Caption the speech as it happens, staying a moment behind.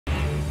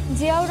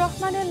জিয়াউর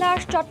রহমানের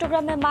লাশ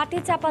চট্টগ্রামে মাটি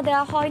চাপা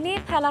দেওয়া হয়নি,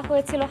 ফেলা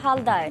হয়েছিল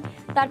হালদায়।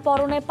 তার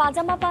পরনে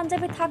পাজামা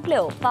পাঞ্জাবি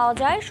থাকলেও পাওয়া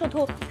যায় শুধু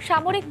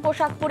সামরিক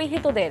পোশাক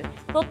পরিহিতদের।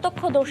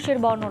 প্রত্যক্ষদর্শীর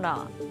বর্ণনা।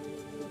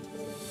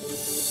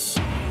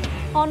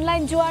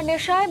 অনলাইন জুয়ার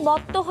নেশায়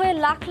মত্ত হয়ে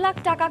লাখ লাখ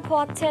টাকা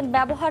খোয়াচ্ছেন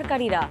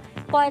ব্যবহারকারীরা।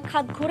 কয়েক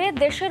হাত ঘুরে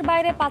দেশের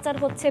বাইরে পাচার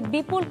হচ্ছে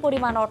বিপুল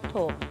পরিমাণ অর্থ।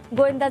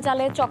 গোয়েন্দা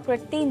জালে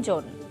চক্রের ৩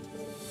 জন।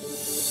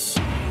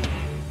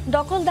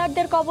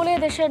 দখলদারদের কবলে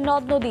দেশের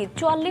নদ নদী।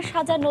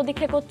 ৪৪,০০০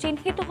 নদীক্ষেত্র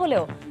চিহ্নিত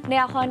হলেও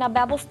নেওয়া হয় না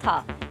ব্যবস্থা।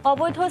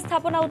 অবৈধ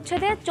স্থাপনা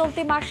উচ্ছেদে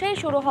চলতি মাসেই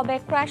শুরু হবে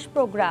ক্র্যাশ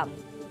প্রোগ্রাম।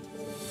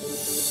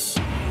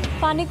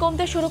 পানি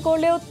কমতে শুরু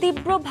করলেও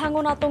তীব্র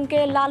ভাঙন আতঙ্কে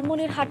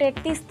লালমনিরহাটের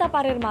তিস্তা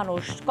পাড়ের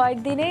মানুষ।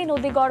 কয়েকদিনেই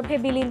নদীগর্ভে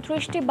বিলীন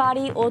 ৩০টি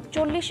বাড়ি ও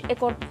 ৪০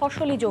 একর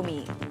ফসলি জমি।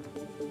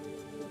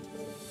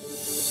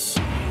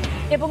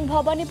 এবং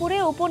ভবানীপুরে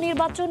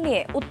উপনির্বাচন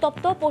নিয়ে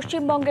উত্তপ্ত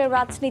পশ্চিমবঙ্গের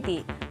রাজনীতি।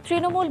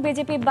 তৃণমূল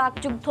বিজেপি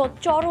বাকযুদ্ধ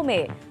চরমে।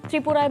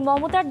 ত্রিপুরায়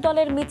মমতার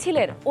দলের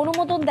মিছিলের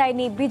অনুমোদন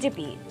দেয়নি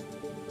বিজেপি।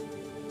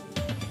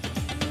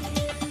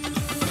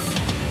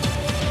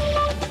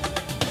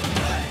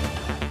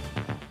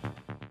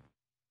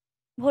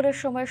 ভোরের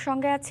সময়ের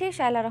সঙ্গে আছি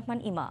শায়লা রহমান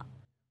ইমা।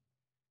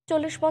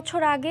 ৪০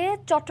 বছর আগে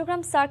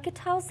চট্টগ্রাম সার্কিট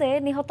হাউসে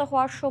নিহত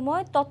হওয়ার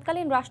সময়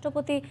তৎকালীন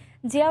রাষ্ট্রপতি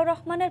জিয়াউর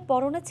রহমানের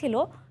পরনে ছিল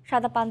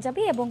সাদা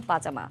পাঞ্জাবি এবং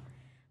পাজামা।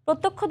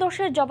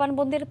 প্রত্যক্ষদর্শীর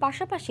জবানবন্দির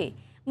পাশাপাশি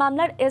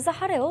মামলার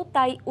এজাহারেও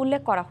তাই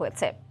উল্লেখ করা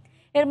হয়েছে।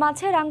 এর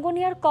মাঝে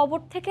রাঙ্গুনিয়ার কবর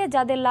থেকে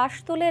যাদের লাশ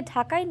তুলে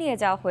ঢাকায় নিয়ে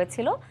যাওয়া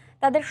হয়েছিল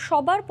তাদের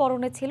সবার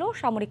পরনে ছিল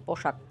সামরিক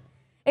পোশাক।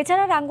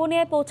 এছাড়া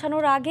রাঙ্গুনিয়ায়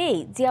পৌঁছানোর আগেই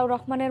জিয়াউর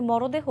রহমানের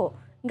মরদেহ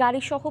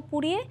গাড়িসহ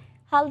পুড়িয়ে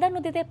হালদা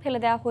নদীতে ফেলে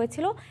দেওয়া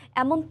হয়েছিল,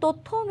 এমন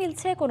তথ্যও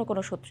মিলছে কোনো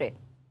কোনো সূত্রে।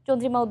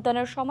 চন্দ্রিমা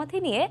উদ্যানের সমাধি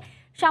নিয়ে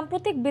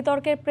সাম্প্রতিক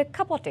বিতর্কের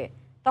প্রেক্ষাপটে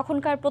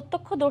তখনকার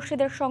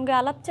প্রত্যক্ষদর্শীদের সঙ্গে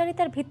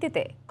আলাপচারিতার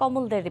ভিত্তিতে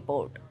কমলদের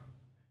রিপোর্ট।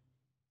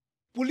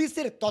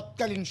 পুলিশের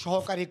তৎকালীন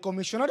সহকারী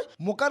কমিশনার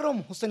মোকাররম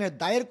হোসেনের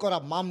দায়ের করা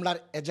মামলার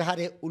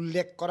এজাহারে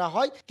উল্লেখ করা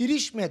হয়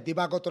 ৩০ মে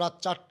দিবাগত রাত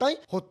 ৪টায়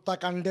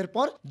হত্যাকাণ্ডের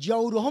পর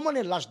জিয়াউর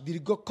রহমানের লাশ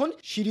দীর্ঘক্ষণ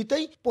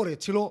সিঁড়িতেই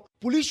পড়েছিল।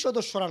 পুলিশ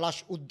সদস্যরা লাশ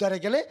উদ্ধারে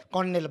গেলে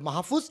কর্নেল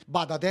মাহফুজ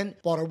বাধা দেন।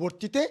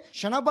 পরবর্তীতে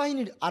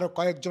সেনাবাহিনীর আরো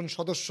কয়েকজন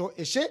সদস্য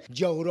এসে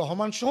জিয়াউর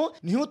রহমান সহ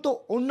নিহত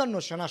অন্যান্য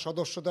সেনা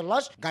সদস্যদের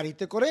লাশ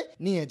গাড়িতে করে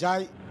নিয়ে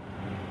যায়।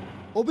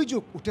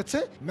 অভিযোগ উঠেছে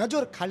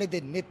মেজর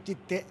খালেদের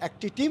নেতৃত্বে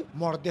একটি টিম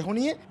মরদেহ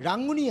নিয়ে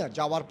রাঙ্গুনিয়া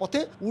যাওয়ার পথে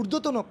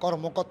ঊর্ধ্বতন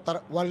কর্মকর্তার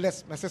ওয়্যারলেস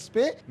মেসেজ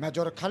পেয়ে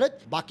মেজর খালেদ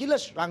বাকি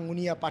লাশ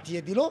রাঙ্গুনিয়া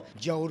পাঠিয়ে দিল।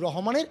 জিয়াউর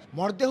রহমানের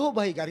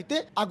মরদেহবাহী গাড়িতে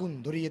আগুন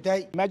ধরিয়ে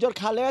দেয়। মেজর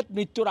খালেদ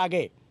মৃত্যুর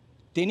আগে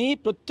তিনি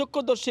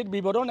প্রত্যক্ষদর্শীর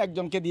বিবরণ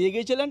একজনকে দিয়ে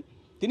গিয়েছিলেন,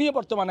 তিনিও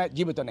বর্তমানে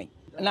জীবিত নেই।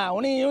 না,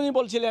 উনি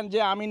বলছিলেন যে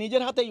আমি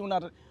নিজের হাতেই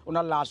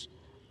ওনার লাশ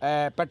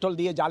পেট্রোল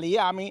দিয়ে জ্বালিয়ে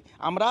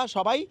আমরা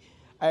সবাই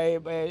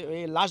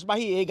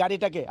লাশবাহী এই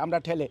গাড়িটাকে আমরা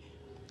ঠেলে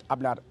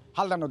আপনার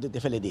হালদা নদীতে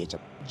ফেলে দিয়েছেন।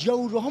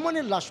 জিয়াউর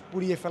রহমানের লাশ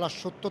পুড়িয়ে ফেলার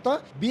সত্যতা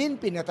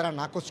বিএনপি নেতারা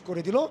নাকচ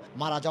করে দিল।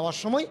 মারা যাওয়ার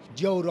সময়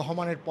জিয়াউর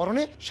রহমানের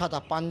পরনে সাদা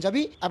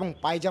পাঞ্জাবি এবং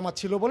পায়জামা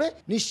ছিল বলে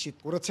নিশ্চিত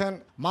করেছেন।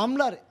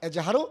 মামলার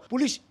এজাহারও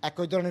পুলিশ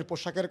একই ধরনের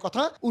পোশাকের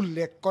কথা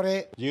উল্লেখ করে।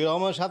 জিয়াউর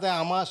রহমানের সাথে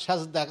আমার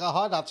সাথে দেখা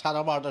হয় রাত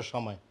 12:30টার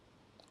সময়,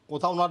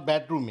 কোথাও ওনার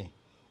বেডরুমে।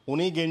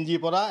 উনি গেঞ্জি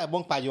পরা এবং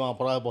পায়জামা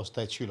পরা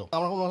অবস্থায় ছিল।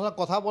 আমরা ওনার সাথে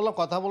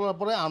কথা বলার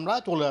পরে আমরা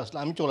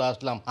আমি চলে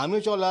আসলাম।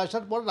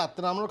 আসার পর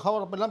রাত্রে আমরা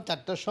খবর পেলাম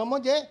 4টার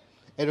সময় যে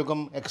এরকম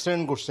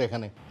অ্যাক্সিডেন্ট ঘটছে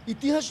এখানে।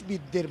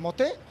 ইতিহাসবিদদের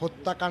মতে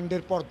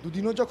হত্যাকাণ্ডের পর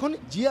দুদিনও যখন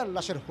জিয়ার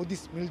লাশের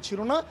হদিস মিলছিল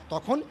না,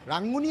 তখন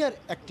রাঙ্গুনিয়ার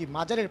একটি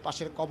মাজারের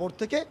পাশের কবর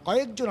থেকে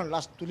কয়েকজনের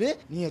লাশ তুলে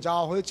নিয়ে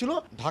যাওয়া হয়েছিল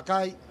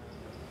ঢাকায়।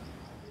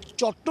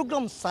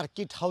 চট্টগ্রাম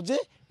সার্কিট হাউসে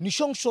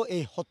নৃশংস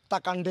এই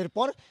হত্যাকাণ্ডের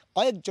পর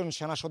কয়েকজন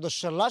সেনা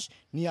সদস্যের লাশ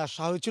নিয়ে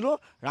আসা হয়েছিল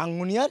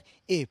রাঙ্গুনিয়ার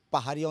এই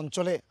পাহাড়ি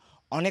অঞ্চলে।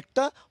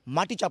 অনেকটা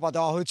মাটি চাপা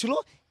দেওয়া হয়েছিল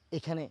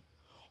এখানে।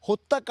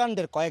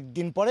 হত্যাকাণ্ডের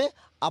কয়েকদিন পরে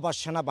আবার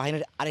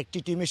সেনাবাহিনীর আরেকটি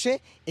টিম এসে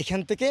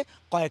এখান থেকে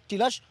কয়েকটি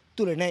লাশ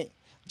তুলে নেয়,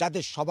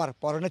 যাদের সবার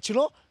পরনে ছিল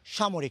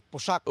সামরিক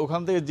পোশাক।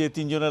 ওখান থেকে যে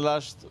 3 জনের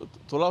লাশ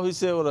তোলা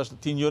হয়েছে, ওরা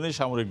 3 জনেই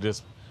সামরিক ড্রেস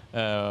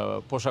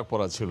পোশাক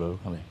পরা ছিল।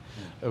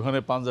 ওখানে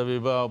পাঞ্জাবি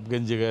বা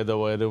গেঞ্জি গায়ে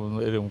দেওয়া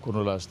এরকম কোনো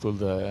লাশ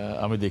তুলতে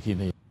আমি দেখি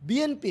নেই।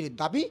 বিএনপির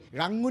দাবি,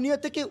 রাঙ্গুনিয়া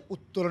থেকে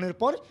উত্তোলনের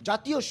পর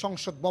জাতীয়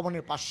সংসদ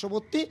ভবনের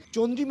পার্শ্ববর্তী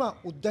চন্দ্রিমা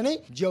উদ্যানে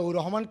জিয়াউর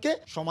রহমানকে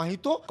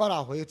সমাহিত করা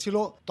হয়েছিল।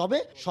 তবে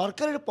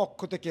সরকারের পক্ষ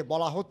থেকে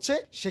বলা হচ্ছে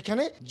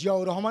সেখানে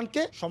জিয়াউর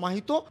রহমানকে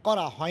সমাহিত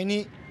করা হয়নি।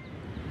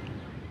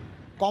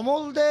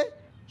 কমল দে,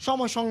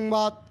 সময়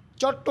সংবাদ,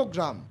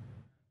 চট্টগ্রাম।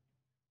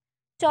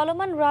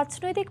 চলমান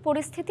রাজনৈতিক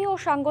পরিস্থিতি ও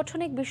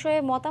সাংগঠনিক বিষয়ে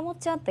মতামত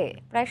জানতে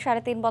প্রায়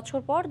 3.5 বছর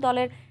পর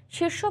দলের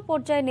শীর্ষ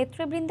পর্যায়ের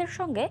নেতৃবৃন্দের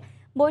সঙ্গে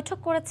বৈঠক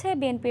করেছে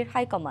বিএনপির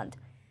হাইকমান্ড।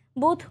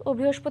 বুধ ও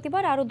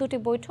বৃহস্পতিবার আরও 2টি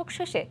বৈঠক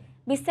শেষে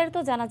বিস্তারিত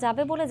জানা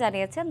যাবে বলে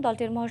জানিয়েছেন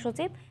দলটির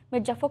মহাসচিব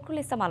মির্জা ফখরুল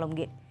ইসলাম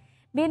আলমগীর।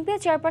 বিএনপি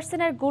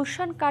চেয়ারপারসনের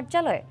গুলশান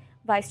কার্যালয়ে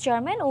ভাইস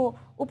চেয়ারম্যান ও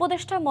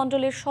উপদেষ্টা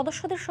মণ্ডলীর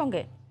সদস্যদের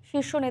সঙ্গে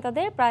শীর্ষ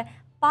নেতাদের প্রায়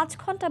 5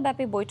 ঘণ্টা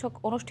ব্যাপী বৈঠক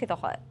অনুষ্ঠিত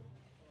হয়।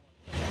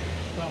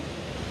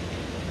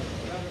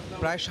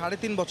 প্রায়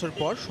 3.5 বছর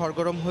পর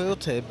সরগরম হয়ে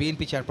ওঠে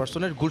বিএনপি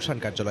চেয়ারপারসনের গুলশান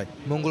কার্যালয়।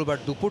 মঙ্গলবার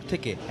দুপুর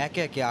থেকে একে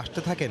একে আসতে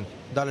থাকেন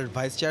দলের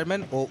ভাইস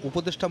চেয়ারম্যান ও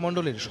উপদেষ্টা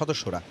মণ্ডলীর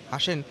সদস্যরা।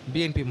 আসেন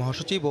বিএনপি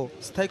মহাসচিব ও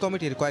স্থায়ী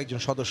কমিটির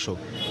কয়েকজন সদস্য।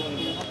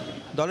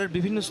 দলের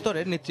বিভিন্ন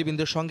স্তরের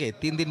নেতৃবৃন্দের সঙ্গে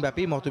 3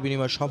 দিনব্যাপী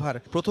মতবিনিময় সভার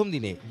প্রথম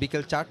দিনে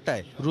বিকেল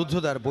 4টায়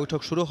রুদ্ধদ্বার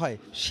বৈঠক শুরু হয়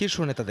শীর্ষ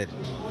নেতাদের।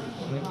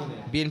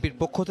 বিএনপির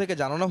পক্ষ থেকে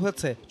জানানো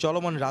হয়েছে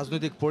চলমান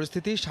রাজনৈতিক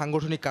পরিস্থিতি,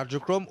 সাংগঠনিক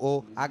কার্যক্রম ও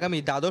আগামী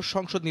দ্বাদশ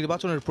সংসদ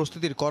নির্বাচনের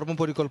প্রস্তুতির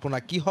কর্মপরিকল্পনা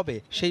কি হবে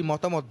সেই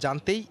মতামত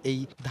জানতেই এই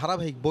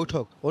ধারাবাহিক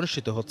বৈঠক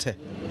অনুষ্ঠিত হচ্ছে।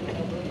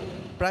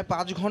 প্রায়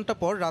 5 ঘন্টা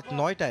পর রাত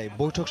 9টায়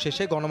বৈঠক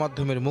শেষে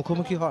গণমাধ্যমের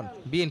মুখোমুখি হন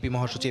বিএনপি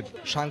মহাসচিব।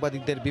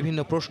 সাংবাদিকদের বিভিন্ন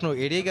প্রশ্ন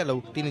এড়িয়ে গেলেও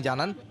তিনি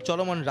জানান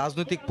চলমান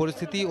রাজনৈতিক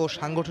পরিস্থিতি ও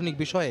সাংগঠনিক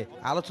বিষয়ে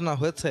আলোচনা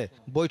হয়েছে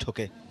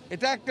বৈঠকে।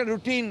 এটা একটা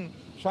রুটিন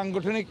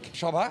সাংগঠনিক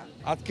সভা।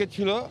 আজকে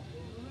ছিল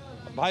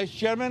ভাইস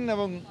চেয়ারম্যান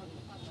এবং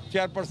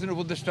চেয়ারপারসন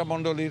উপদেষ্টা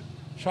মণ্ডলীর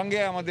সঙ্গে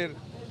আমাদের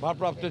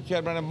ভারপ্রাপ্ত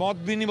চেয়ারম্যানের মত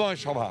বিনিময়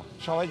সভা।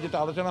 সবাই যেটা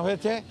আলোচনা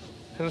হয়েছে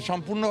সেটা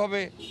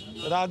সম্পূর্ণভাবে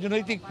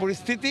রাজনৈতিক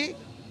পরিস্থিতি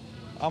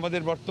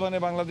আমাদের বর্তমানে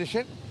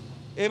বাংলাদেশের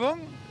এবং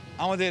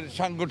আমাদের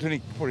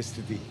সাংগঠনিক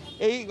পরিস্থিতি।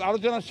 এই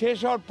আলোচনা শেষ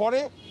হওয়ার পরে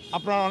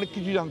আপনারা অনেক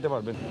কিছু জানতে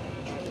পারবেন।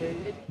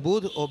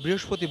 বুধ ও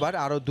বৃহস্পতিবার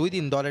আরও 2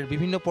 দিন দলের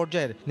বিভিন্ন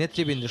পর্যায়ের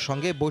নেতৃবৃন্দের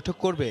সঙ্গে বৈঠক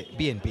করবে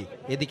বিএনপি।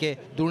 এদিকে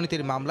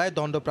দুর্নীতির মামলায়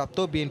দণ্ডপ্রাপ্ত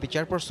বিএনপি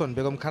চেয়ারপারসন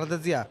বেগম খালেদা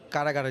জিয়া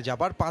কারাগারে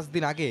যাবার 5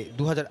 দিন আগে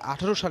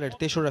 2018 সালের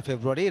 3রা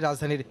ফেব্রুয়ারি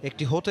রাজধানীর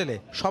একটি হোটেলে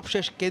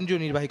সবশেষ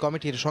কেন্দ্রীয় নির্বাহী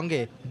কমিটির সঙ্গে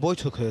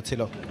বৈঠক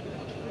হয়েছিল।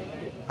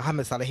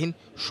 আহমেদ সালেহীন,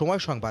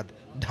 সময় সংবাদ,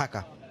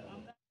 ঢাকা।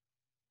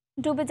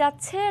 ডুবে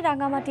যাচ্ছে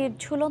রাঙামাটির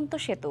ঝুলন্ত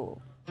সেতু।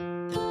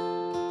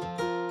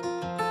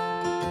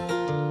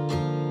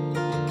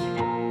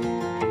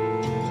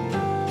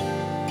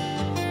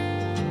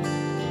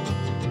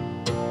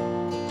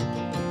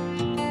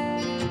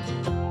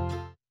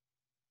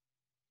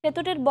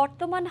 সেতুটির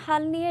বর্তমান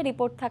হাল নিয়ে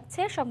রিপোর্ট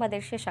থাকছে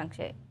সংবাদের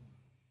শেষাংশে।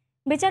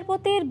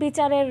 বিচারপতির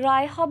বিচারের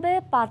রায় হবে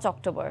 5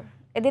 অক্টোবর।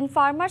 এদিন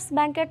ফার্মার্স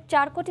ব্যাংকের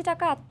 4 কোটি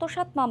টাকা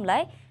আত্মসাৎ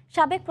মামলায়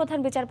সাবেক প্রধান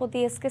বিচারপতি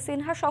এসকে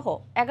সিনহা সহ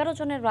 11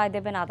 জনের রায়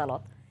দেবেন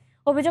আদালত।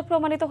 অভিযোগ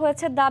প্রমাণিত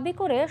হয়েছে দাবি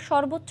করে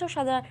সর্বোচ্চ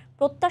সাজা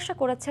প্রত্যাশা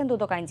করেছেন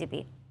দুদক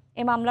আইনজীবী।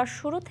 এই মামলার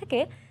শুরু থেকে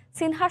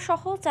সিনহা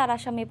সহ 4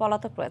 আসামি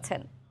পলাতক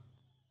রয়েছেন।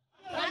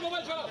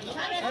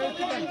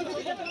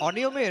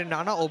 অনিয়মের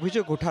নানা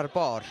অভিযোগ ওঠার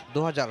পর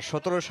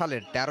 2017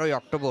 সালের 13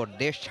 অক্টোবর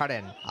দেশ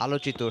ছাড়েন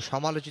আলোচিত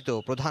সমালোচিত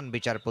প্রধান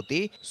বিচারপতি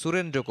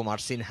সুরেন্দ্র কুমার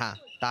সিনহা।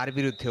 তার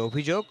বিরুদ্ধে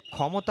অভিযোগ,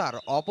 ক্ষমতার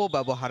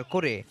অপব্যবহার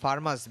করে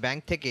ফার্মার্স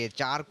ব্যাংক থেকে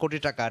 4 কোটি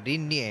টাকা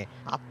ঋণ নিয়ে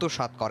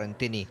আত্মসাৎ করেন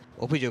তিনি।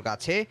 অভিযোগ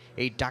আছে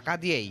এই টাকা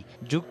দিয়েই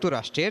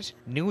যুক্তরাষ্ট্রের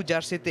নিউ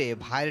জার্সিতে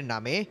ভাইয়ের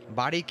নামে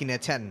বাড়ি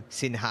কিনেছেন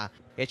সিনহা।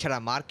 এছাড়া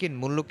মার্কিন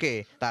মূল্যকে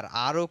তার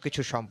আরও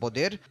কিছু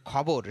সম্পদের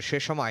খবর সে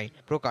সময়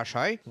প্রকাশ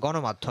হয়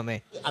গণমাধ্যমে।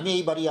 আমি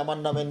এই বাড়ি আমার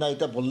নামে না,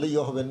 এটা বললেই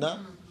হবে না,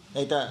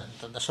 এটা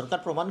সরকার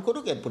প্রমাণ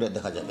করুক, এরপরে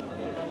দেখা যাবে।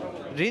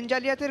 ঋণ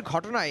জালিয়াতির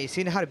ঘটনায়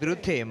সিনহার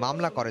বিরুদ্ধে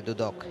মামলা করে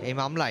দুদক। এই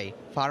মামলায়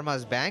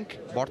ফার্মার্স ব্যাংক,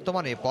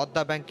 বর্তমানে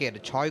পদ্মা ব্যাংকের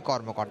 6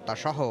 কর্মকর্তা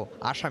সহ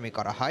আসামি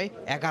করা হয়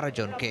 11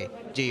 জনকে।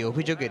 যে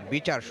অভিযোগের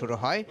বিচার শুরু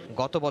হয়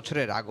গত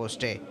বছরের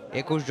আগস্টে।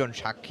 21 জন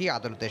সাক্ষী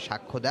আদালতে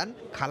সাক্ষ্য দেন।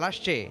 খালাস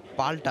চেয়ে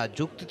পাল্টা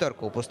যুক্তিতর্ক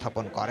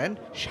উপস্থাপন করেন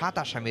 7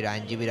 আসামির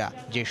আইনজীবীরা।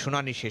 যে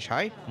শুনানি শেষ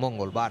হয়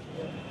মঙ্গলবার।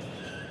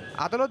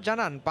 আদালত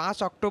জানান 5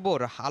 অক্টোবর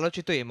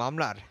আলোচিত এই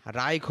মামলার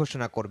রায়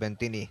ঘোষণা করবেন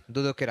তিনি।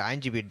 দুদকের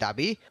আইনজীবীর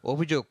দাবি,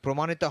 অভিযোগ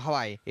প্রমাণিত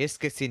হওয়ায়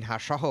এসকে সিনহা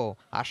সহ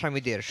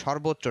আসামিদের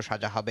সর্বোচ্চ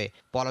সাজা হবে।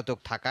 পলাতক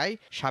থাকায়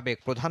সাবেক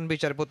প্রধান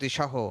বিচারপতি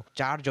সহ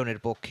 4 জনের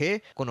পক্ষে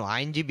কোনো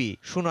আইনজীবী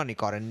শুনানি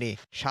করেননি।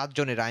 7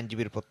 জনের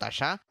আইনজীবীর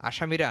প্রত্যাশা,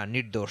 আসামিরা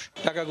নির্দোষ।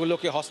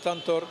 টাকাগুলোকে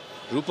হস্তান্তর,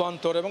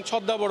 রূপান্তর এবং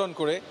ছদ্মাবরণ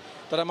করে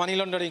তারা মানি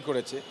লন্ডারিং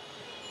করেছে।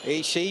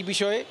 সেই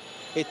বিষয়ে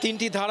এই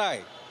 3টি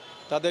ধারায়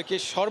তাদেরকে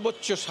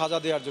সর্বোচ্চ সাজা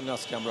দেওয়ার জন্য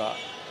আজকে আমরা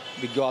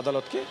বিজ্ঞ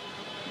আদালতকে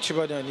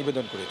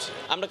নিবেদন করেছি।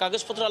 আমরা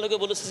কাগজপত্র আলোকে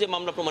বলেছি যে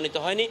মামলা প্রমাণিত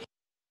হয়নি।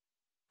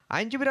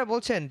 আইনজীবীরা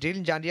বলছেন, ঋণ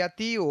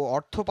জালিয়াতি ও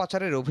অর্থ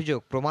পাচারের অভিযোগ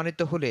প্রমাণিত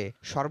হলে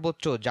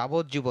সর্বোচ্চ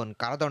যাবজ্জীবন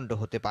কারাদণ্ড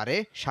হতে পারে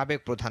সাবেক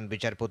প্রধান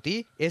বিচারপতি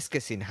এসকে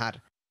সিনহার।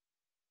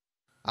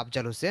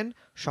 আফজাল হোসেন,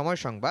 সময়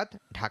সংবাদ,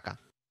 ঢাকা।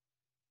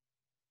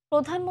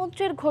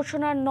 প্রধানমন্ত্রীর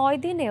ঘোষণার 9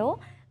 দিনেও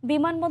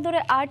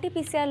বিমানবন্দরে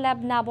আরটিপিসিআর ল্যাব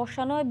না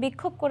বসানোয়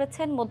বিক্ষোভ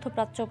করেছেন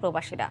মধ্যপ্রাচ্য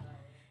প্রবাসীরা।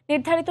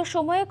 নির্ধারিত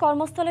সময়ে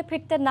কর্মস্থলে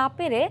ফিরতে না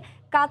পেরে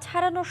কাজ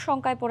হারানোর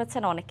শঙ্কায়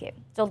পড়েছেন অনেকে।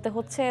 চলতে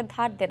হচ্ছে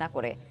ধার দেনা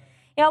করে।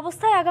 এ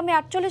অবস্থায় আগামী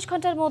 48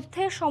 ঘন্টার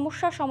মধ্যে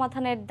সমস্যা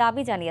সমাধানের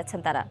দাবি জানিয়েছেন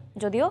তারা।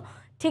 যদিও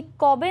ঠিক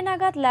কবে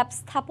নাগাদ ল্যাব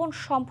স্থাপন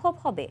সম্ভব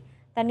হবে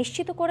তা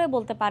নিশ্চিত করে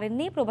বলতে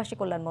পারেননি প্রবাসী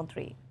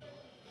কল্যাণমন্ত্রী।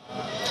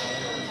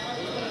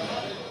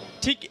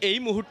 ঠিক এই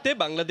মুহূর্তে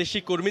বাংলাদেশি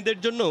কর্মীদের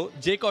জন্য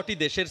যে কটি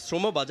দেশের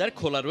শ্রম বাজার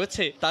খোলা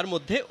রয়েছে তার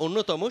মধ্যে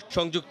অন্যতম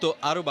সংযুক্ত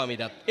আরব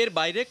আমিরাত। এর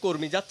বাইরে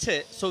কর্মী যাচ্ছে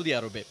সৌদি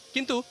আরবে।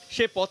 কিন্তু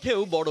সে পথেও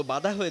বড়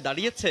বাধা হয়ে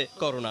দাঁড়িয়েছে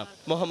করোনা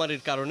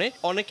মহামারীর কারণে।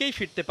 অনেকেই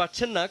ফিরতে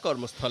পারছেন না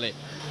কর্মস্থলে।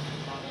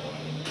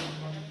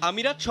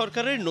 আমিরাত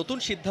সরকারের নতুন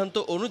সিদ্ধান্ত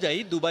অনুযায়ী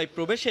দুবাই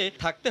প্রবেশে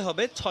থাকতে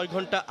হবে 6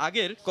 ঘন্টা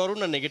আগের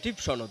করোনা নেগেটিভ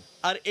সনদ।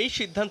 আর এই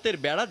সিদ্ধান্তের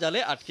বেড়া জালে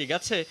আটকে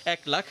গেছে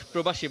 1 লাখ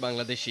প্রবাসী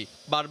বাংলাদেশি।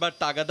 বারবার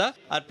তাগাদা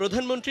আর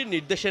প্রধানমন্ত্রীর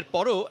নির্দেশের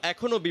পরও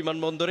এখনো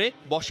বিমানবন্দরে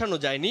বসানো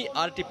যায়নি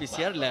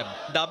আরটিপিসিআর ল্যাব।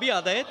 দাবি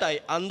আদায়ে তাই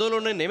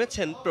আন্দোলনে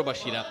নেমেছেন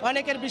প্রবাসীরা।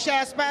 অনেকের বিষয়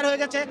এক্সপায়ার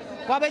হয়ে গেছে,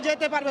 কবে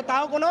যেতে পারবে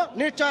তাও কোনো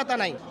নিশ্চয়তা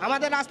নাই।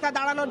 আমাদের রাস্তা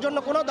দাঁড়ানোর জন্য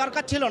কোনো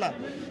দরকার ছিল না।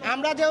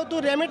 আমরা যেহেতু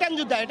রেমিটেন্স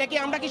যোদ্ধা, এটা কি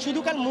আমরা কি শুধু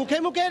কাল মুখে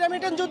মুখে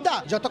রেমিটেন্স যোদ্ধা?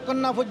 যতক্ষণ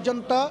না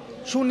পর্যন্ত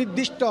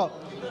সুনির্দিষ্ট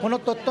কোনো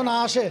তথ্য না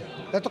আসে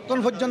ততক্ষণ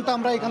পর্যন্ত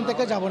আমরা এখান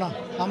থেকে যাব না,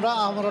 আমরা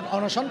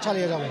অনশন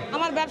চালিয়ে যাব।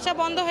 আমার ব্যবসা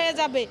বন্ধ হয়ে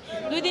যাবে,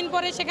 2 দিন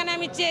পরে সেখানে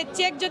আমি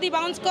চেক যদি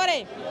বাউন্স করে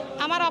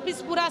আমার অফিস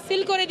পুরা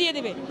সিল করে দিয়ে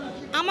দেবে,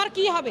 আমার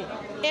কি হবে?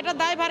 এটা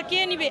দায়ভার কে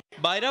নেবে?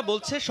 বাইরা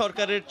বলছে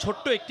সরকারের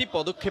ছোট্ট একটি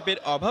পদক্ষেপের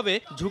অভাবে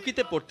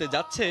ঝুঁকিতে পড়তে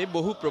যাচ্ছে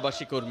বহু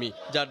প্রবাসী কর্মী,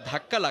 যার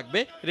ধাক্কা লাগবে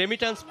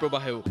রেমিট্যান্স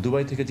প্রবাহেও।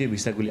 দুবাই থেকে যে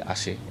ভিসাগুলি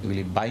আসে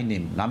এগুলি বাই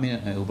নেম,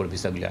 নামের উপর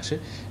ভিসাগুলি আসে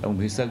এবং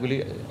ভিসাগুলি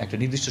একটা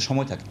নির্দিষ্ট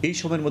সময় থাকে। এই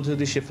সময়ের মধ্যে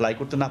যদি সে ফ্লাই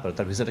করতে না পারে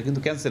তার ভিসাটা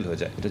কিন্তু ক্যান্সেল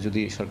হয়ে যায়। এটা যদি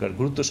সরকার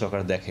গুরুত্ব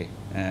সহকারে দেখে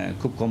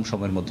খুব কম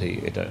সময়ের মধ্যেই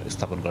এটা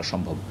স্থাপন করা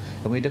সম্ভব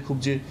এবং এটা খুব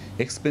যে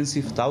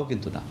এক্সপেন্সিভ তাও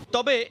কিন্তু না।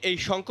 তবে এই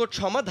সংকট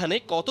সমাধানে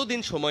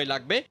কতদিন সময়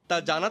লাগবে তা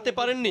জানাতে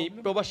পারেননি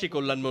প্রবাসী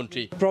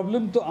কল্যাণমন্ত্রী।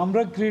 প্রবলেম তো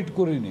আমরা ক্রিয়েট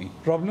করিনি,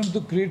 প্রবলেম তো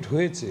ক্রিয়েট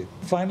হয়েছে,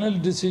 ফাইনাল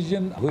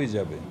ডিসিশন হয়ে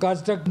যাবে।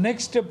 কাজটা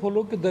নেক্সট স্টেপ হলো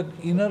কি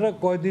ইনারা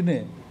কয়দিনে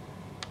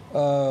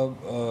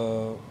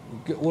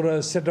ওরা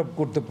সেট আপ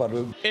করতে পারবে।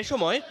 এ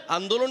সময়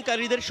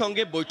আন্দোলনকারীদের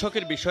সঙ্গে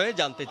বৈঠকের বিষয়ে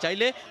জানতে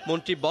চাইলে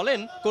মন্ত্রী বলেন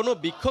কোনো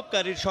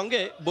বিক্ষোভকারীর সঙ্গে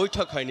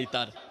বৈঠক হয়নি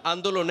তার।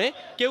 আন্দোলনে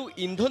কেউ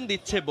ইন্ধন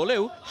দিচ্ছে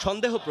বলেও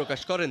সন্দেহ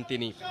প্রকাশ করেন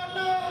তিনি।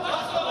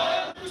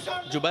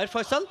 জুবায়ের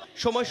ফয়সাল,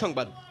 সময়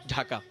সংবাদ,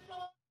 ঢাকা।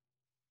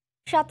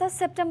 27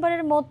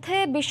 সেপ্টেম্বরের মধ্যে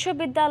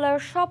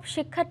বিশ্ববিদ্যালয়ের সব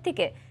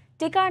শিক্ষার্থীকে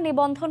টিকা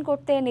নিবন্ধন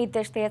করতে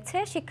নির্দেশ দিয়েছে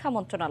শিক্ষা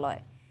মন্ত্রণালয়।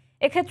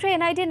 এক্ষেত্রে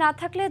এনআইডি না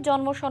থাকলে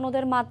জন্ম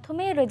সনদের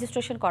মাধ্যমে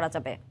রেজিস্ট্রেশন করা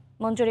যাবে।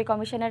 মঞ্জুরি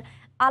কমিশনের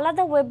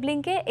আলাদা ওয়েব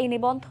লিঙ্কে এই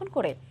নিবন্ধন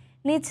করে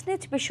নিজ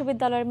নিজ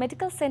বিশ্ববিদ্যালয়ের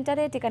মেডিকেল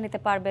সেন্টারে টিকা নিতে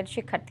পারবেন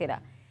শিক্ষার্থীরা।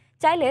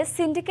 চাইলে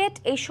সিন্ডিকেট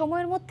এই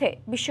সময়ের মধ্যে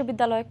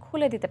বিশ্ববিদ্যালয়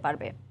খুলে দিতে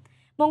পারবে।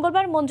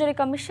 মঙ্গলবার মঞ্জুরি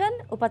কমিশন,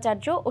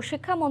 উপাচার্য ও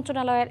শিক্ষা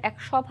মন্ত্রণালয়ের এক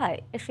সভায়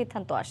এ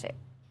সিদ্ধান্ত আসে।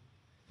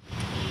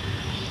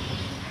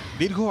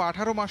 দীর্ঘ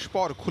 18 মাস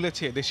পর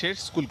খুলেছে দেশের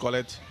স্কুল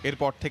কলেজ।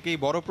 এরপর থেকেই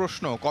বড়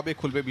প্রশ্ন কবে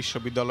খুলবে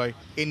বিশ্ববিদ্যালয়।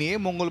 এ নিয়ে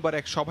মঙ্গলবার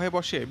এক সভায়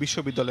বসে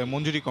বিশ্ববিদ্যালয়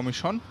মঞ্জুরি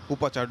কমিশন,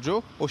 উপাচার্য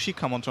ও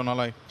শিক্ষা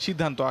মন্ত্রণালয়।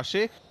 সিদ্ধান্ত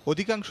আসে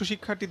অধিকাংশ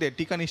শিক্ষার্থীদের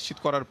টিকা নিশ্চিত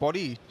করার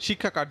পরই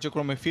শিক্ষা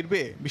কার্যক্রমে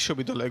ফিরবে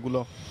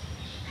বিশ্ববিদ্যালয়গুলো।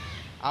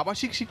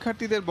 আবাসিক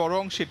শিক্ষার্থীদের বড়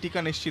অংশে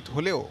টিকা নিশ্চিত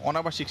হলেও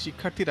অনাবাসিক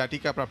শিক্ষার্থীরা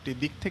টিকা প্রাপ্তির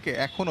দিক থেকে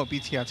এখনও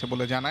পিছিয়ে আছে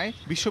বলে জানায়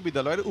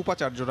বিশ্ববিদ্যালয়ের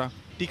উপাচার্যরা।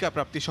 টিকা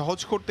প্রাপ্তি সহজ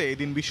করতে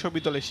এদিন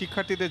বিশ্ববিদ্যালয়ের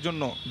শিক্ষার্থীদের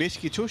জন্য বেশ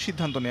কিছু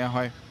সিদ্ধান্ত নেওয়া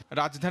হয়।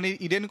 রাজধানীর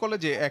ইডেন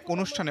কলেজে এক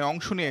অনুষ্ঠানে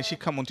অংশ নিয়ে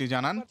শিক্ষামন্ত্রী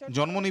জানান,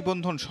 জন্ম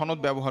নিবন্ধন সনদ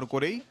ব্যবহার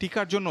করেই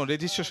টিকার জন্য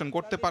রেজিস্ট্রেশন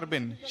করতে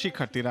পারবেন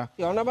শিক্ষার্থীরা।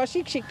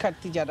 অনাবাসিক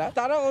শিক্ষার্থী যারা,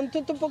 তারা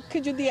অন্তত পক্ষে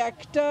যদি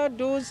একটা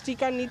ডোজ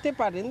টিকা নিতে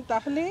পারেন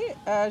তাহলে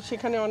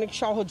সেখানে অনেক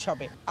সহজ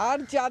হবে। আর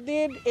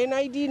যাদের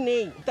এনআইডি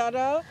নেই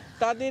তারা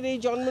তাদের এই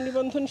জন্ম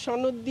নিবন্ধন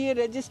সনদ দিয়ে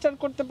রেজিস্টার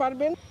করতে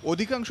পারবেন।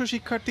 অধিকাংশ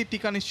শিক্ষার্থী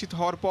টিকা নিশ্চিত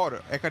হওয়ার পর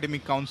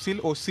একাডেমিক কাউন্সিল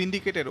ও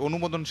সিন্ডিকেটের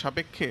অনুমোদন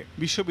সাপেক্ষে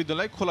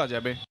বিশ্ববিদ্যালয় খোলা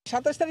যাবে।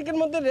 27 তারিখের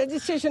মধ্যে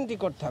রেজিস্ট্রেশনটি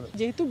করতে হবে।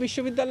 যেহেতু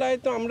বিশ্ববিদ্যালয়ে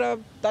তো আমরা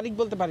তারিখ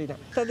বলতে পারি না,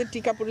 তাদের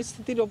টিকা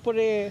পরিস্থিতির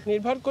উপরে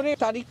নির্ভর করে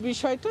তারিখ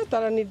বিষয়টা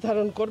তারা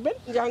নির্ধারণ করবেন।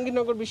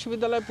 জাহাঙ্গীরনগর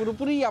বিশ্ববিদ্যালয়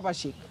পুরোপুরি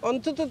আবাসিক,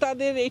 অন্তত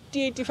তাদের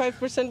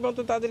 80-85%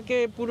 মতো তাদেরকে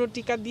পুরো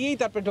টিকা দিয়েই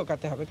তারপরে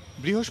ঢোকাতে হবে।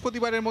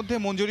 বৃহস্পতিবারের মধ্যে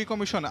মঞ্জুরি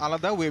কমিশন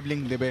আলাদা ওয়েব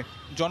লিঙ্ক দেবে।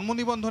 জন্ম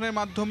নিবন্ধনের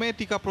মাধ্যমে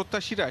টিকা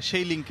প্রত্যাশীরা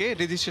সেই লিঙ্কে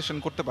রেজিস্ট্রেশন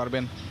করতে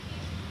পারবেন।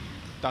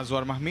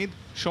 তাজওয়ার মাহমিদ,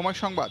 সময়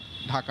সংবাদ,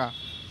 ঢাকা।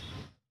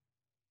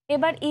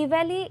 এবার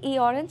ই-ভ্যালি,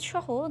 ই-অরেঞ্জ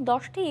সহ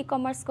 10টি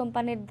ই-কমার্স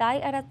কোম্পানির দায়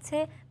এড়াচ্ছে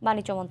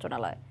বাণিজ্য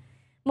মন্ত্রণালয়।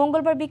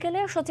 মঙ্গলবার বিকেলে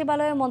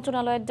সচিবালয়ে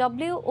মন্ত্রণালয়ের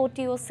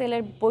WOTO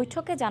সেলের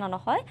বৈঠকে জানানো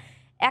হয়,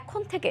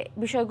 এখন থেকে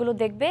বিষয়গুলো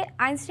দেখবে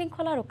আইন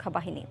শৃঙ্খলা রক্ষা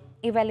বাহিনী।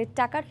 ই-ভ্যালির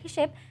টাকার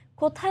হিসেব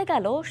কোথায়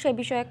গেল সে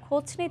বিষয়ে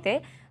খোঁজ নিতে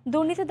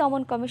দুর্নীতি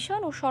দমন কমিশন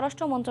ও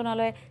স্বরাষ্ট্র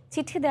মন্ত্রণালয়ে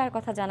চিঠি দেওয়ার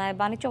কথা জানায়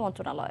বাণিজ্য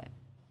মন্ত্রণালয়।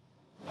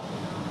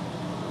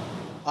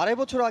 2.5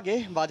 বছর আগে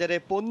বাজারে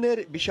পণ্যের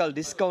বিশাল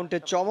ডিসকাউন্টে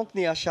চমক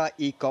নিয়ে আসা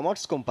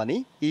ই-কমার্স কোম্পানি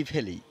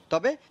ই-ভ্যালি।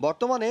 তবে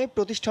বর্তমানে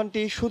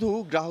প্রতিষ্ঠানটি শুধু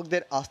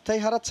গ্রাহকদের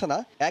আস্থাই হারাচ্ছে না,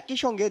 একই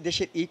সঙ্গে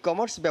দেশের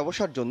ই-কমার্স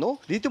ব্যবসার জন্য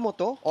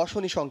রীতিমতো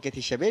অশনি সংকেত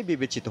হিসেবে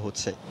বিবেচিত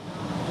হচ্ছে।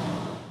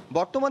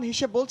 বর্তমান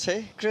হিসেব বলছে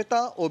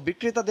ক্রেতা ও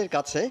বিক্রেতাদের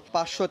কাছে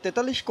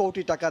 543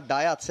 কোটি টাকা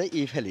দায় আছে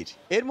ই-ভ্যালির।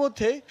 এর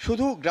মধ্যে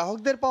শুধু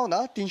গ্রাহকদের পাওনা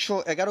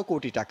 311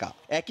 কোটি টাকা।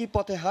 একই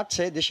পথে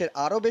হাঁটছে দেশের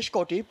আরও বেশ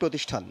কটি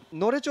প্রতিষ্ঠান।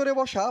 নড়ে চড়ে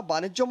বসা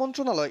বাণিজ্য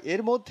মন্ত্রণালয়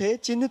এর মধ্যে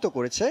চিহ্নিত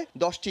করেছে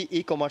 10টি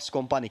ই-কমার্স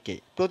কোম্পানিকে।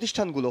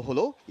 প্রতিষ্ঠানগুলো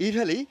হলো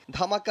ই-ভ্যালি,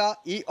 ধামাকা,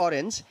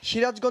 ই-অরেঞ্জ,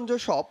 সিরাজগঞ্জ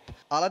শপ,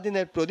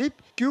 আলাদিনের প্রদীপ,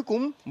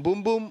 কিউকুম,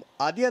 বুমবুম,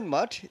 আদিয়ান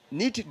মার্ট,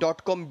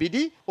 নিট.com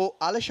বিডি ও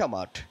আলেশা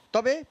মার্ট।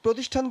 তবে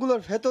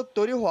প্রতিষ্ঠানগুলোর ভেতর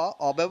তৈরি হওয়া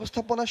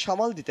অব্যবস্থাপনা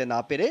সামাল দিতে না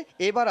পেরে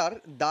এবার আর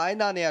দায়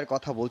না নেয়ার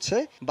কথা বলছে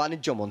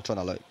বাণিজ্য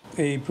মন্ত্রণালয়।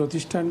 এই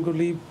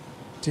প্রতিষ্ঠানগুলি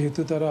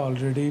যেহেতু তারা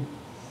অলরেডি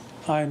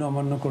আইন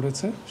অমান্য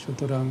করেছে,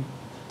 সুতরাং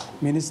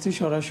মিনিস্ট্রি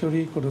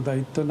সরাসরি কোনো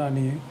দায়িত্ব না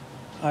নিয়ে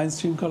আইন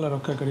শৃঙ্খলা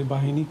রক্ষাকারী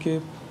বাহিনীকে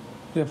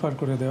রেফার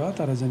করে দেওয়া,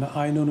 তারা যেন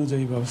আইন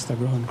অনুযায়ী ব্যবস্থা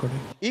গ্রহণ করে।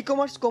 ই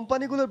কমার্স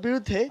কোম্পানিগুলোর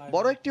বিরুদ্ধে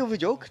বড় একটি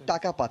অভিযোগ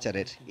টাকা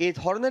পাচারের। এই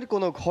ধরনের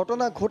কোনো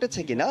ঘটনা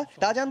ঘটেছে কিনা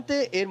তা জানতে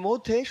এর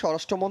মধ্যে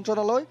স্বরাষ্ট্র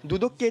মন্ত্রণালয়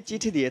দুদককে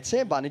চিঠি দিয়েছে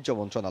বাণিজ্য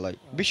মন্ত্রণালয়।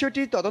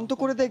 বিষয়টি তদন্ত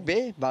করে দেখবে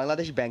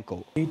বাংলাদেশ ব্যাংকও।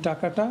 এই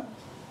টাকাটা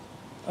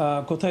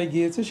কোথায়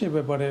গিয়েছে সে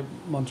ব্যাপারে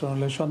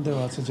মন্ত্রণালয়ের সন্দেহ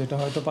আছে, যেটা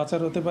হয়তো পাচার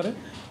হতে পারে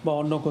বা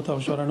অন্য কোথাও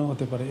সরানো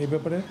হতে পারে। এই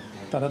ব্যাপারে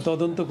তারা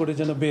তদন্ত করে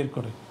যেন বের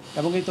করে,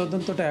 এবং এই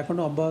তদন্তটা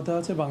এখনও অব্যাহত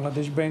আছে।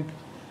 বাংলাদেশ ব্যাংক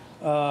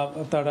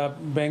তারা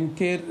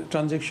ব্যাংকের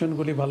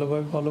ট্রানজ্যাকশনগুলি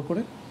ভালোভাবে ফলো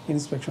করে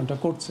ইন্সপেকশনটা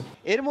করছে।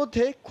 এর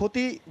মধ্যে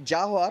ক্ষতি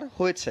যা হওয়ার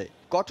হয়েছে,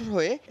 কঠোর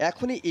হয়ে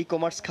এখনই ই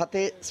কমার্স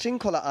খাতে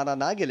শৃঙ্খলা আনা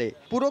না গেলে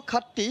পুরো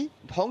খাতটি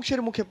ধ্বংসের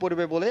মুখে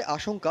পড়বে বলে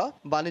আশঙ্কা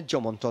বাণিজ্য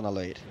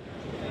মন্ত্রণালয়ের।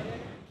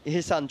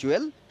 ইহসান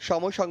জুয়েল,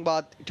 সময়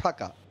সংবাদ,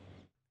 ঢাকা।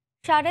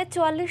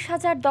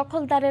 ৪৪,০০০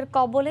 দখলদারের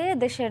কবলে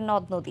দেশের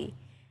নদ নদী।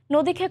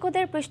 নদী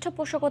খেকোদের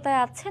পৃষ্ঠপোষকতায়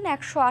আছেন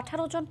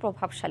 ১১৮ জন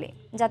প্রভাবশালী।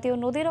 জাতীয়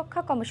নদী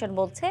রক্ষা কমিশন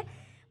বলছে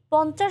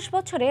 ৫০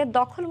 বছরে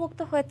দখলমুক্ত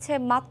হয়েছে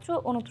মাত্র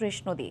 ২৯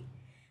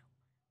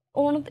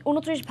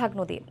 ভাগ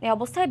নদী। এ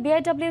অবস্থায়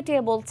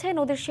বিআইডব্লিউটিএ বলছে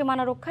নদীর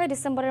সীমানা রক্ষায়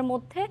ডিসেম্বরের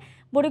মধ্যে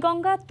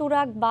বুড়িগঙ্গা,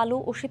 তুরাগ, বালু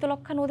ও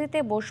শীতলক্ষা নদীতে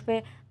বসবে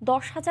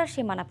 ১০,০০০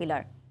 সীমানা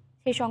পিলার।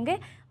 সেই সঙ্গে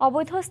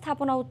অবৈধ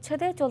স্থাপনা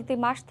উচ্ছেদে চলতি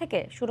মাস থেকে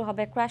শুরু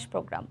হবে ক্র্যাশ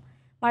প্রোগ্রাম।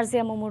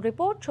 মার্জিয়া মুমুর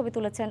রিপোর্ট, ছবি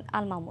তুলেছেন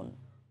আল মামুন।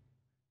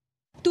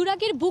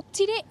 তুরাগের বুক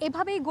চিরে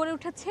এভাবেই গড়ে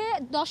উঠেছে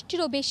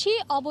 ১০টিরও বেশি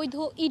অবৈধ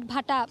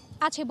ইটভাটা,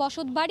 আছে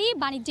বসতবাড়ি,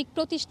 বাণিজ্যিক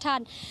প্রতিষ্ঠান।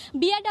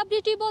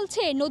 বিআইডব্লিউটি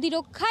বলছে নদী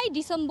রক্ষায়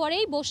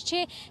ডিসেম্বরেই বসছে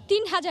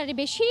 ৩,০০০-এর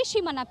বেশি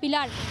সীমানা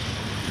পিলার।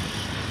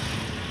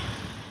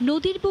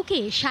 নদীর বুকে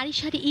সারি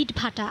সারি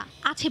ইটভাটা,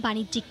 আছে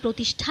বাণিজ্যিক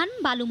প্রতিষ্ঠান,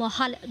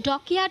 বালুমহাল,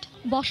 ডকইয়ার্ড,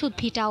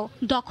 বসতভিটাও।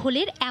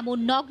 দখলের এমন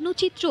নগ্ন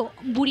চিত্র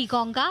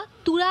বুড়িগঙ্গা,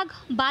 তুরাগ,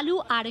 বালু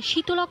আর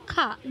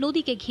শীতলক্ষা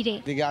নদীকে ঘিরে।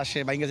 দিকে আসে,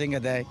 ভাঙ্গা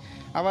চেঙ্গা দেয়,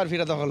 আবার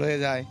ফিরা দখল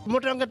হয়ে যায়।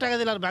 মোটা অঙ্কের টাকা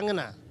দিলে আর ভাঙে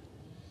না।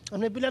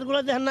 আপনি পিলারগুলো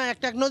দেখেন না,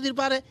 একটা নদীর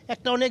পারে,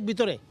 একটা অনেক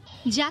ভিতরে।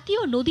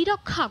 জাতীয় নদী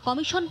রক্ষা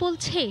কমিশন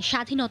বলছে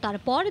স্বাধীনতার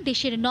পর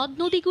দেশের নদ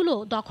নদীগুলো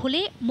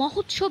দখলে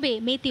মহোৎসবে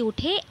মেতে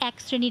ওঠে এক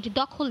শ্রেণীর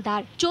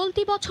দখলদার।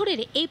 চলতি বছরের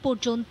এ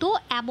পর্যন্ত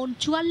এমন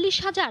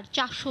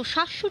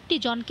 ৪৪,৪৬৭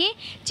 জনকে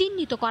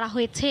চিহ্নিত করা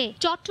হয়েছে।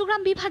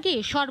 চট্টগ্রাম বিভাগে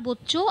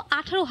সর্বোচ্চ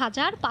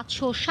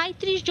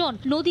 ১৮,৫৩৭ জন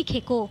নদী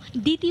খেকো।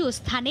 দ্বিতীয়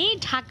স্থানে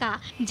ঢাকা,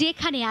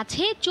 যেখানে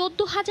আছে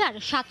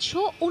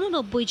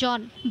 ১৪,৭৮৯ জন।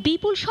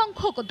 বিপুল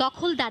সংখ্যক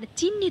দখলদার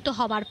চিহ্নিত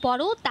হওয়ার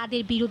পরও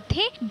তাদের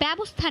বিরুদ্ধে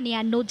ব্যবস্থা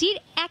নেয়ার নজির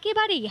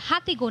একেবারেই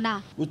হাতে গোনা।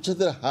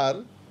 উচ্ছেদের হার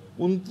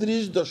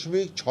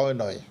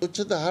 29.69।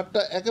 উচ্ছেদের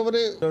হারটা একেবারে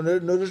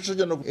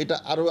নৈরাশ্যজনক। এটা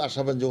আরো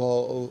আশাবাদী হওয়া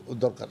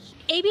দরকার।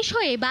 এই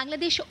বিষয়ে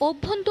বাংলাদেশ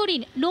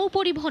অভ্যন্তরীণ নৌ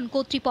পরিবহন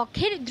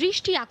কর্তৃপক্ষের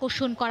দৃষ্টি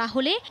আকর্ষণ করা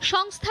হলে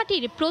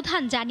সংস্থাটির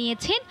প্রধান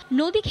জানিয়েছেন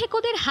নদী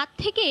খেকোদের হাত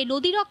থেকে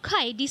নদী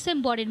রক্ষায়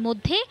ডিসেম্বরের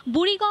মধ্যে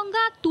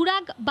বুড়িগঙ্গা,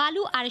 তুরাগ,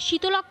 বালু আর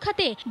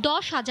শীতলক্ষাতে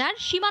 ১০,০০০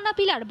 সীমানা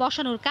পিলার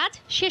বসানোর কাজ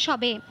শেষ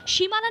হবে।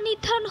 সীমানা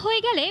নির্ধারণ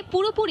হয়ে গেলে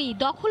পুরোপুরি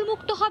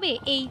দখলমুক্ত হবে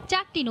এই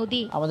 ৪টি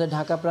নদী। আমাদের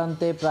ঢাকা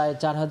প্রান্তে প্রায়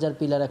 ৪,০০০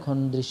 পিলার এখন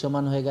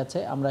দৃশ্যমান হয়ে গেছে।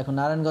 আমরা এখন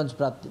নারায়ণগঞ্জ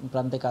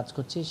প্রান্তে কাজ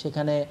করছি,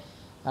 সেখানে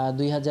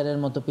 ২,০০০-এর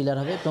মতো পিলার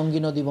হবে। টঙ্গী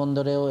নদী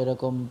বন্দরেও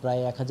এরকম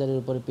প্রায়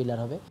 ১,০০০-এর উপরে পিলার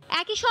হবে।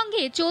 একই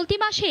সঙ্গে চলতি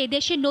মাসে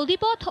দেশের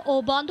নদীপথ ও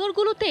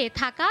বন্দরগুলোতে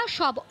থাকা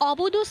সব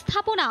অবৈধ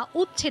স্থাপনা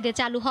উচ্ছেদে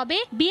চালু হবে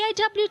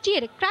বিআইডব্লিউটি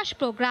এর ক্র্যাশ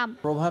প্রোগ্রাম।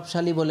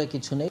 প্রভাবশালী বলে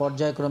কিছু নেই,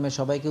 পর্যায়ক্রমে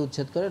সবাইকে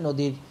উচ্ছেদ করে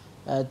নদীর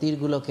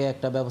তীরগুলোকে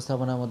একটা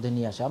ব্যবস্থাপনার মধ্যে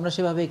নিয়ে আসে। আমরা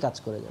সেভাবেই কাজ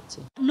করে যাচ্ছি।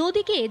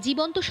 নদীকে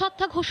জীবন্ত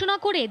সত্তা ঘোষণা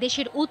করে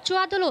দেশের উচ্চ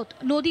আদালত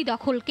নদী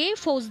দখলকে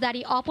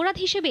ফৌজদারি অপরাধ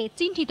হিসেবে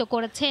চিহ্নিত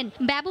করেছেন।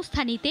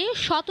 ব্যবস্থা নিতে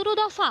 ১৭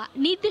 দফা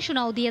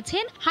নির্দেশনাও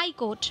দিয়েছেন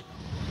হাইকোর্ট।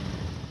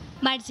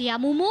 মার্জিয়া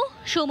মুমু,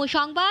 সময়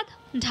সংবাদ,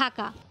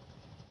 ঢাকা।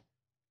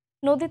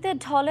 নদীতে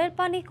ঢলের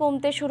পানি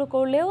কমতে শুরু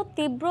করলেও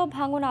তীব্র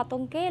ভাঙন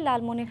আতঙ্কে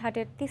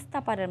লালমনিরহাটের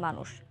তিস্তাপাড়ের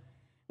মানুষ।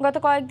 গত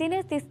কয়েকদিনে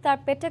তিস্তার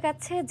পেটে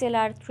গেছে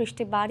জেলার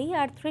 ৩০টি বাড়ি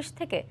আর ৩০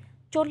 থেকে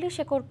 ৪০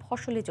 একর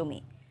ফসলি জমি।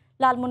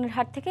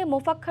 লালমনিরহাট থেকে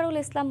মোফাক্খারুল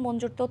ইসলাম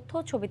মঞ্জুর তথ্য,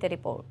 ছবিতে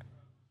রিপোর্ট।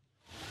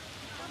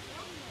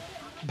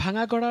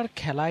 ভাঙাগড়ার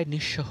খেলায়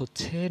নিঃস্ব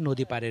হচ্ছে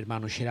নদী পাড়ের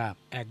মানুষেরা।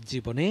 এক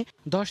জীবনে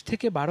 ১০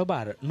 থেকে ১২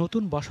 বার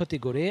নতুন বসতি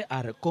গড়ে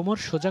আর কোমর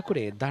সোজা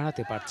করে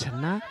দাঁড়াতে পারছেন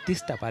না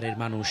তিস্তা পাড়ের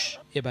মানুষ।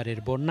 এবারের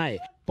বন্যায়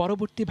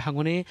পরবর্তী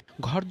ভাঙনে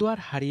ঘরদুয়ার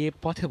হারিয়ে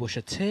পথে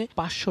বসেছে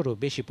 ৫০০-রও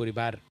বেশি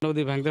পরিবার।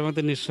 নদী ভাঙতে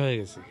ভাঙতে নিঃস্ব হয়ে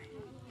গেছে,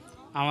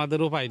 আমাদের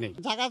উপায় নেই।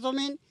 জায়গা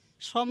জমিন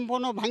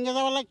সম্পূর্ণ ভাঙে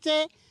যাওয়া লাগছে।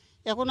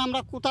 এখন আমরা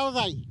কোথাও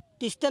যাই,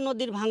 তিস্তা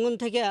নদীর ভাঙন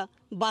থেকে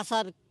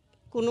বাঁচার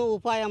কোনো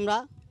উপায় আমরা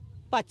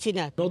পাচ্ছি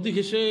না। নদী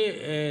ঘেঁষে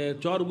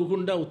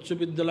চরগুকুন্ডা উচ্চ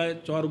বিদ্যালয়,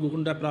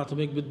 চরগুকুন্ডা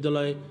প্রাথমিক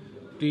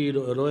বিদ্যালয়টি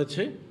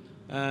রয়েছে,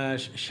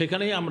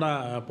 সেখানেই আমরা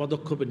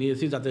পদক্ষেপ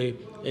নিয়েছি যাতে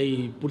এই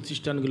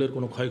প্রতিষ্ঠানগুলোর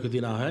কোনো ক্ষয়ক্ষতি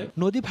না হয়।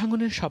 নদী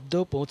ভাঙনের শব্দ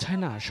পৌঁছায়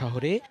না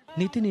শহরে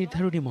নীতি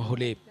নির্ধারণী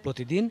মহলে।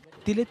 প্রতিদিন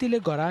তিলে তিলে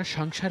গড়া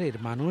সংসারের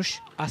মানুষ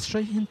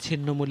আশ্রয়হীন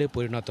ছিন্নমূলে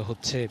পরিণত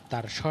হচ্ছে।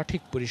 তার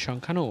সঠিক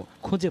পরিসংখ্যানও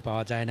খুঁজে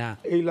পাওয়া যায় না।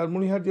 এই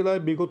লালমনিরহাট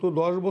জেলায় বিগত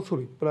 10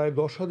 বছরে প্রায়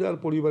 10,000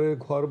 পরিবারের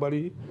ঘর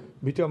বাড়ি,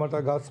 ভিটামাটা,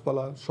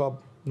 গাছপালা সব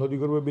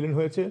নদীগর্ভে বিলীন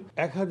হয়েছে,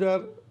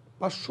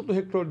 1500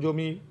 হেক্টর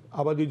জমি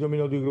আবাদি জমি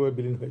নদীগর্ভে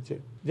বিলীন হয়েছে।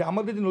 যে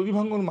আমাদের যে নদী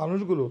ভাঙ্গন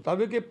মানুষগুলো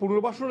তাদেরকে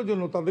পুনর্বাসনের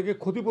জন্য তাদেরকে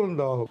ক্ষতিপূরণ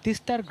দেওয়া হোক।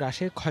 তিস্তার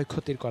গ্রাসের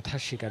ক্ষয়ক্ষতির কথা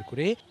স্বীকার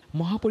করে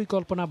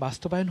মহাপরিকল্পনা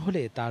বাস্তবায়ন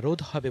হলে তা রোধ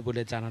হবে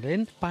বলে জানালেন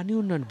পানি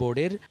উন্নয়ন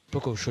বোর্ডের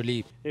প্রকৌশলী।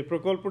 এই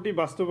প্রকল্পটি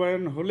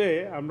বাস্তবায়ন হলে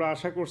আমরা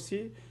আশা করছি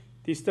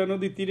তিস্তা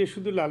নদী তীরে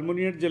শুধু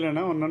লালমনিরহাট জেলা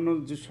না, অন্যান্য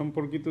যে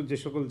সম্পর্কিত যে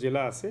সকল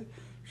জেলা আছে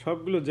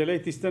সবগুলো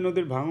জেলায় তিস্তা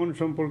নদীর ভাঙন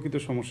সম্পর্কিত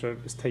সমস্যার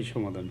স্থায়ী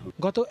সমাধান হবে।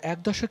 গত এক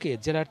দশকে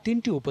জেলার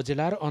 3টি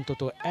উপজেলার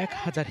অন্তত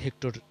 1000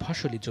 হেক্টর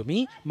ফসলি জমি,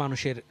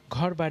 মানুষের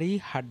ঘরবাড়ি,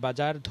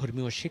 হাটবাজার,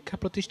 ধর্মীয় শিক্ষা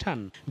প্রতিষ্ঠান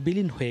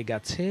বিলীন হয়ে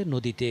গেছে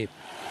নদীতে।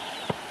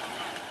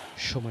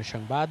 সময়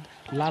সংবাদ,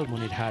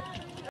 লালমনিরহাট।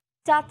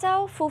 চাচা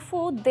ও ফুফু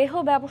দেহ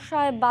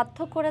ব্যবসায় বাধ্য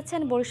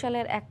করেছেন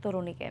বরিশালের এক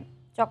তরুণীকে।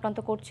 চক্রান্ত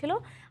করছিল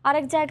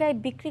আরেক জায়গায়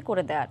বিক্রি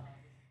করে দেওয়ার।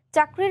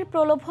 চাকরির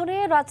প্রলোভনে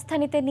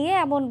রাজধানীতে নিয়ে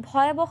এমন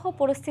ভয়াবহ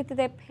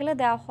পরিস্থিতিতে ফেলে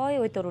দেওয়া হয়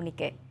ওই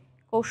তরুণীকে।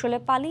 কৌশলে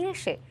পালিয়ে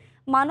এসে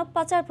মানব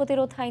পাচার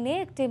প্রতিরোধ আইনে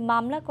একটি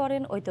মামলা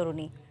করেন ওই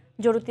তরুণী।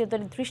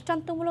 জড়িতদের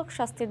দৃষ্টান্তমূলক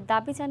শাস্তির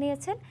দাবি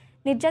জানিয়েছেন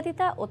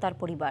নির্যাতিতা ও তার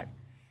পরিবার।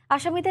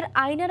 আসামিদের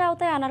আইনের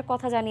আওতায় আনার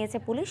কথা জানিয়েছে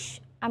পুলিশ।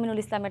 আমিনুল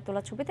ইসলামের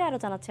তোলা ছবিতে আরও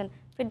জানাচ্ছেন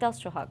ফিরদাউস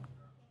সোহাগ।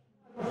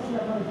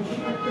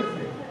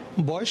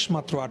 বয়স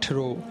মাত্র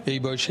 18। এই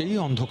বয়সেই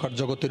অন্ধকার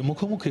জগতের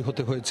মুখোমুখি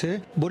হতে হয়েছে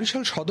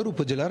বরিশাল সদর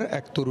উপজেলার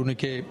এক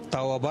তরুণীকে,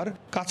 তাও আবার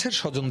কাছের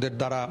স্বজনদের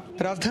দ্বারা।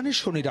 রাজধানীর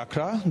শনির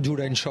আখড়া,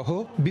 জুড়াইন সহ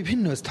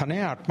বিভিন্ন স্থানে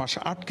 8 মাস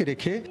আটকে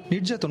রেখে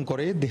নির্যাতন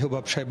করে দেহ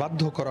ব্যবসায়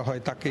বাধ্য করা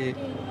হয় তাকে।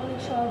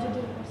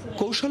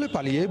 কৌশলে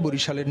পালিয়ে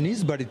বরিশালের নিজ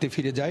বাড়িতে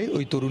ফিরে যায়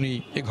ওই তরুণী।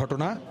 এ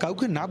ঘটনা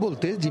কাউকে না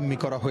বলতে জিম্মি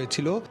করা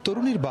হয়েছিল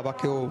তরুণীর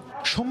বাবাকেও।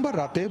 সোমবার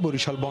রাতে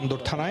বরিশাল বন্দর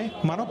থানায়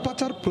মানব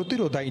পাচার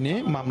প্রতিরোধ আইনে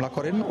মামলা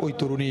করেন ওই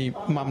তরুণী।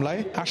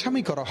 মামলায়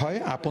আসামি করা হয়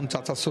আপন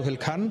চাচা সোহেল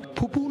খান,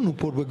 ফুপু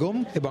নূপুর বেগম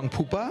এবং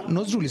ফুপা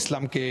নজরুল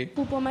ইসলামকে।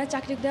 ফুপু আমার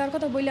চাকরি দেওয়ার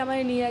কথা বলে আমার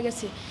নিয়ে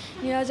গেছে।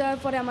 নিয়ে যাওয়ার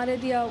পরে আমারে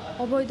দিয়া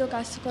অবৈধ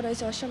কাজ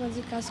করাইছে,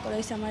 অসামাজিক কাজ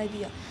করাইছে আমারে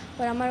দিয়া।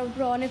 পরে আমার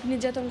উপর অনেক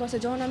নির্যাতন করছে।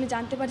 যখন আমি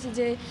জানতে পারছি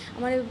যে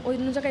আমার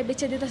অন্য জায়গায়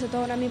বেঁচে দিতেছে,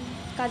 তখন আমি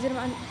কাজের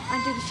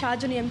আন্টির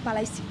সাহায্য নিয়ে আমি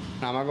পালাইছি।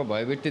 আমাকে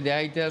ভয়ভীতি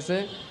দেখাইতে আছে,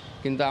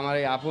 কিন্তু আমার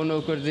এই আপন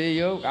নৌকর যেই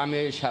হোক আমি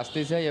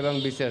শাস্তি চাই এবং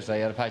বিচার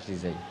চাই আর ফাঁসি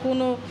চাই।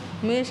 কোনো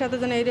মেয়ের সাথে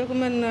যেন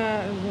এরকমের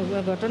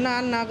ঘটনা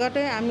আর না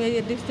ঘটে, আমি এই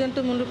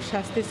দৃষ্টান্তমূলক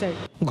শাস্তি চাই।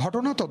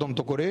 ঘটনা তদন্ত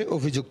করে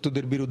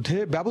অভিযুক্তদের বিরুদ্ধে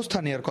ব্যবস্থা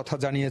নেওয়ার কথা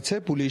জানিয়েছে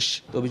পুলিশ।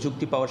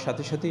 অভিযুক্তি পাওয়ার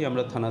সাথে সাথেই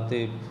আমরা থানাতে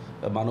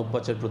মানব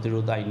পাচার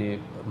প্রতিরোধ আইনে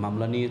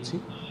মামলা নিয়েছি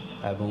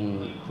এবং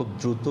খুব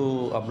দ্রুত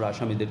আমরা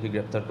আসামিদেরকে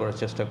গ্রেপ্তার করার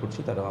চেষ্টা করছি।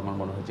 তারা আমার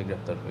মনে হয় যে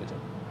গ্রেপ্তার হয়ে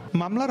যাবে।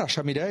 মামলার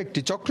আসামিরা একটি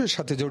চক্রের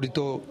সাথে জড়িত।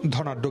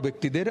 ধনাঢ্য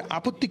ব্যক্তিদের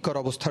আপত্তিকর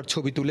অবস্থার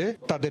ছবি তুলে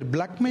তাদের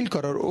ব্ল্যাকমেইল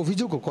করার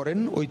অভিযোগও করেন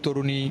ওই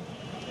তরুণী।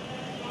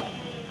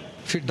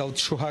 ফিরদাউস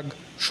সোহাগ,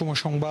 সময়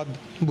সংবাদ,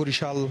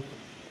 বরিশাল।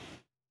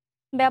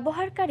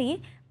 ব্যবহারকারী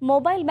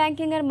মোবাইল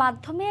ব্যাংকিংয়ের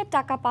মাধ্যমে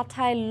টাকা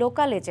পাঠায়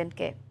লোকাল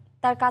এজেন্টকে,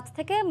 তার কাছ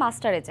থেকে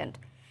মাস্টার এজেন্ট।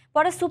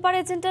 পরে সুপার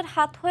এজেন্টের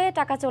হাত হয়ে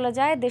টাকা চলে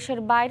যায় দেশের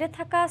বাইরে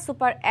থাকা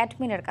সুপার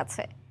অ্যাডমিনের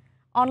কাছে।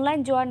 অনলাইন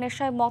জোয়ার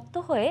নেশায় মত্ত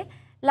হয়ে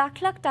লাখ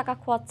লাখ টাকা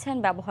খোয়াচ্ছেন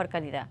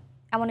ব্যবহারকারীরা।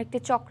 এমন একটি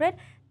চক্রের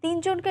 3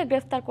 জনকে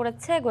গ্রেফতার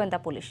করেছে গোয়েন্দা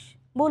পুলিশ।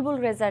 বুলবুল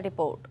রেজার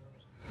রিপোর্ট।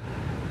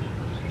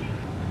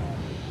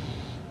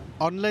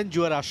 অনলাইন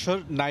জুয়ার আসর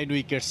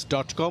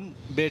 9wickets.com,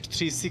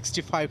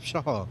 bet365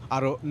 সহ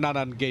আরও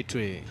নানান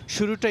গেটওয়ে।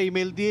 শুরুটা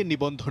ইমেল দিয়ে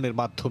নিবন্ধনের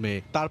মাধ্যমে,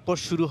 তারপর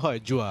শুরু হয়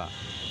জুয়া।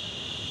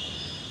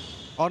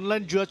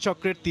 অনলাইন জুয়া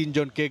চক্রের 3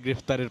 জনকে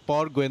গ্রেফতারের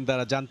পর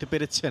গোয়েন্দারা জানতে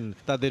পেরেছেন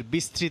তাদের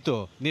বিস্তৃত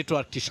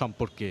নেটওয়ার্কটি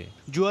সম্পর্কে।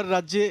 জুয়ার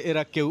রাজ্যে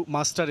এরা কেউ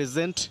মাস্টার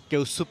এজেন্ট,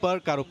 কেউ সুপার,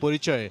 কারো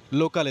পরিচয়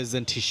লোকাল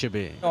এজেন্ট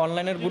হিসেবে।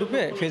 অনলাইনের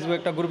গ্রুপে, ফেসবুক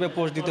একটা গ্রুপে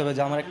পোস্ট দিতে হবে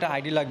যে আমার একটা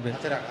আইডি লাগবে,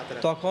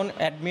 তখন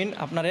অ্যাডমিন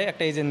আপনারে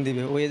একটা এজেন্ট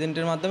দিবে। ওই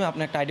এজেন্টের মাধ্যমে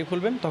আপনি একটা আইডি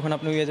খুলবেন, তখন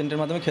আপনি ওই এজেন্টের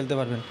মাধ্যমে খেলতে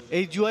পারবেন।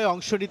 এই জুয়ায়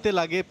অংশ নিতে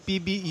লাগে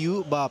PBU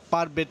বা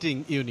পার বেটিং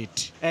ইউনিট।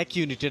 এক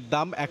ইউনিটের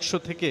দাম 100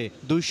 থেকে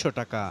 200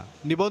 টাকা।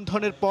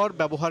 নিবন্ধনের পর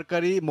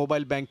ব্যবহারকারী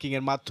মোবাইল ব্যাংকিং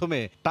এর মাধ্যমে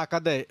টাকা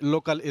দেয়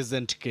লোকাল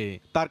এজেন্টকে।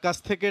 তার কাছ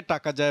থেকে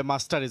টাকা যায়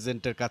মাস্টার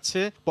এজেন্টের কাছে।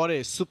 পরে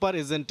সুপার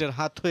এজেন্টের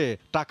হাত হয়ে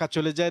টাকা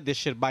চলে যায়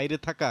দেশের বাইরে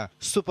থাকা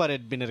সুপার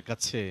অ্যাডমিনের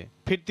কাছে।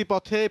 ফিরতি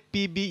পথে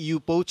PBU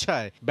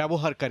পৌঁছায়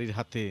ব্যবহারকারীর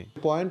হাতে।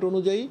 পয়েন্ট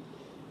অনুযায়ী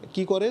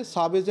কি করে,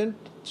 সাব এজেন্ট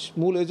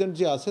মূল এজেন্ট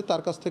যে আছে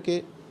তার কাছ থেকে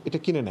এটা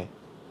কিনে নেয়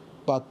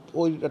বা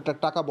ওই একটা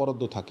টাকা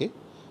বরাদ্দ থাকে।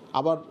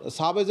 আবার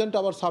সাব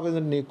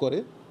এজেন্ট নিয়োগ করে,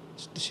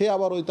 সে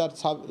আবার ওই তার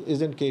সাব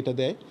এজেন্টকে এটা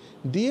দেয়,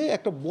 দিয়ে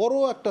একটা বড়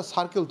একটা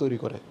সার্কেল তৈরি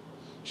করে।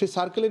 সেই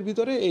সার্কেলের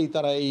ভিতরে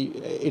তারা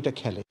এটা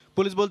খেলে।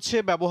 পুলিশ বলছে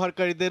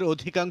ব্যবহারকারীদের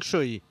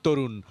অধিকাংশই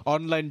তরুণ।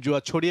 অনলাইন জুয়া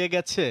ছড়িয়ে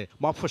গেছে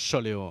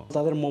মফস্বলেও।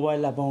 তাদের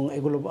মোবাইল এবং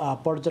এগুলো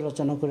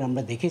পর্যালোচনা করে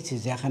আমরা দেখেছি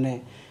যে এখানে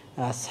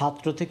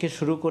ছাত্র থেকে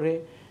শুরু করে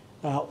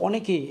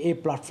অনেকেই এই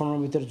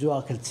প্ল্যাটফর্মের ভিতরে জুয়া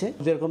খেলছে।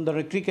 যেরকম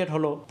ধরনের ক্রিকেট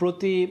হলো,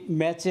 প্রতি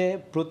ম্যাচে,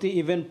 প্রতি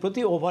ইভেন্ট,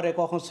 প্রতি ওভারে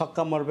কখন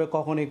ছক্কা মারবে,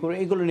 কখন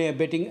এগুলো নিয়ে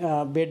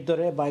বেট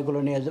ধরে বা এগুলো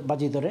নিয়ে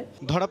বাজি ধরে।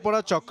 ধরা পড়া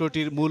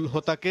চক্রটির মূল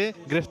হোতাকে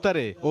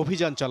গ্রেফতারে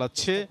অভিযান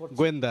চালাচ্ছে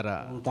গোয়েন্দারা।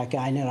 তাকে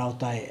আইনের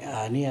আওতায়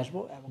নিয়ে আসবো।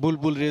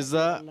 বুলবুল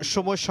রেজা,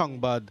 সময়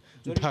সংবাদ,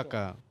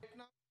 ঢাকা।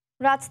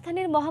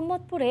 রাজধানীর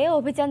মোহাম্মদপুরে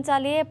অভিযান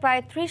চালিয়ে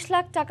প্রায় ৩০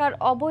 লাখ টাকার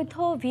অবৈধ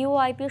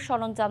ভিওআইপি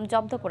সরঞ্জাম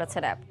জব্দ করেছে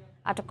র্যাব।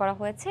 আটক করা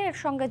হয়েছে এর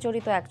সঙ্গে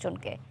জড়িত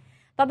একজনকে।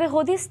 তবে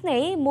হদিস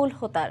নেই মূল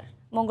হোতার।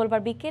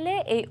 মঙ্গলবার বিকেলে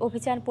এই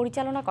অভিযান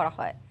পরিচালনা করা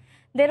হয়।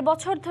 ১.৫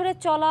 বছর ধরে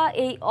চলা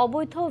এই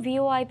অবৈধ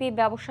ভিওআইপি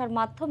ব্যবসার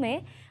মাধ্যমে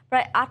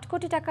প্রায় ৮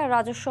 কোটি টাকার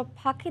রাজস্ব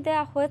ফাঁকি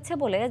দেওয়া হয়েছে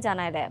বলে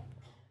জানায় র্যাব।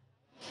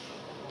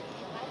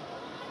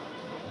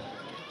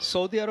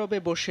 সৌদি আরবে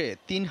বসে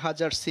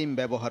 ৩,০০০ সিম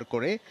ব্যবহার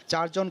করে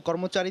 ৪ জন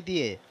কর্মচারী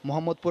দিয়ে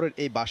মোহাম্মদপুরের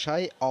এই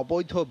বাসায়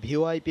অবৈধ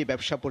ভিওআইপি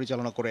ব্যবসা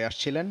পরিচালনা করে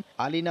আসছিলেন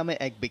আলী নামে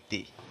এক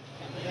ব্যক্তি।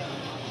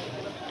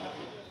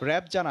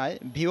 র্যাব জানায়,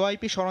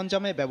 ভিওআইপি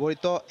সরঞ্জামে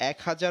ব্যবহৃত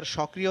 ১,০০০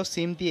 সক্রিয়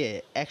সিম দিয়ে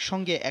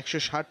একসঙ্গে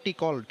 ১৬০টি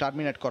কল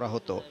টার্মিনেট করা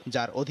হতো,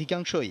 যার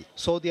অধিকাংশই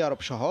সৌদি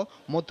আরব সহ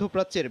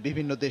মধ্যপ্রাচ্যের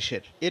বিভিন্ন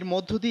দেশের। এর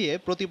মধ্য দিয়ে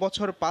প্রতি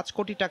বছর ৫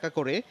 কোটি টাকা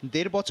করে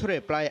 ১.৫ বছরে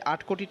প্রায়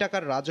 ৮ কোটি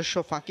টাকার রাজস্ব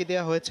ফাঁকি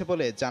দেওয়া হয়েছে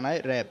বলে জানায়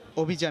র্যাব।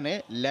 অভিযানে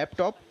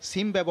ল্যাপটপ,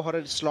 সিম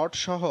ব্যবহারের স্লট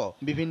সহ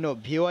বিভিন্ন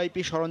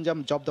ভিওআইপি সরঞ্জাম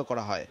জব্দ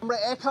করা হয়। আমরা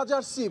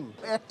 ১,০০০ সিম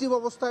অ্যাক্টিভ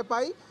অবস্থায়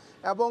পাই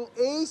এবং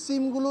এই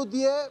সিমগুলো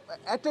দিয়ে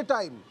at a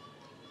time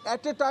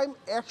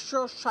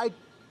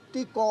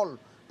 ১৬০টি call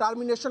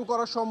termination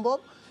করা সম্ভব।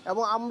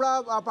 এবং আমরা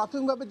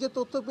প্রাথমিকভাবে যে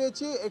তথ্য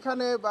পেয়েছি,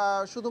 এখানে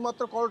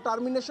শুধুমাত্র কল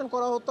টার্মিনেশন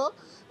করা হতো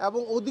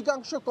এবং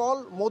অধিকাংশ কল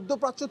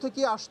মধ্যপ্রাচ্য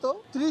থেকে আসতো।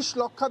 ৩০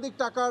 লক্ষাধিক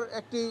টাকার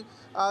একটি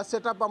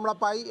সেটআপ আমরা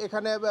পাই।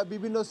 এখানে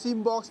বিভিন্ন সিম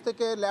বক্স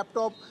থেকে,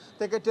 ল্যাপটপ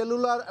থেকে,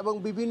 টেলুলার এবং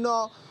বিভিন্ন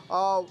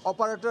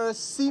অপারেটরের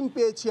সিম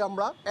পেয়েছি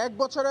আমরা। ১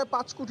 বছরে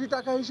 ৫ কোটি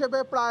টাকা হিসেবে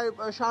প্রায়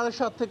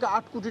 ৭.৫ থেকে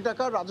 ৮ কোটি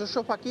টাকা রাজস্ব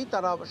ফাঁকি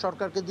তারা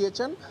সরকারকে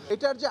দিয়েছেন।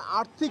 এটার যে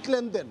আর্থিক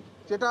লেনদেন,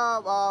 যেটা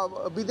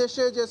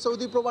বিদেশে যে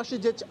সৌদি প্রবাসী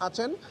যে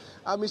আছেন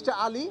মিস্টার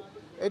আলী,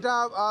 এটা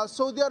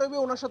সৌদি আরবে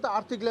ওনার সাথে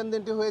আর্থিক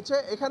লেনদেনটি হয়েছে।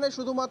 এখানে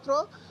শুধুমাত্র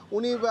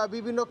উনি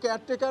বিভিন্ন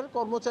কেয়ারটেকার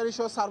কর্মচারী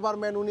সহ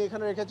সার্ভারম্যান উনি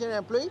এখানে রেখেছেন,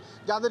 এমপ্লয়ি,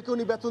 যাদেরকে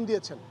উনি বেতন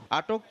দিয়েছেন।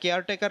 আটক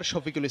কেয়ারটেকার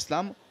শফিকুল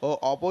ইসলাম ও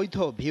অবৈধ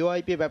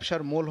ভিওআইপি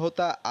ব্যবসার মূল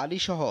হোতা আলী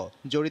সহ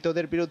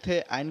জড়িতদের বিরুদ্ধে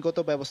আইনগত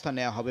ব্যবস্থা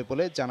নেওয়া হবে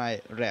বলে জানায়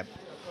র্যাব।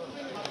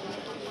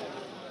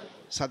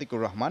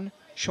 সাদিকুর রহমান,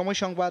 সময়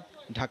সংবাদ,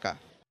 ঢাকা।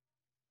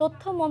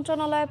 তথ্য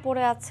মন্ত্রণালয়ে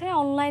পড়ে আছে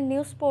অনলাইন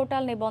নিউজ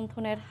পোর্টাল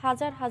নিবন্ধনের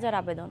হাজার হাজার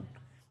আবেদন।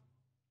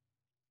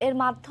 এর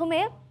মাধ্যমে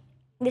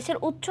দেশের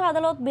উচ্চ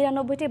আদালত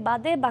 ৯২টি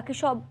বাদে বাকি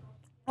সব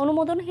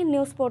অনুমোদনহীন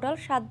নিউজ পোর্টাল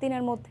 ৭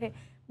 দিনের মধ্যে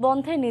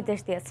বন্ধের নির্দেশ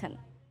দিয়েছেন।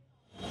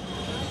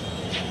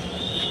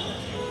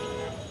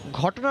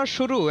 ঘটনার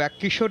শুরু এক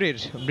কিশোরীর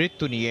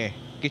মৃত্যু নিয়ে।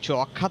 কিছু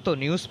অখ্যাত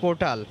নিউজ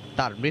পোর্টাল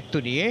তার মৃত্যু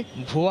নিয়ে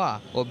ভুয়া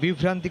ও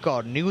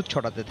বিভ্রান্তিকর নিউজ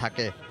ছড়াতে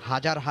থাকে।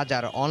 হাজার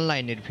হাজার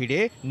অনলাইনের ভিড়ে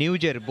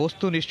নিউজের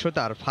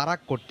বস্তুনিষ্ঠতার ফারাক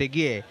করতে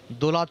গিয়ে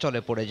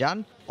দোলাচলে পড়ে যান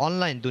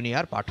অনলাইন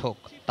দুনিয়ার পাঠক।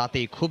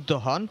 তাতেই ক্ষুব্ধ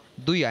হন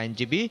 ২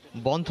 আইনজীবী,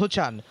 বন্ধ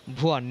চান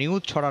ভুয়া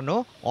নিউজ ছড়ানো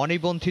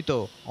অনিবন্ধিত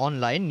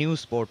অনলাইন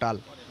নিউজ পোর্টাল।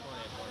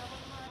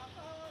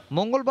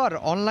 মঙ্গলবার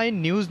অনলাইন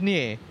নিউজ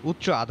নিয়ে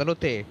উচ্চ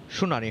আদালতে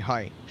শুনানি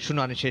হয়।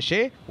 শুনানি শেষে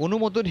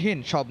অনুমোদনহীন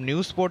সব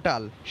নিউজ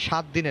পোর্টাল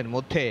 ৭ দিনের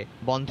মধ্যে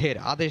বন্ধের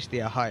আদেশ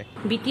দেওয়া হয়।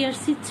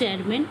 বিটিআরসি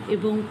চেয়ারম্যান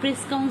এবং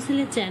প্রেস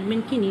কাউন্সিলের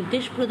চেয়ারম্যানকে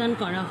নির্দেশ প্রদান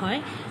করা হয়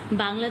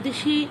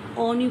বাংলাদেশে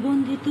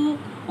অনিবন্ধিত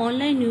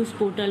অনলাইন নিউজ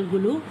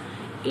পোর্টালগুলো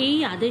এই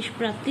আদেশ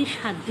প্রাপ্তির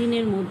 ৭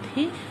 দিনের মধ্যে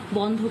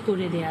বন্ধ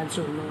করে দেওয়ার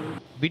জন্য।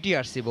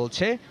 বিটিআরসি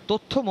বলছে,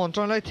 তথ্য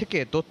মন্ত্রণালয় থেকে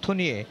তথ্য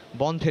নিয়ে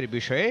বন্ধের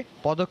বিষয়ে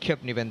পদক্ষেপ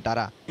নেবেন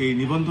তারা। এই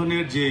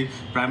নিবন্ধনের যে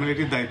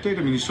প্রাইমারি দায়িত্ব,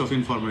 এটা মিনিস্ট্রি অফ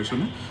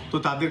ইনফরমেশনে, তো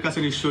তাদের কাছে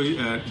নিশ্চয়ই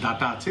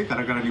ডাটা আছে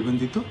কারা কারা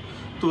নিবন্ধিত।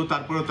 তো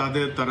তারপরে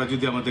তারা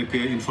যদি আমাদেরকে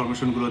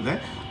ইনফরমেশনগুলো দেয়,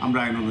 আমরা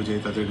আইন অনুযায়ী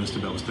তাদের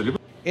ব্যবস্থা নেব।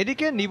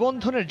 এদিকে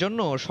নিবন্ধনের জন্য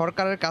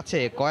সরকারের কাছে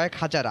কয়েক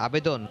হাজার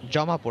আবেদন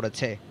জমা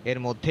পড়েছে। এর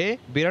মধ্যে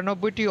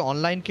 ৯২টি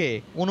অনলাইনকে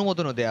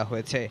অনুমোদনও দেওয়া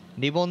হয়েছে।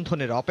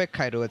 নিবন্ধনের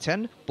অপেক্ষায় রয়েছেন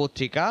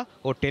পত্রিকা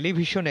ও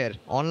টেলিভিশনের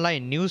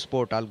অনলাইন নিউজ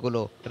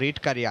পোর্টালগুলো।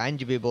 রিটকারী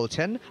আইনজীবী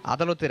বলছেন,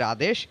 আদালতের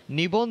আদেশ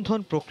নিবন্ধন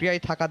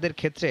প্রক্রিয়ায় থাকাদের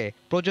ক্ষেত্রে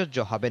প্রযোজ্য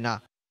হবে না।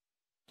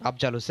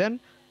 আফজাল হোসেন,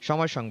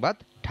 সময় সংবাদ,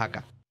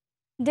 ঢাকা।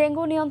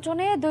 ডেঙ্গু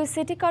নিয়ন্ত্রণে ২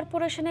 সিটি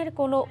কর্পোরেশনের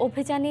কোনো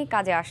অভিযানই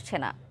কাজে আসছে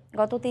না।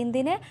 গত ৩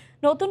 দিনে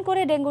নতুন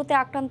করে ডেঙ্গুতে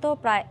আক্রান্ত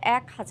প্রায়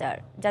 ১,০০০,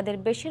 যাদের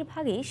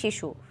বেশিরভাগই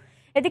শিশু।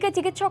 এদিকে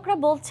চিকিৎসকরা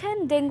বলছেন,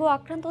 ডেঙ্গু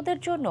আক্রান্তদের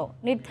জন্য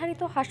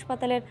নির্ধারিত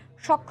হাসপাতালের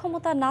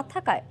সক্ষমতা না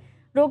থাকায়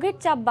রোগীর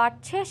চাপ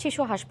বাড়ছে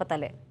শিশু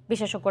হাসপাতালে।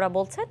 বিশেষজ্ঞরা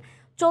বলছেন,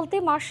 চলতি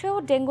মাসেও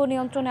ডেঙ্গু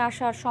নিয়ন্ত্রণে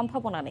আসার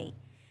সম্ভাবনা নেই।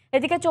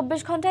 এদিকে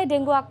 ২৪ ঘন্টায়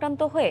ডেঙ্গু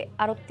আক্রান্ত হয়ে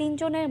আরও ৩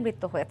 জনের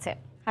মৃত্যু হয়েছে।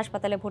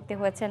 হাসপাতালে ভর্তি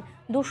হয়েছেন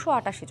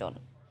 ২৮৮ জন।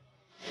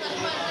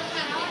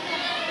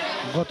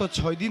 গত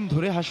 ৬ দিন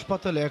ধরে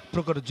হাসপাতালে এক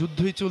প্রকার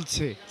যুদ্ধই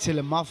চলছে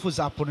ছেলে মাহফুজ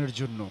আপনের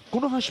জন্য।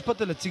 কোনো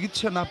হাসপাতালে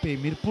চিকিৎসা না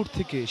পেয়ে মিরপুর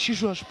থেকে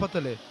শিশু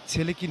হাসপাতালে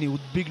ছেলেকে নিয়ে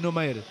উদ্বিগ্ন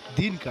মায়ের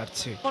দিন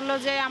কাটছে। বললো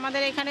যে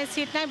আমাদের এখানে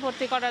সিট নাই,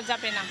 ভর্তি করা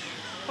যাবে না।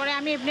 পরে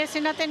আমি ইবনে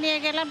সিনাতে নিয়ে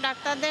গেলাম,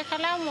 ডাক্তার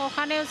দেখালাম,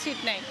 ওখানেও সিট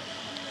নাই।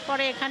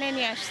 পরে এখানে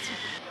নিয়ে আসছি।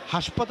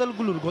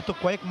 হাসপাতালগুলোর গত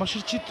কয়েক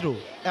মাসের চিত্র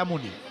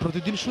এমনই।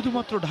 প্রতিদিন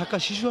শুধুমাত্র ঢাকা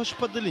শিশু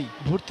হাসপাতালেই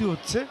ভর্তি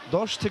হচ্ছে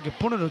 10 থেকে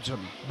 15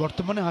 জন।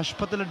 বর্তমানে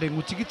হাসপাতালে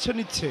ডেঙ্গু চিকিৎসা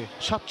নিচ্ছে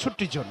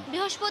 67 জন।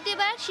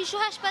 বৃহস্পতিবার শিশু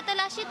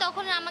হাসপাতালে আসি,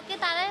 তখন আমাকে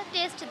তারা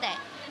টেস্ট দেয়,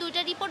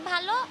 2টা রিপোর্ট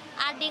ভালো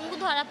আর ডেঙ্গু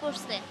ধরা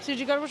পড়ছে।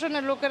 সিটি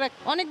কর্পোরেশনের লোকেরা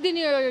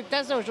অনেকদিনই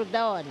টেস্ট ওষুধ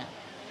দেওয়া হয় না,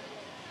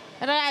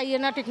 এরা আইয়ে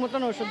না ঠিক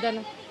মতন ওষুধ দেয়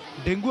না।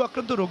 ডেঙ্গু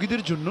আক্রান্ত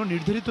রোগীদের জন্য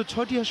নির্ধারিত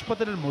 6টি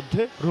হাসপাতালের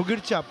মধ্যে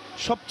রোগের চাপ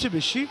সবচেয়ে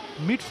বেশি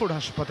মিটফোর্ড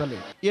হাসপাতালে,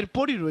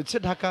 এরপরই রয়েছে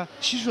ঢাকা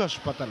শিশু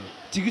হাসপাতাল।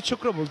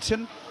 চিকিৎসকরা বলছেন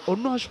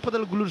অন্য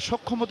হাসপাতালগুলোর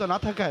সক্ষমতা না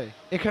থাকায়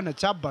এখানে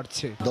চাপ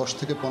বাড়ছে। 10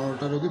 থেকে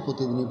 15টা রোগী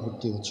প্রতিদিনই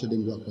ভর্তি হচ্ছে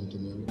ডেঙ্গু আক্রান্ত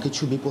নিয়ে।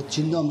 কিছু বিপদ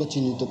চিহ্ন আমরা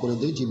চিহ্নিত করে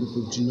দিই, যে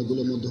বিপদ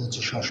চিহ্নগুলোর মধ্যে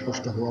হচ্ছে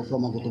শ্বাসকষ্ট হওয়া,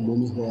 ক্রমাগত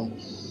বমি হওয়া,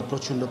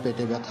 প্রচণ্ড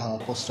পেটে ব্যথা,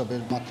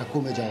 প্রস্রাবের মাত্রা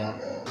কমে যাওয়া,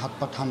 হাত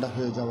পা ঠান্ডা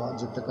হয়ে যাওয়া,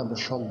 যেটাকে আমরা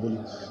শক বলি।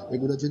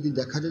 এগুলো যদি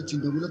দেখা যায়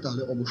চিহ্নগুলো,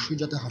 তাহলে অবশ্যই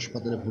যাতে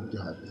হাসপাতালে ভর্তি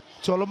হয়।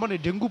 চলমান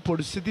ডেঙ্গু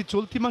পরিস্থিতি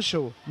চলতি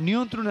মাসেও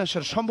নিয়ন্ত্রণে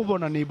আসার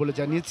সম্ভাবনা নেই বলে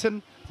জানিয়েছেন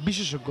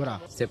বিশেষজ্ঞরা।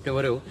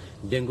 সেপ্টেম্বরেও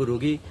ডেঙ্গু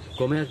রোগী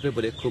কমে আসবে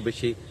বলে খুব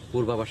বেশি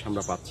পূর্বাভাস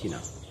আমরা পাচ্ছি না।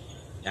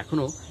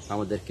 এখনো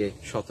আমাদেরকে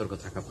সতর্ক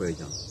থাকা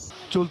প্রয়োজন।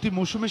 চলতি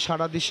মৌসুমে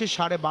সারা দেশে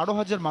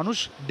 12,500 মানুষ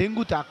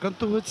ডেঙ্গুতে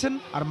আক্রান্ত হয়েছেন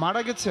আর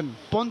মারা গেছেন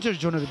 50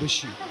 জনের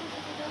বেশি।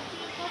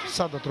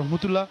 সাদাত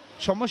রহমতুল্লাহ,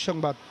 সময়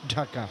সংবাদ,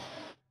 ঢাকা।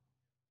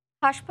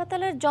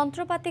 হাসপাতালের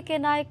যন্ত্রপাতি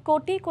কেনায়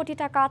কোটি কোটি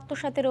টাকা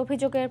আত্মসাতের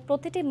অভিযোগের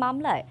প্রতিটি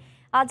মামলায়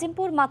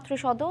আজিমপুর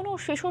মাতৃসদন ও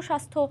শিশু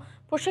স্বাস্থ্য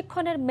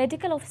প্রশিক্ষণের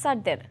মেডিকেল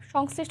অফিসারদের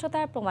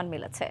সংশ্লিষ্টতার প্রমাণ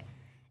মিলেছে।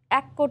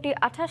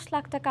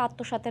 1,28,00,000 টাকা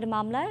আত্মসাতের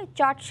মামলায়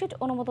চার্জশিট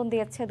অনুমোদন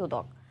দিয়েছে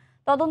দুদক।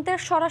 তদন্তের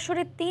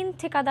সরাসরি 3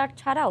 ঠিকাদার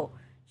ছাড়াও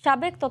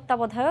সাবেক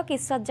তত্ত্বাবধায়ক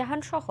ইসরাত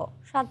জাহান সহ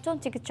 7 জন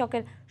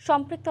চিকিৎসকের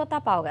সম্পৃক্ততা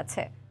পাওয়া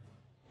গেছে।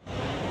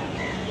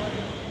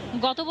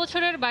 গত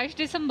বছরের 22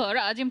 ডিসেম্বর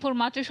আজিমপুর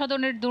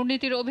মাতৃসদনের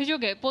দুর্নীতির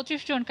অভিযোগে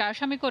 25 জনকে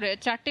আসামি করে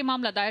 4টি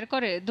মামলা দায়ের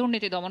করে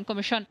দুর্নীতি দমন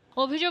কমিশন।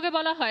 অভিযোগে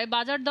বলা হয়,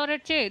 বাজার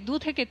দরের চেয়ে 2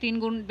 থেকে 3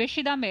 গুণ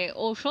বেশি দামে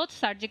ঔষধ,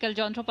 সার্জিক্যাল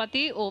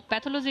যন্ত্রপাতি ও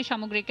প্যাথোলজি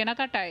সামগ্রী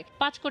কেনাকাটায়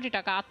 5 কোটি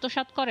টাকা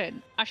আত্মসাৎ করেন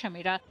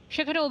আসামিরা।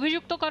 সেখানে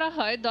অভিযুক্ত করা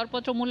হয়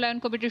দরপত্র মূল্যায়ন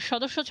কমিটির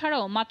সদস্য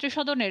ছাড়াও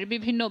মাতৃসদনের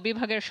বিভিন্ন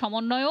বিভাগের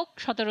সমন্বয়ক,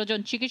 17 জন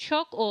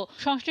চিকিৎসক ও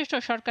সংশ্লিষ্ট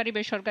সরকারি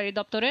বেসরকারি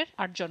দপ্তরের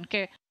 8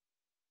 জনকে।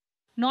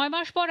 9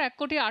 মাস পর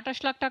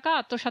 1,28,00,000 টাকা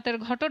আত্মসাতের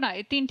ঘটনায়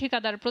 3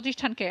 ঠিকাদার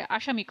প্রতিষ্ঠানকে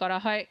আসামি করা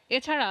হয়।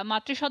 এছাড়া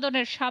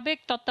মাতৃসদনের সাবেক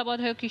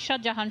তত্ত্বাবধায়ক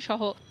ইসরাত জাহান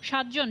সহ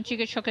 7 জন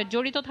চিকিৎসকের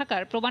জড়িত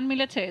থাকার প্রমাণ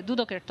মিলেছে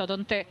দুদকের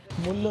তদন্তে।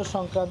 মূল্য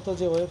সংক্রান্ত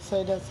যে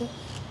ওয়েবসাইট আছে,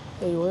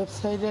 এই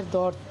ওয়েবসাইটের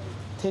দর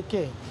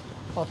থেকে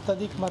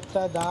অত্যাধিক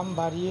মাত্রায় দাম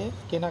বাড়িয়ে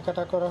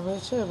কেনাকাটা করা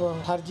হয়েছে এবং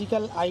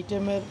সার্জিক্যাল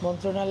আইটেমের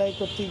মন্ত্রণালয়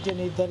কর্তৃক যে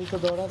নির্ধারিত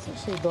দর আছে,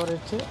 সেই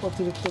দরের চেয়ে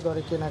অতিরিক্ত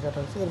দরে কেনাকাটা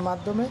হয়েছে। এর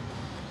মাধ্যমে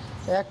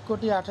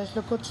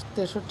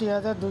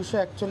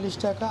 1,28,63,241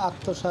 টাকা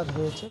আত্মসাৎ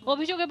হয়েছে।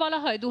 অভিযোগে বলা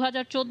হয়,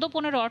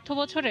 2014-15 অর্থ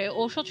বছরে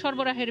ঔষধ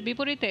সরবরাহের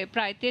বিপরীতে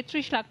প্রায়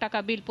 33 লাখ টাকা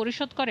বিল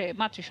পরিশোধ করে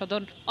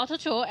মাতৃসদন।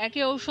 অথচ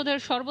একই ঔষধের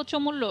সর্বোচ্চ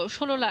মূল্য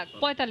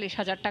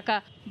 16,45,000 টাকা।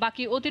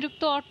 বাকি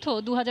অতিরিক্ত অর্থ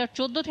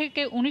 2014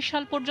 থেকে 19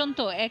 সাল পর্যন্ত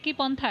একই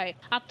পন্থায়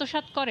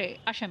আত্মসাৎ করে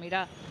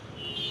আসামিরা।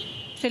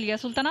 সেলিয়া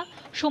সুলতানা,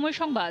 সময়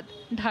সংবাদ,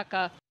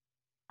 ঢাকা।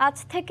 আজ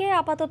থেকে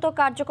আপাতত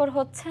কার্যকর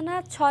হচ্ছে না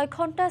 6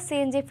 ঘন্টা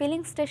সিএনজি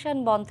ফিলিং স্টেশন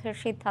বন্ধের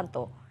সিদ্ধান্ত।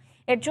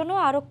 এর জন্য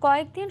আরও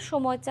কয়েকদিন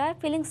সময় চায়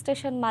ফিলিং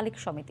স্টেশন মালিক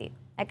সমিতি।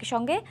 একই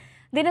সঙ্গে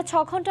দিনে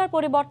 6 ঘন্টার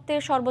পরিবর্তে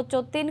সর্বোচ্চ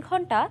 3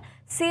 ঘন্টা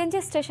সিএনজি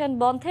স্টেশন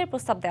বন্ধের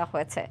প্রস্তাব দেওয়া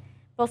হয়েছে।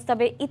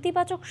 প্রস্তাবে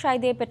ইতিবাচক সায়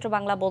দিয়ে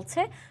পেট্রোবাংলা বলছে,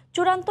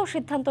 চূড়ান্ত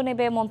সিদ্ধান্ত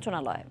নেবে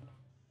মন্ত্রণালয়।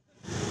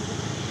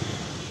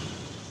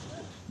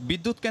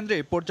 বিদ্যুৎ কেন্দ্রে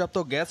পর্যাপ্ত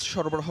গ্যাস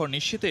সরবরাহ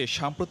নিশ্চিতে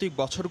সাম্প্রতিক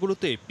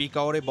বছরগুলোতে পিক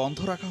আওয়ারে বন্ধ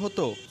রাখা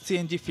হতো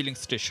সিএনজি ফিলিং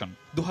স্টেশন।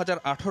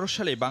 2018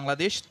 সালে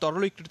বাংলাদেশ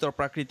তরলীকৃত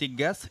প্রাকৃতিক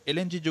গ্যাস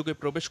এলএনজি যুগে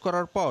প্রবেশ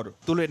করার পর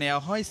তুলে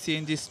নেওয়া হয়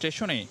সিএনজি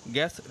স্টেশনে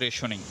গ্যাস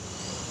রেশনিং।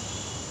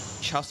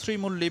 সাশ্রয়ী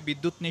মূল্যে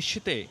বিদ্যুৎ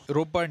নিশ্চিতে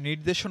রোববার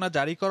নির্দেশনা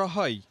জারি করা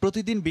হয়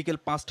প্রতিদিন বিকেল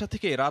 5টা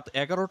থেকে রাত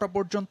 11টা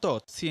পর্যন্ত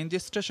সিএনজি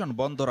স্টেশন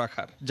বন্ধ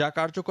রাখার, যা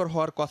কার্যকর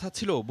হওয়ার কথা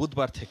ছিল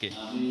বুধবার থেকে।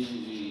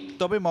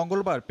 তবে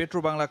মঙ্গলবার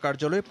পেট্রোবাংলা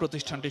কার্যালয়ে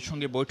প্রতিষ্ঠানটির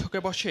সঙ্গে বৈঠকে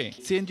বসে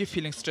সিএনজি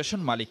ফিলিং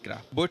স্টেশন মালিকরা।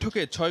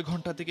 বৈঠকে 6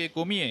 ঘন্টা থেকে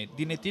কমিয়ে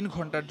দিনে 3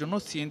 ঘন্টার জন্য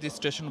সিএনজি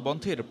স্টেশন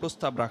বন্ধের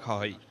প্রস্তাব রাখা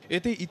হয়।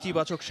 এতে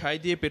ইতিবাচক সায়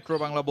দিয়ে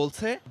পেট্রোবাংলা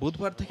বলছে,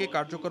 বুধবার থেকে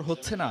কার্যকর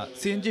হচ্ছে না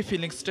সিএনজি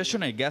ফিলিং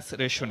স্টেশনে গ্যাস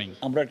রেশনিং।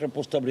 আমরা একটা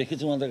প্রস্তাব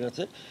রেখেছি আমাদের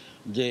কাছে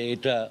যে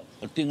এটা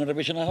 3 ঘন্টা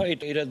বেশি না হয়,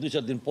 এটা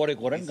 2-4 দিন পরে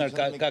করেন,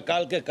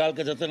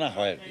 কালকে যাতে না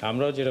হয়।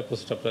 আমরাও যেটা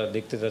প্রস্তাবটা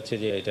দেখতে চাচ্ছি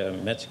যে এটা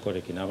ম্যাচ করে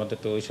কিনা। আমাদের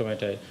তো ওই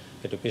সময়টায়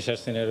একটু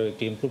প্রেশার সিনারিও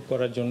একটু ইমপ্রুভ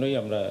করার জন্যই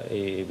আমরা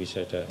এই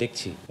বিষয়টা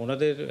দেখছি।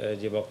 ওনাদের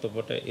যে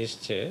বক্তব্যটা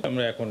এসছে,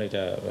 আমরা এখন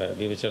এটা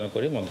বিবেচনা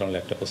করে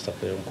মন্ত্রণালয়ে একটা প্রস্তাব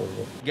প্রেরণ করব।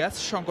 গ্যাস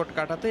সংকট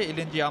কাটাতে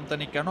এলএনজি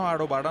আমদানি কেন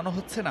আরও বাড়ানো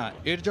হচ্ছে না,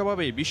 এর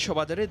জবাবে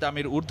বিশ্ববাজারে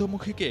দামের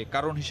ঊর্ধ্বমুখীকে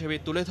কারণ হিসেবে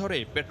তুলে ধরে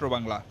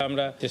পেট্রোবাংলা।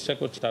 আমরা চেষ্টা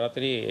করছি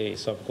তাড়াতাড়ি এই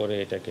সব করে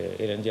এটাকে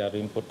এলএনজি আরো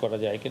ইম্পোর্ট করা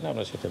যায় কিনা,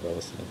 আমরা সেটা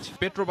ব্যবস্থা নিচ্ছি।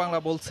 পেট্রোবাংলা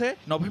বলছে,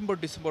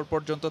 নভেম্বর-ডিসেম্বর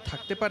পর্যন্ত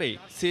থাকতে পারে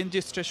সিএনজি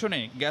স্টেশনে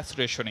গ্যাস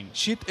রেশনিং।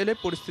 শীত এলে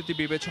পরিস্থিতি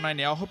বিবেচনায়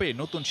নেওয়া হবে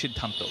নতুন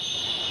সিদ্ধান্ত।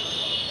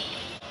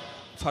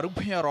 ফারুক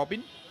ভূঁইয়া,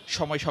 রবিন,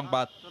 সময়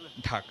সংবাদ,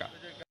 ঢাকা।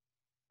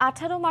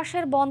 18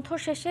 মাসের বন্ধ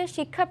শেষে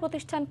শিক্ষা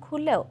প্রতিষ্ঠান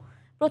খুললেও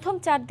প্রথম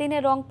 4 দিনে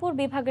রংপুর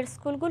বিভাগের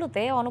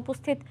স্কুলগুলোতে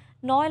অনুপস্থিত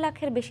 9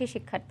 লাখের বেশি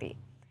শিক্ষার্থী।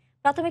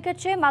 প্রাথমিকের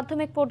চেয়ে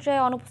মাধ্যমিক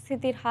পর্যায়ে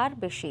অনুপস্থিতির হার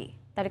বেশি।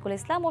 তারিকুল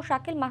ইসলাম ও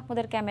শাকিল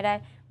মাহমুদের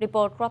ক্যামেরায়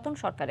রিপোর্ট রতন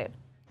সরকারের।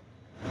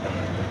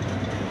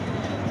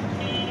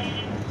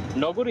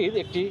 নগরীর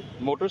একটি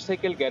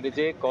মোটরসাইকেল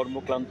গ্যারেজে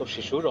কর্মক্লান্ত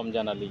শিশু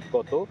রমজান আলী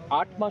গত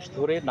 8 মাস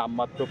ধরে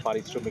নামমাত্র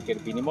পারিশ্রমিকের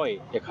বিনিময়ে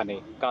এখানে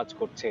কাজ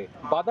করছে।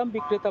 বাদাম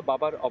বিক্রেতা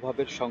বাবার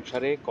অভাবের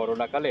সংসারে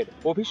করোনাকালের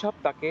অভিশাপ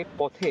তাকে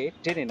পথে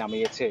টেনে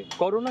নামিয়েছে।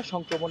 করোনা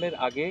সংক্রমণের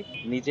আগে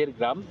নিজের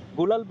গ্রাম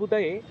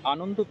গুলালবুদায়ে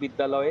আনন্দ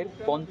বিদ্যালয়ের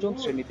 5ম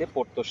শ্রেণীতে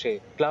পড়ত সে।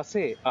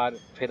 ক্লাসে আর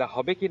ফেরা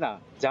হবে কিনা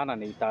জানা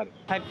নেই তার।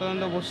 5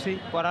 পর্যন্ত বসছি,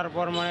 পড়ার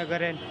পর মনে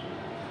করেন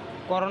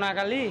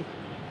করোনাকালই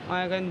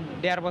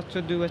 1.5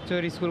 বছর 2 বছর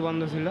স্কুল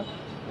বন্ধ ছিল,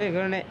 এই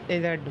কারণে এই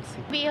জায়গায় ঢুকছি।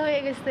 বিয়ে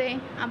হয়ে গেছে,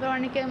 আবার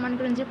অনেকে মনে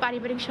করেন যে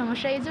পারিবারিক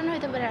সমস্যা, এই জন্য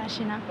হয়তো পারে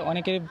আসে না।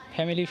 অনেকের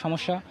ফ্যামিলি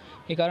সমস্যা,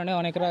 এই কারণে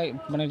অনেকরা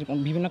মানে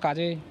বিভিন্ন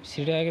কাজে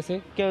সিটে হয়ে গেছে।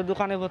 কেউ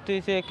দোকানে ভর্তি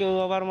হয়েছে, কেউ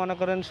আবার মনে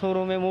করেন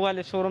শোরুমে,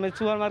 মোবাইলের শোরুমে,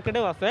 সুপার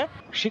মার্কেটেও আছে।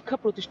 শিক্ষা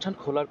প্রতিষ্ঠান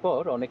খোলার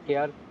পর অনেকে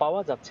আর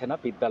পাওয়া যাচ্ছে না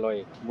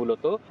বিদ্যালয়ে।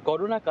 মূলত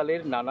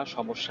করোনাকালের নানা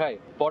সমস্যায়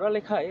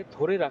পড়ালেখায়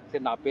ধরে রাখতে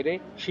না পেরে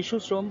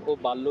শিশুশ্রম ও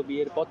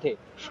বাল্যবিয়ের পথে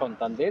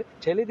সন্তানদের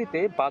ঠেলে দিতে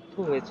বাধ্য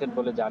হয়েছেন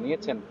বলে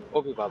জানিয়েছেন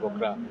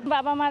অভিভাবকরা।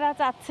 বাবা মারা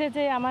চাচ্ছে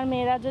যে আমার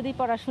মেয়েরা যদি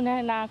পড়াশোনা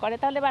না করে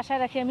তাহলে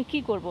বাসায় রাখি আমি কি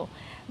করব,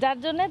 যার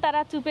জন্য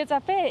তারা চুপে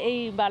চাপে এই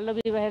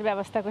বাল্যবিবাহের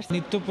ব্যবস্থা করছে।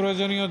 নিত্য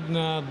প্রয়োজনীয়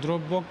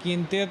দ্রব্য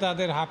কিনতে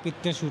তাদের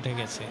হাপিত্যেশ উঠে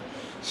গেছে,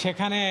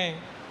 সেখানে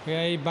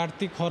এই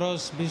বাড়তি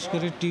খরচ, বিশেষ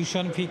করে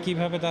টিউশন ফি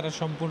কিভাবে তারা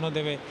সম্পূর্ণ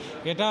দেবে,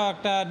 এটাও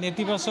একটা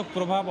নেতিবাচক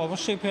প্রভাব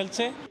অবশ্যই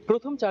ফেলছে।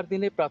 প্রথম 4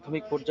 দিনে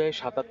প্রাথমিক পর্যায়ে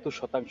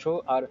 77%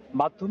 আর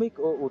মাধ্যমিক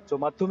ও উচ্চ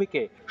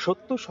মাধ্যমিকে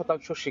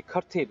 70%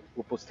 শিক্ষার্থীর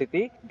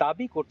উপস্থিতি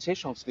দাবি করছে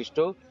সংশ্লিষ্ট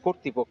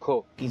কর্তৃপক্ষ।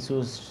 কিছু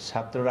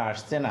ছাত্ররা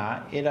আসছে না,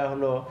 এরা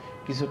হলো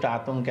কিছুটা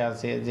আতঙ্কে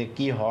আছে যে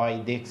কি হয়,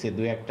 দেখছে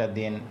 2-1টা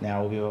দিন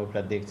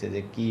অভিভাবকরা দেখছে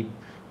যে কি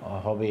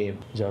হবে।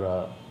 যারা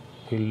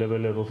ফিল্ড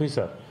লেভেলের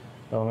অফিসার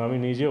এবং আমি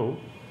নিজেও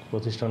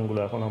প্রতিষ্ঠানগুলো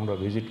এখন আমরা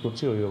ভিজিট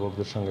করছি,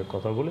 অভিভাবকদের সঙ্গে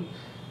কথা বলে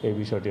এই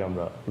বিষয়টি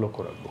আমরা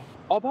লক্ষ্য রাখবো।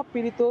 অভাব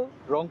পীড়িত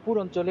রংপুর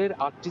অঞ্চলের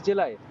 8টি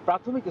জেলায়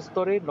প্রাথমিক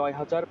স্তরে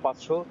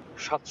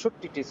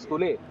 9,567টি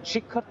স্কুলে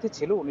শিক্ষার্থী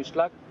ছিল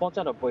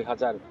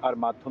 19,95,000 আর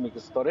মাধ্যমিক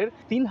স্তরের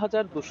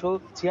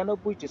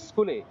 3,296টি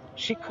স্কুলে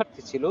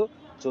শিক্ষার্থী ছিল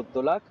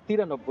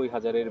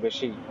 14,93,000-এর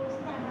বেশি।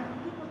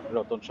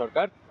 রতন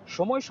সরকার,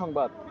 সময়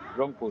সংবাদ,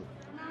 রংপুর।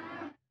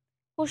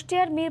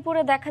 কুষ্টিয়ার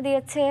মিরপুরে দেখা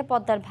দিয়েছে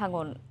পদ্মার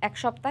ভাঙন। 1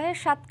 সপ্তাহে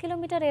 7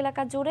 কিলোমিটার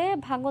এলাকা জুড়ে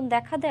ভাঙন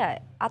দেখা দেয়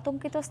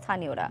আতঙ্কিত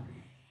স্থানীয়রা।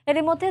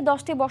 এরই মধ্যে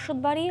 10টি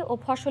বসতবাড়ি ও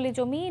ফসলি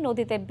জমি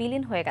নদীতে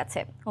বিলীন হয়ে গেছে।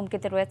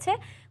 হুমকিতে রয়েছে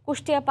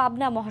কুষ্টিয়া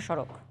পাবনা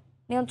মহাসড়ক।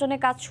 নিয়ন্ত্রণে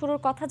কাজ শুরুর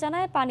কথা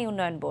জানায় পানি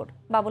উন্নয়ন বোর্ড।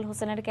 বাবুল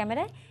হোসেনের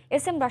ক্যামেরায়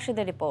SM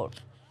রাশিদের রিপোর্ট।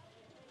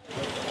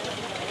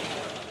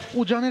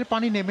 উজানের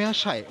পানি নেমে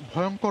আসায়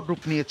ভয়ঙ্কর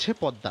রূপ নিয়েছে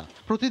পদ্মা।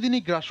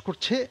 প্রতিদিনই গ্রাস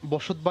করছে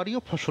বসতবাড়ি ও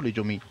ফসলি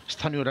জমি।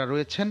 স্থানীয়রা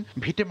রয়েছেন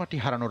ভিটেমাটি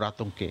হারানোর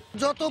আতঙ্কে।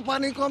 যত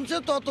পানি কমছে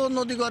তত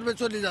নদী গর্ভে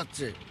চলে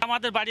যাচ্ছে।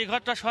 আমাদের বাড়ি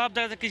ঘরটা সব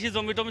জায়গায়, কৃষি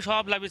জমি টমি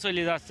সব লাভে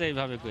চলে যাচ্ছে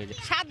এইভাবে করে।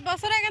 7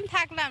 বছর আগে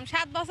থাকলাম,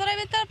 7 বছরের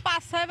ভিতর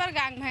 5-6 বার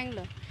গাং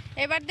ভাঙলো,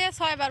 এবার দিয়ে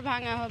 6 বার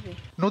ভাঙা হবে।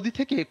 নদী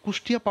থেকে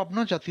কুষ্টিয়া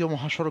পাবনা জাতীয়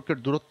মহাসড়কের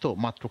দূরত্ব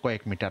মাত্র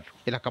কয়েক মিটার।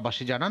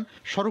 এলাকাবাসী জানান,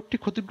 সড়কটি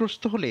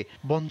ক্ষতিগ্রস্ত হলে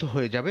বন্ধ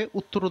হয়ে যাবে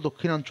উত্তর ও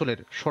দক্ষিণাঞ্চলের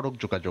সড়ক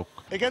যোগাযোগ।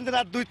 এখান থেকে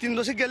আর 2-3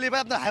 দশে গেলে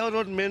আপনার highway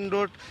road, main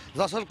road,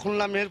 Jessore,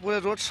 Khulna,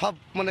 মেহেরপুরের রোড সব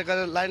মনে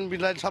করেন লাইন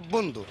বিলাইন সব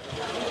বন্ধ।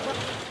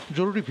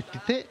 জরুরি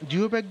ভিত্তিতে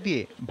জিও ব্যাগ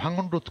দিয়ে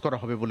ভাঙন রোধ করা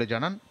হবে বলে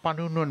জানান পানি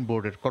উন্নয়ন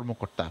বোর্ডের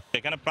কর্মকর্তা।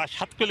 এখানে প্রায়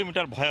 7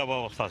 কিলোমিটার ভয়াবহ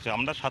অবস্থা আছে।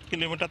 আমরা 7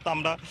 কিলোমিটার তো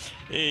আমরা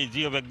এই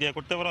জিও ব্যাগ দিয়ে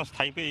করতে পারবো,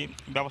 স্থায়ী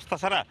ব্যবস্থা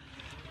ছাড়া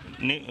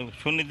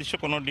সুনির্দিষ্ট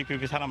কোনো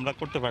ডিপিপি ছাড়া আমরা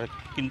করতে পারি।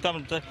 কিন্তু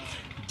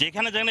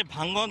যেখানে যেখানে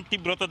ভাঙন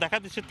তীব্রতা দেখা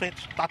দিচ্ছে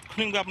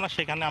তাৎক্ষণিকভাবে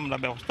সেখানে আমরা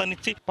ব্যবস্থা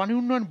নিচ্ছি। পানি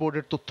উন্নয়ন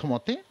বোর্ডের তথ্য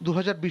মতে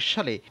 2020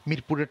 সালে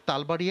মিরপুরের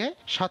তালবাড়িয়ায়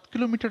 7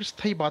 কিলোমিটার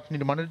স্থায়ী বাঁধ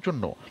নির্মাণের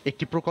জন্য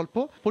একটি প্রকল্প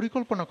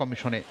পরিকল্পনা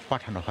কমিশনে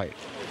পাঠানো হয়।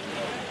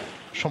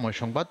 সময়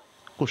সংবাদ,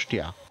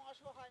 কুষ্টিয়া।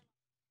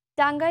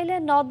 টাঙ্গাইলে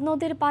নদ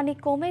নদীর পানি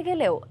কমে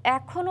গেলেও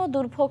এখনও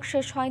দুর্ভোগ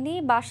শেষ হয়নি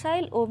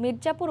বাসাইল ও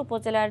মির্জাপুর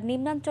উপজেলার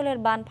নিম্নাঞ্চলের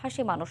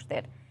বানভাসী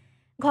মানুষদের।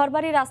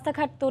 ঘরবাড়ি,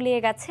 রাস্তাঘাট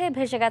তলিয়ে গেছে,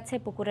 ভেসে গেছে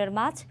পুকুরের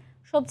মাছ,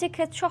 সবজি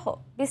ক্ষেত সহ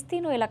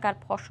বিস্তীর্ণ এলাকার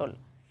ফসল।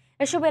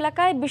 এসব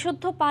এলাকায়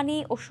বিশুদ্ধ পানি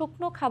ও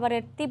শুকনো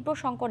খাবারের তীব্র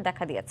সংকট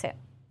দেখা দিয়েছে।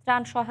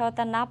 ত্রাণ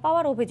সহায়তা না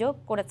পাওয়ার অভিযোগ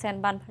করেছেন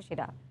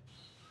বানভাসীরা।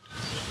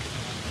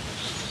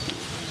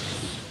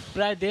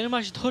 প্রায় 1.5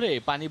 মাস ধরে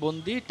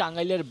পানিবন্দী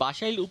টাঙ্গাইলের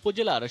বাসাইল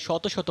উপজেলার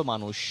শত শত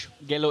মানুষ।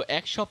 গেল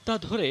 1 সপ্তাহ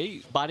ধরেই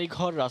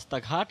বাড়িঘর,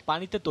 রাস্তাঘাট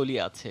পানিতে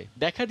তলিয়ে আছে।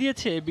 দেখা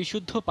দিয়েছে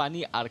বিশুদ্ধ পানি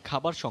আর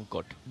খাবার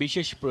সংকট।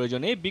 বিশেষ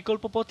প্রয়োজনে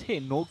বিকল্প পথে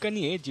নৌকা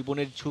নিয়ে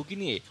জীবনের ঝুঁকি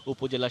নিয়ে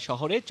উপজেলা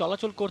শহরে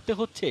চলাচল করতে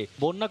হচ্ছে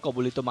বন্যা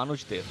কবলিত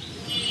মানুষদের।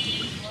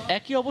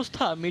 একই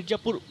অবস্থা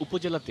মির্জাপুর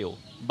উপজেলাতেও।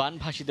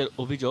 বানভাসীদের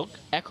অভিযোগ,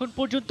 এখন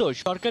পর্যন্ত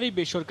সরকারি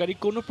বেসরকারি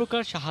কোনো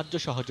প্রকার সাহায্য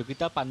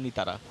সহযোগিতা পাননি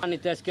তারা।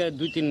 পানিতে আজকে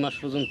 2-3 মাস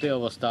পর্যন্ত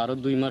অবস্থা, আরো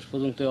 2 মাস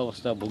পর্যন্ত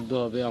অবস্থা ভুগতে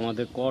হবে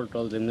আমাদের। কল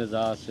টল যেমনি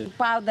যা আছে,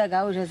 পাউদা গা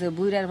উঠেছে,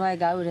 বুড়ার ভাই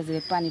গা উঠেছে,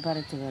 পানি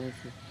পাড়াতে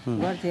পারেছে,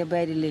 ঘর থেকে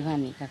বাইরে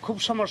পানি। খুব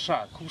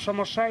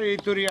সমস্যা এই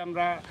তরি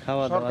আমরা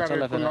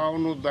সরকারের কোনো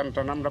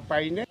অনুদান আমরা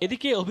পাই না।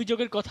 এদিকে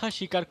অভিযোগের কথা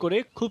স্বীকার করে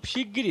খুব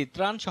শিগগিরই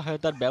ত্রাণ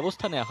সহায়তার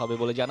ব্যবস্থা নেওয়া হবে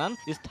বলে জানান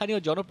স্থানীয়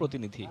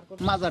জনপ্রতিনিধি।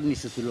 মাজার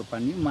নিচে ছিল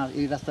পানি,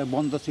 এই রাস্তা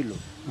বন্ধ ছিল,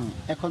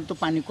 এখন তো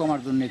পানি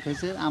কমার জন্য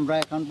হয়েছে। আমরা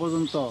এখন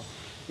পর্যন্ত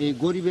এই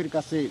গরিবের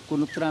কাছে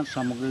কোনো ত্রাণ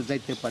সামগ্রী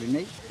যাইতে পারি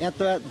নাই। এত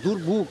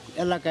দুর্ভোগ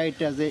এলাকা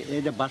এটা যে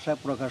এটা ভাষায়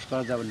প্রকাশ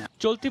করা যাবে না।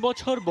 চলতি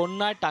বছর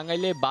বন্যায়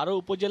টাঙ্গাইলে 12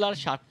 উপজেলার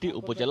 7টি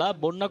উপজেলা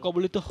বন্যা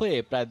কবলিত হয়ে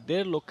প্রায়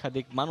 1.5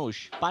 লক্ষাধিক মানুষ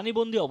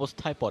পানিবন্দী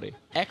অবস্থায় পড়ে।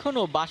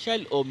 এখনও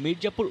বাসাইল ও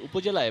মির্জাপুর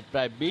উপজেলায়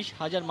প্রায়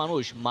 20,000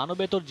 মানুষ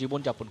মানবেতর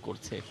জীবনযাপন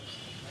করছে।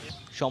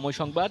 সময়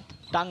সংবাদ,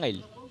 টাঙ্গাইল।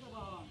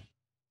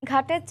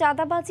 ঘাটে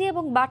চাঁদাবাজি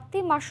এবং বাড়তি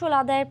মাশুল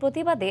আদায়ের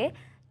প্রতিবাদে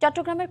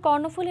চট্টগ্রামের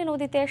কর্ণফুলী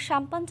নদীতে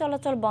সাম্পান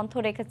চলাচল বন্ধ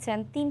রেখেছেন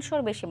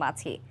 300-র বেশি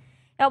মাঝি।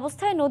 এ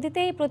অবস্থায়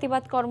নদীতেই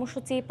প্রতিবাদ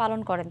কর্মসূচি পালন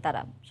করেন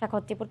তারা।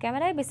 সাখাওয়াত টিপুর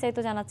ক্যামেরায় বিস্তারিত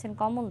জানাচ্ছেন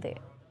কমল দে।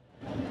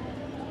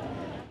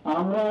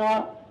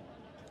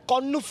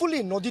 কর্ণফুলী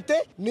নদীতে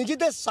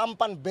নিজেদের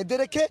সাম্পান বেঁধে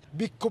রেখে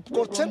বিক্ষোভ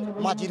করছেন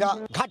মাঝিরা।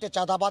 ঘাটে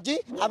চাঁদাবাজি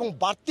এবং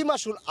বাড়তি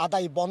মাশুল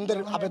আদায় বন্ধের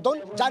আবেদন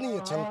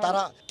জানিয়েছেন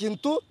তারা,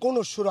 কিন্তু কোনো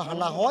সুরাহা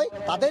না হয়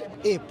তাদের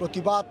এই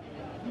প্রতিবাদ।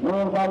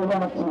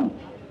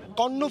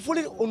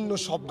 কর্ণফুলীর অন্য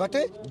সব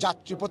ঘাটে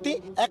যাত্রীপ্রতি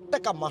 1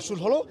 টাকা মাশুল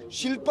হলো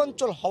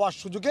শিল্পাঞ্চল হওয়ার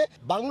সুযোগে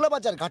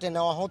বাংলাবাজার ঘাটে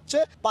নেওয়া হচ্ছে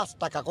 5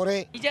 টাকা করে।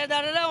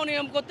 ইজারাদাররা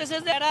অনিয়ম করতেছে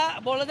যে এরা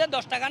বলে যে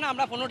 10 টাকা না,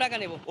 আমরা 15 টাকা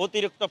নেব।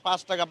 অতিরিক্ত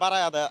 5 টাকা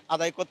বাড়ায়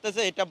আদায়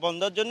করতেছে। এটা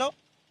বন্ধের জন্য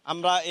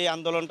আমরা এই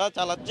আন্দোলনটা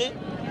চালাচ্ছি।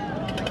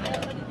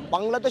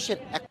 বাংলাদেশের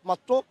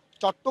একমাত্র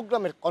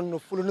চট্টগ্রামের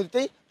কর্ণফুলী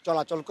নদীতেই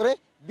চলাচল করে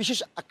বিশেষ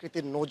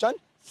আকৃতির নৌযান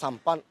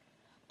সাম্পান।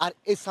 আর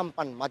এই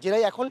সাম্পান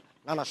মাঝিরাই এখন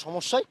নানা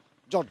সমস্যায়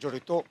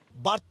জর্জরিত।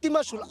 বাড়তি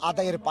মাশুল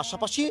আদায়ের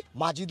পাশাপাশি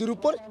মাঝিদের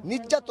উপর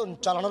নির্যাতন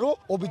চালানোরও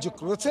অভিযোগ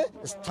রয়েছে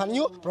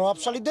স্থানীয়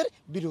প্রভাবশালীদের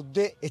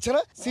বিরুদ্ধে।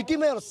 এছাড়া সিটি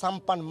মেয়র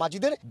সাম্পান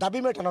মাঝিদের দাবি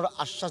মেটানোর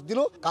আশ্বাস দিল,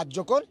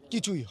 কার্যকর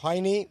কিছুই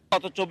হয়নি।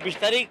 গত 24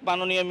 তারিখ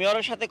মাননীয়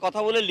মেয়রের সাথে কথা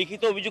বলে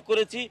লিখিত অভিযোগ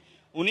করেছি,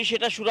 উনি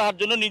সেটা সুরাহার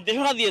জন্য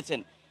নির্দেশনা দিয়েছেন।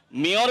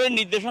 মেয়রের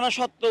নির্দেশনা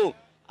সত্ত্বেও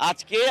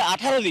আজকে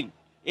 18 দিন,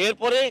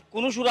 এরপরে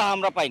কোনো সুরাহা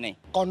আমরা পাই নাই।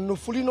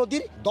 কর্ণফুলী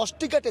নদীর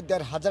 10টি ঘাটে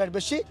 1,500-এর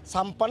বেশি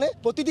সাম্পানে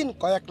প্রতিদিন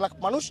কয়েক লাখ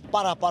মানুষ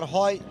পারাপার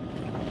হয়।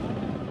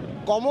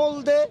 কমল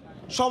দে,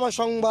 সময়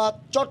সংবাদ,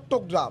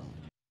 চট্টগ্রাম।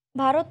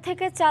 ভারত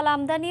থেকে চাল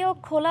আমদানি ও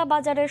খোলা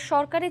বাজারের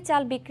সরকারি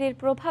চাল বিক্রির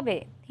প্রভাবে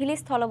হিলি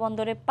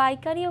স্থলবন্দরে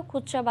পাইকারি ও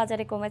খুচরা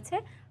বাজারে কমেছে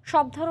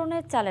সব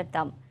ধরনের চালের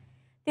দাম।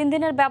 3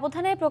 দিনের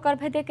ব্যবধানে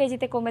প্রকারভেদে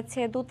কেজিতে কমেছে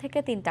 2 থেকে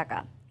 3 টাকা।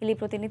 হিলি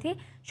প্রতিনিধি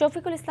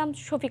শফিকুল ইসলাম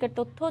শফিকের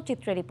তথ্য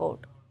চিত্রে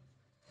রিপোর্ট।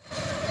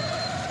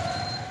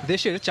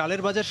 দেশের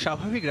চালের বাজার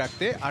স্বাভাবিক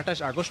রাখতে 28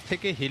 আগস্ট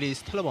থেকে হিলি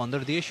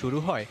স্থলবন্দর দিয়ে শুরু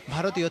হয়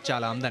ভারতীয়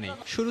চাল আমদানি।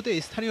 শুরুতে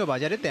স্থানীয়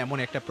বাজারে তেমন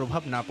একটা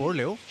প্রভাব না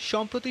পড়লেও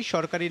সম্প্রতি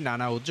সরকারি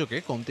নানা উদ্যোগে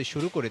কমতে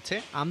শুরু করেছে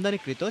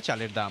আমদানিকৃত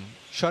চালের দাম।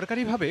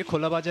 সরকারিভাবে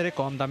খোলা বাজারে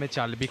কম দামে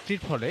চাল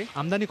বিক্রির ফলে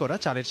আমদানি করা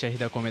চালের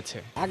চাহিদা কমেছে।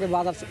 আগে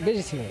বাজার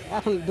বেশি ছিল,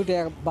 এখন 2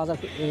 টাকা বাজার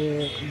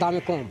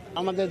দামে কম।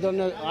 আমাদের জন্য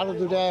আরো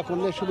 2 টাকা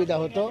করলে সুবিধা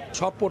হতো।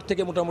 সব পোর্ট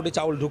থেকে মোটামুটি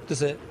চাউল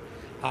ঢুকতেছে,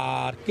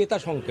 আর ক্রেতা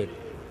সংকট।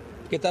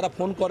 ক্রেতারা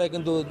ফোন করে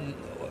কিন্তু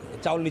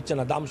চাউল নিচ্ছে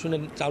না, দাম শুনে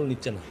চাউল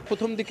নিচ্ছে না।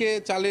 প্রথম দিকে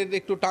চালের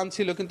একটু টান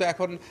ছিল, কিন্তু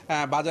এখন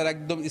বাজার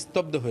একদম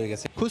স্তব্ধ হয়ে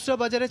গেছে। খুচরা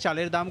বাজারে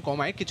চালের দাম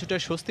কমায় কিছুটা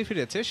স্বস্তি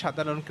ফিরেছে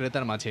সাধারণ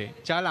ক্রেতার মাঝে।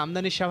 চাল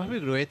আমদানি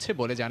স্বাভাবিক রয়েছে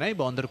বলে জানায়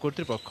বন্দর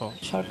কর্তৃপক্ষ।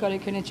 সরকার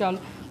এখানে চাল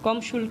কম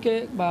শুল্কে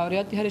বা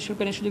রেয়াতি হারে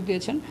শুল্কানের সুযোগ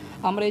দিয়েছেন।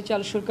 আমরা এই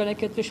চাল শুল্কানের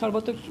ক্ষেত্রে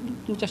সর্বাত্মক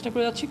চেষ্টা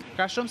করে যাচ্ছি।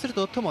 কাস্টমসের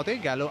তথ্য মতে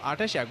গেল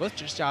 28 আগস্ট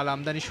চাল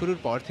আমদানি শুরুর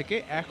পর থেকে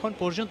এখন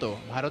পর্যন্ত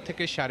ভারত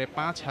থেকে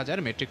 5,500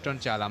 মেট্রিক টন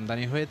চাল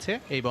আমদানি হয়েছে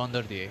এই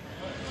বন্দর দিয়ে।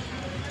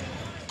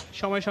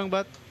 সময়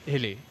সংবাদ,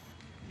 হিলি।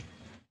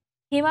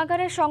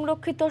 হিমাগারে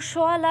সংরক্ষিত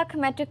 1.25 লাখ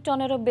মেট্রিক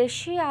টনেরও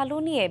বেশি আলু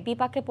নিয়ে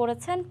বিপাকে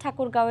পড়েছেন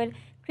ঠাকুরগাঁওয়ের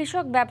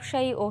কৃষক,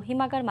 ব্যবসায়ী ও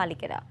হিমাগার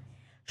মালিকেরা।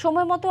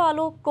 সময় মতো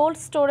আলু কোল্ড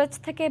স্টোরেজ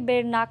থেকে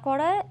বের না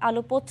করায়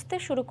আলু পচতে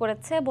শুরু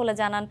করেছে বলে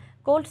জানান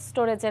কোল্ড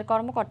স্টোরেজের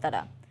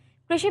কর্মকর্তারা।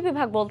 কৃষি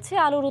বিভাগ বলছে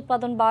আলুর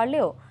উৎপাদন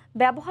বাড়লেও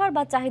ব্যবহার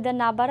বা চাহিদা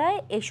না বাড়ায়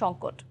এই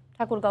সংকট।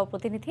 ঠাকুরগাঁও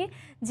প্রতিনিধি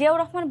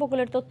জিয়াউর রহমান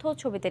বকুলের তথ্য,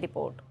 ছবিতে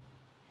রিপোর্ট।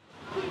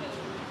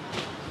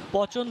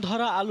 পচন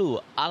ধরা আলু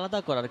আলাদা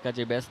করার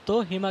কাজে ব্যস্ত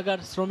হিমাগার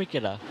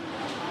শ্রমিকেরা।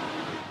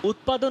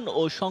 উৎপাদন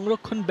ও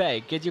সংরক্ষণ ব্যয়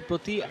কেজি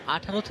প্রতি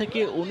 18 থেকে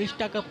 19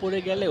 টাকা পড়ে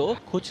গেলেও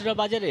খুচরা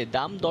বাজারে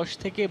দাম 10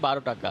 থেকে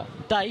 12 টাকা।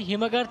 তাই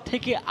হিমাগার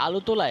থেকে আলু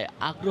তোলায়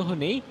আগ্রহ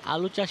নেই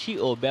আলু চাষি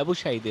ও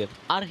ব্যবসায়ীদের।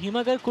 আর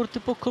হিমাগার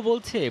কর্তৃপক্ষ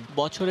বলছে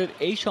বছরের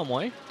এই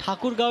সময়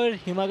ঠাকুরগাঁওয়ের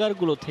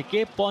হিমাগারগুলো থেকে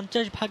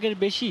 50 ভাগের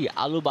বেশি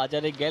আলু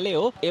বাজারে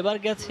গেলেও এবার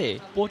গেছে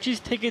 25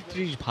 থেকে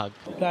 30 ভাগ।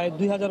 প্রায়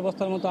 2000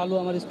 বস্তার মতো আলু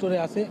আমার স্টোরে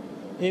আছে।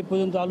 এই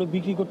পর্যন্ত আলু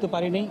বিক্রি করতে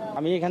পারিনি।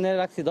 আমি এখানে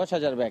রাখছি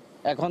 10,000 ব্যাগ।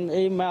 এখন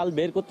এই মাল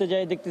বের করতে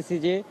যাই দেখতেছি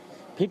যে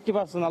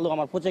 50% আলু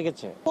আমার পচে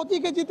গেছে। প্রতি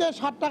কেজিতে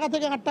 7 টাকা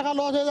থেকে 8 টাকা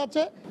লস হয়ে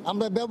যাচ্ছে।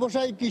 আমরা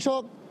ব্যবসায়ী,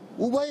 কৃষক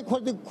উভয়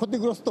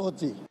ক্ষতিগ্রস্ত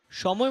হচ্ছে।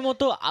 সময়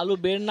মতো আলু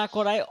বের না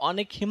করায়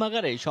অনেক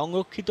হিমাগারে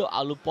সংরক্ষিত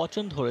আলু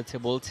পচন ধরেছে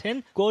বলছেন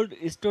কোল্ড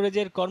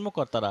স্টোরেজের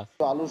কর্মকর্তারা।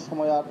 আলুর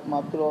সময় আর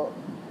মাত্র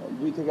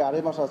 2 থেকে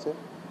 2.5 মাস আছে।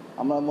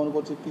 আমরা মনে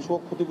করছি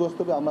কৃষক ক্ষতিগ্রস্ত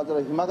হবে, আমরা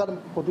যারা হিমাগার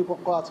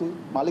কর্তৃপক্ষ আছি,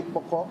 মালিক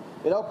পক্ষ,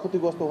 এরাও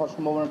ক্ষতিগ্রস্ত হওয়ার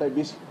সম্ভাবনাটাই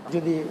বেশি।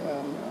 যদি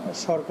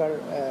সরকার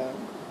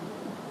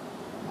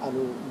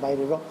আলু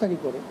বাইরে রপ্তানি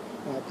করে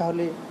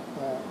তাহলে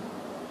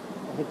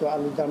হয়তো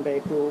আলুর দামটা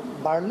একটু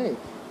বাড়লে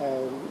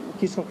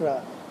কৃষকরা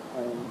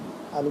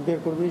আলু বের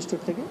করবে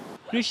স্টোর থেকে।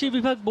 কৃষি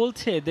বিভাগ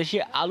বলছে দেশে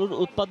আলুর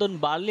উৎপাদন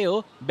বাড়লেও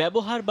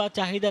ব্যবহার বা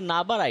চাহিদা না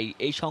বাড়াই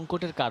এই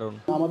সংকটের কারণ।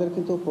 আমাদের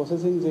কিন্তু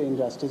প্রসেসিং যে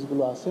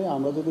ইন্ডাস্ট্রিজগুলো আছে,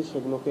 আমরা যদি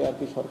সেগুলোকে আর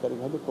কি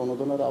সরকারিভাবে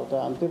প্রণোদনের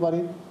আওতায় আনতে পারি,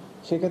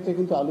 সেক্ষেত্রে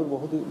কিন্তু আলুর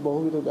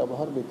বহুবিধ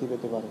ব্যবহার বৃদ্ধি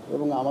পেতে পারে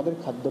এবং আমাদের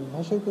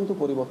খাদ্যাভ্যাসেও কিন্তু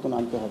পরিবর্তন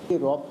আনতে হবে।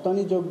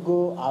 রপ্তানিযোগ্য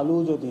আলু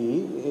যদি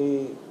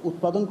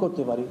উৎপাদন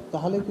করতে পারি,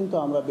 তাহলে কিন্তু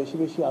আমরা বেশি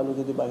বেশি আলু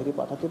যদি বাইরে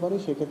পাঠাতে পারি,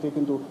 সেক্ষেত্রে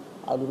কিন্তু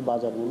আলুর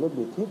বাজার মূল্য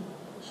বৃদ্ধির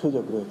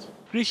সুযোগ রয়েছে।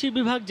 কৃষি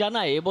বিভাগ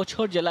জানায়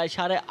এবছর জেলায়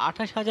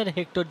 28,500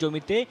 হেক্টর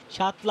জমিতে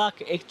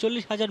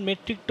 7,41,000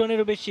 মেট্রিক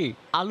টনেরও বেশি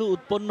আলু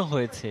উৎপন্ন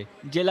হয়েছে।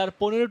 জেলার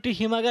 15টি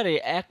হিমাগারে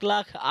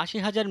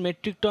 1,80,000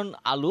 মেট্রিক টন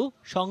আলু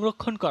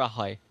সংরক্ষণ করা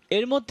হয়।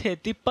 এর মধ্যে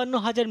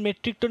 53,000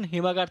 মেট্রিক টন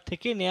হিমাগার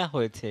থেকে নেওয়া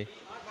হয়েছে।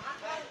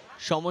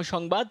 সময়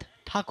সংবাদ,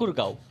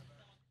 ঠাকুরগাঁও।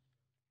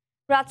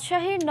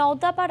 রাজশাহীর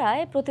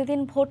নওদাপাড়ায় প্রতিদিন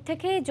ভোর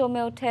থেকেই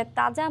জমে ওঠে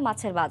তাজা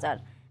মাছের বাজার।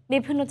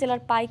 বিভিন্ন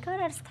জেলার পাইকার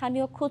আর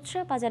স্থানীয়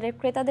খুচরা বাজারের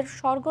ক্রেতাদের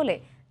শরগোলে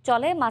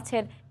চলে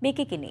মাছের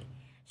বিকিকিনি।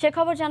 সে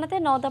খবর জানাতে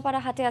নওদাপাড়া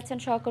হাটে আছেন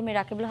সহকর্মী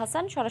রাকিবুল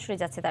হাসান। সরাসরি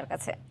যাচ্ছে তার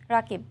কাছে।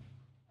 রাকিব।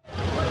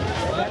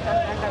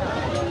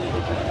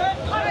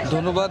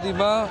 ধন্যবাদ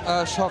ইমা।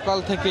 সকাল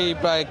থেকেই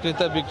প্রায়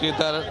ক্রেতা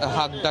বিক্রেতার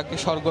হাক ডাকে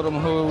সরগরম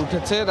হয়ে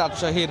উঠেছে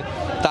রাজশাহীর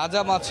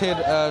তাজা মাছের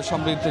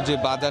সমৃদ্ধ যে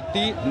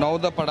বাজারটি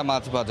নওদাপাড়া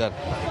মাছ বাজার।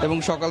 এবং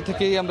সকাল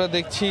থেকেই আমরা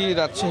দেখছি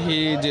রাজশাহী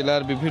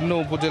জেলার বিভিন্ন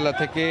উপজেলা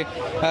থেকে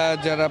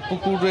যারা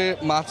পুকুরে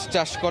মাছ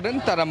চাষ করেন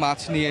তারা মাছ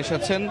নিয়ে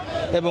এসেছেন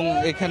এবং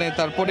এখানে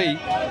তারপরেই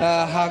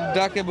হাক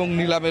ডাক এবং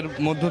নিলামের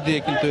মধ্য দিয়ে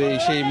কিন্তু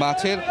সেই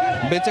মাছের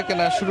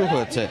বেচাকেনা শুরু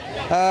হয়েছে।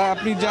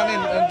 আপনি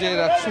জানেন যে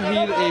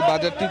রাজশাহীর এই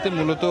বাজারটিতে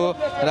মূলত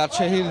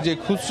রাজশাহীর যে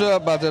খুচরা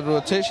বাজার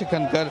রয়েছে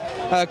সেখানকার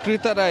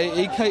ক্রেতারা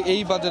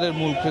এই বাজারের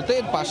মূল ক্রেতা।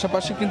 এর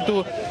পাশাপাশি কিন্তু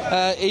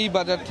এই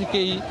বাজার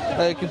থেকেই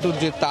কিন্তু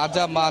যে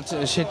তাজা মাছ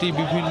সেটি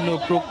বিভিন্ন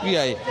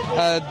প্রক্রিয়ায়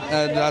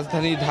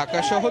রাজধানী ঢাকা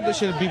সহ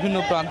দেশের বিভিন্ন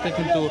প্রান্তে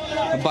কিন্তু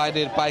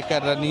বাইরের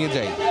পাইকাররা নিয়ে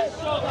যায়।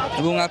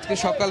 এবং আজকে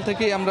সকাল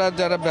থেকেই আমরা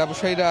যারা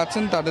ব্যবসায়ীরা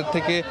আছেন তাদের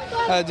থেকে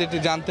যেটি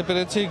জানতে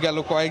পেরেছি, গেল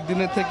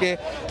কয়েকদিনের থেকে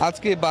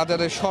আজকে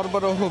বাজারে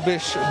সরবরাহ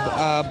বেশ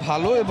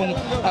ভালো এবং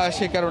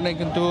সে কারণে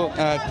কিন্তু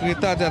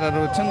ক্রেতা যারা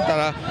রয়েছেন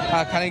তারা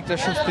খানিকটা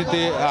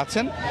স্বস্তিতে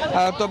আছেন।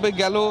 তবে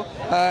গেল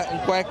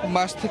কয়েক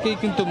মাস থেকেই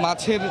কিন্তু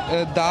মাছের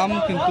দাম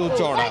কিন্তু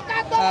চড়া,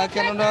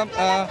 কেননা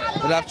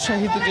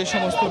রাজশাহীতে যে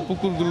সমস্ত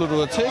পুকুরগুলো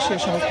রয়েছে সেই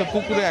সমস্ত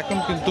পুকুরে এখন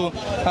কিন্তু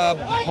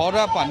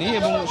ভরা পানি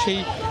এবং সেই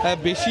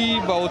বেশি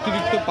বা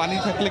অতিরিক্ত পানি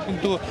থাকলে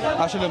কিন্তু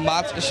আসলে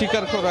মাছ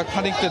শিকার করা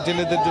খানিকটা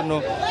জেলেদের জন্য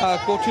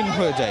কঠিন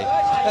হয়ে যায়।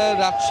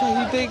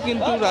 রাজশাহীতে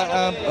কিন্তু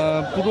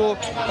পুরো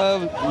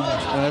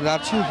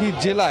রাজশাহী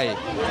জেলায়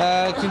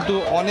কিন্তু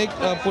অনেক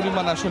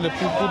পরিমাণ আসলে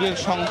পুকুরের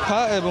সংখ্যা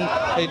এবং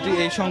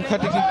এই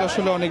সংখ্যাটি কিন্তু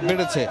আসলে অনেক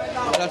বেড়েছে।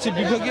 রাজশাহী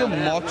বিভাগীয়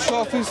মৎস্য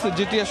অফিস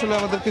যেটি আসলে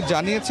আমাদেরকে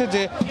জানিয়েছে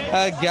যে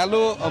গেল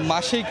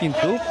মাসেই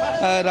কিন্তু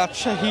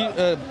রাজশাহী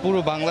পুরো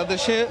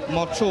বাংলাদেশে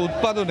মৎস্য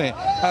উৎপাদনে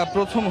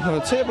প্রথম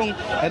হয়েছে এবং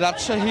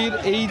রাজশাহীর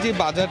এই যে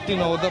বাজারটি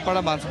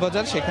নওদাপাড়া মাছ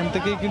বাজার সেখান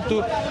থেকেই কিন্তু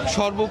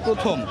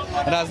সর্বপ্রথম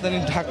রাজধানী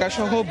ঢাকা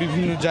সহ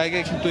বিভিন্ন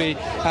জায়গায় কিন্তু এই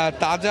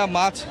তাজা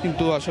মাছ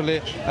কিন্তু আসলে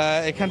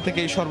এখান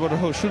থেকেই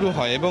সরবরাহ শুরু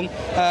হয় এবং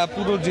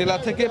পুরো জেলা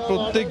থেকে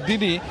প্রত্যেক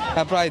দিনই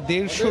প্রায়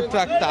 150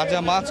 ট্রাক তাজা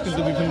মাছ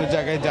কিন্তু বিভিন্ন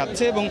জায়গায়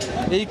যাচ্ছে এবং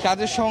এই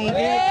কাজের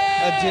সঙ্গে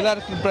জেলার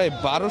প্রায়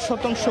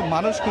 12%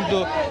 মানুষ কিন্তু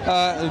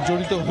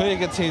জড়িত হয়ে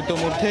গেছে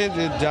ইতোমধ্যে,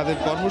 যাদের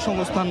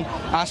কর্মসংস্থান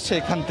আসছে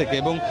এখান থেকে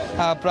এবং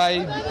প্রায়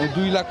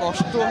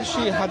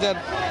 2,88,000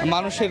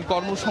 মানুষের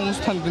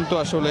কর্মসংস্থান কিন্তু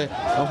আসলে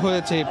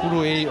হয়েছে পুরো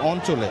এই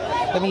অঞ্চলে।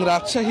 এবং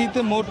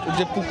রাজশাহীতে মোট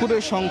যে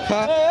পুকুরের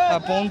সংখ্যা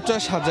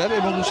 50,000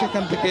 এবং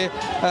সেখান থেকে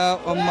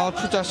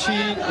মৎস্য চাষি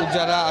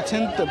যারা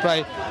আছেন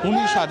প্রায়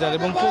 19,000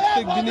 এবং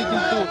প্রত্যেক দিনই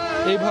কিন্তু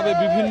এইভাবে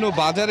বিভিন্ন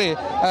বাজারে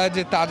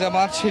যে তাজা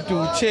মাছ সেটি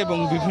উঠছে এবং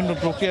বিভিন্ন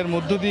প্রক্রিয়ার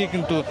মধ্য দিয়ে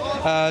কিন্তু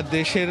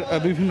দেশের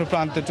বিভিন্ন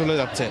প্রান্তে চলে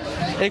যাচ্ছে।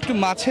 একটু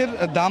মাছের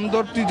দাম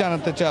দরটি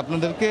জানাতে চাই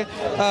আপনাদেরকে।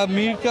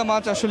 মিরকা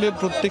মাছ আসলে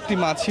প্রত্যেকটি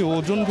মাছই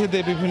ওজন ভেদে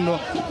বিভিন্ন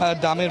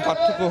দামের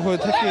পার্থক্য হয়ে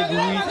থাকে।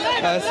 রুই,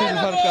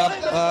 সিলভার কাপ,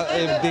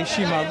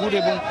 দেশি মাগুর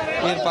এবং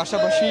এর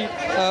পাশাপাশি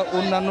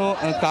অন্যান্য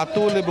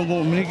কাতল এবং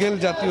মৃগেল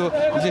জাতীয়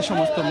যে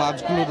সমস্ত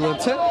মাছগুলো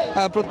রয়েছে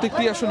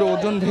প্রত্যেকটি আসলে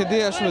ওজন ভেদে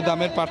আসলে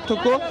দামের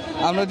পার্থক্য।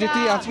 আমরা যেটি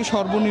আজকে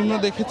সর্বনিম্ন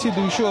দেখেছি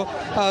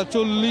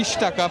 240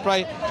 টাকা,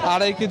 প্রায়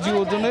 2.5 কেজি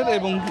ওজনের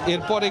এবং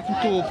এরপরে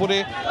কিন্তু ওপরে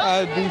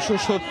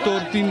 270,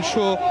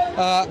 300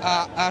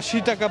 80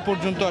 টাকা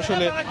পর্যন্ত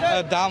আসলে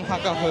দাম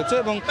হাঁকা হয়েছে।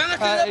 এবং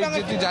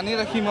যেটি জানিয়ে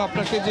রাখি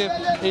আপনাকে যে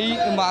এই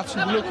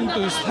মাছগুলো কিন্তু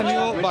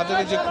স্থানীয়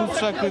বাজারে যে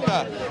খুচরা ক্রেতা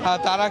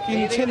তারা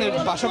কিনছেন, এর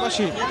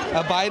পাশাপাশি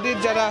বাইরের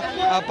যারা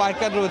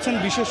পাইকার রয়েছেন,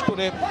 বিশেষ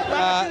করে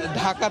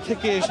ঢাকা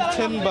থেকে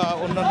এসেছেন বা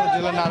অন্যান্য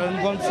জেলা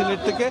নারায়ণগঞ্জ,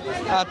 সিলেট থেকে,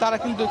 তারা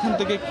কিন্তু এখান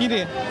থেকে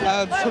কিনে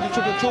ছোট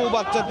ছোট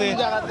চৌবাচ্চাতে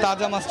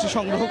তাজা মাছটি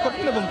সংগ্রহ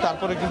করেন এবং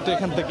তারপরে কিন্তু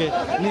এখান থেকে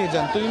নিয়ে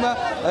যান। তো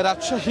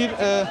রাজশাহীর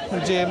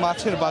যে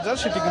মাছের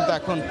বাজার সেটি কিন্তু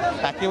এখন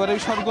একেবারেই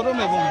সরগরম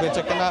এবং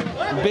বেচাকেনা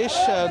বেশ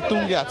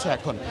তুঙ্গে আছে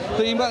এখন।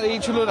 তো এই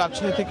ছিল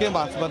রাজশাহী থেকে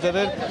মাছ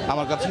বাজারের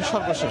আমার কাছে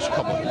সর্বশেষ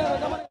খবর।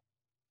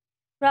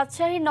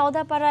 রাজশাহীর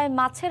নওদাপাড়ায়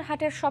মাছের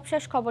হাটের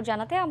সবশেষ খবর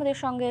জানাতে আমাদের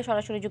সঙ্গে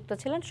সরাসরি যুক্ত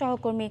ছিলেন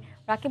সহকর্মী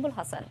রাকিবুল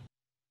হাসান।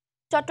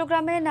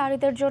 চট্টগ্রামে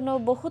নারীদের জন্য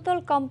বহুতল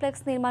কমপ্লেক্স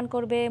নির্মাণ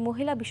করবে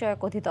মহিলা বিষয়ক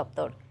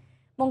অধিদপ্তর।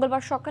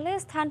 মঙ্গলবার সকালে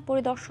স্থান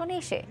পরিদর্শনে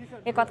এসে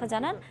একথা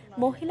জানান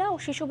মহিলা ও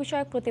শিশু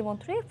বিষয়ক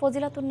প্রতিমন্ত্রী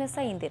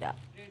ফজিলাতুন্নেসা ইন্দিরা।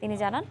 তিনি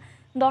জানান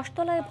 10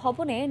 তলায়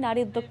ভবনে নারী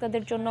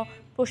উদ্যোক্তাদের জন্য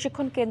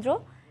প্রশিক্ষণ কেন্দ্র,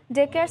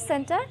 ডে কেয়ার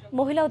সেন্টার,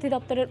 মহিলা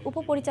অধিদপ্তরের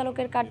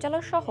উপপরিচালকের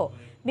কার্যালয় সহ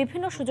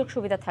বিভিন্ন সুযোগ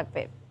সুবিধা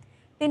থাকবে।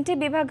 3টি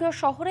বিভাগীয়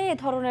শহরে এ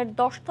ধরনের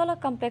 10 তলা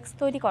কমপ্লেক্স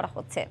তৈরি করা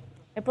হচ্ছে।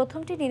 এর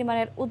প্রথমটি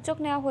নির্মাণের উদ্যোগ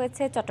নেওয়া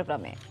হয়েছে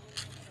চট্টগ্রামে।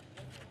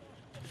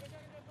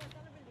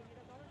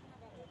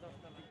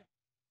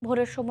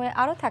 ভোরের সময়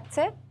আরও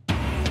থাকছে,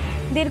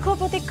 দীর্ঘ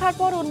প্রতীক্ষার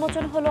পর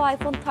উন্মোচন হলো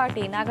আইফোন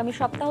 13। আগামী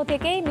সপ্তাহ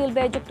থেকেই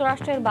মিলবে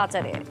যুক্তরাষ্ট্রের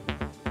বাজারে।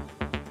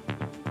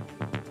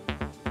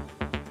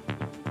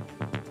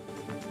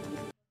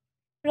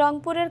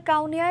 রংপুরের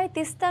কাউনিয়ায়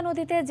তিস্তা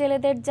নদীতে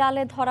জেলেদের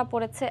জালে ধরা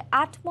পড়েছে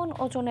 8 মণ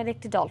ওজনের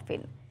একটি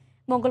ডলফিন।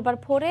 মঙ্গলবার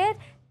ভোরে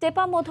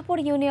টেপা মধুপুর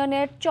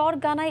ইউনিয়নের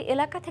চরগানাই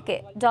এলাকা থেকে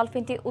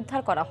ডলফিনটি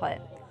উদ্ধার করা হয়।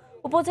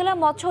 উপজেলা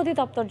মৎস্য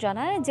অধিদপ্তর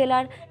জানায়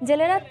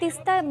জেলেরা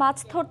তিস্তায় মাছ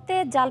ধরতে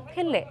জাল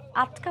ফেললে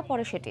আটকা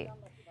পড়ে সেটি।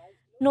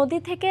 নদী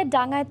থেকে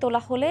ডাঙায়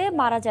তোলা হলে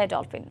মারা যায়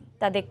ডলফিন।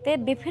 তা দেখতে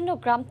বিভিন্ন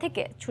গ্রাম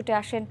থেকে ছুটে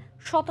আসেন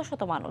শত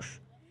শত মানুষ।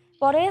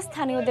 পরে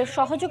স্থানীয়দের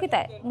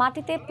সহযোগিতায়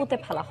মাটিতে পুঁতে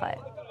ফেলা হয়।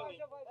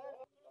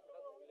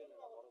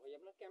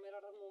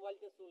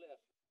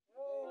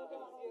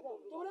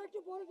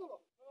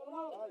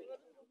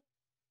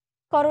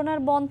 করোনার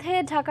বন্ধে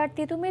ঢাকার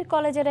তিতুমির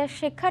কলেজের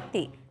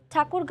শিক্ষার্থী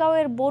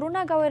ঠাকুরগাঁওয়ের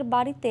বরুণাগাঁওয়ের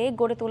বাড়িতে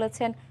গড়ে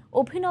তুলেছেন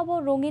অভিনব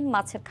রঙিন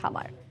মাছের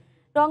খামার।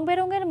 রং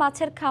বেরঙের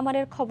মাছের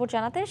খামারের খবর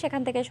জানাতে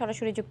সেখান থেকে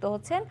সরাসরি যুক্ত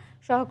হচ্ছেন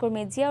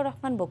সহকর্মী জিয়াউর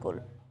রহমান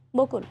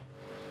বকুল।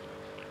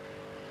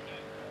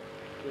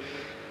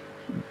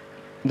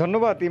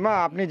 ধন্যবাদ ইমা।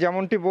 আপনি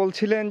যেমনটি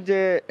বলছিলেন যে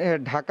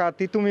ঢাকা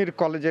তিতুমির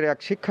কলেজের এক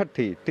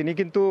শিক্ষার্থী, তিনি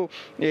কিন্তু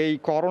এই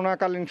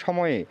করোনাকালীন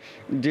সময়ে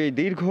যে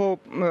দীর্ঘ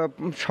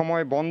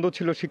সময় বন্ধ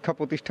ছিল শিক্ষা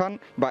প্রতিষ্ঠান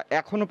বা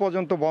এখনও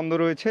পর্যন্ত বন্ধ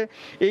রয়েছে,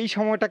 এই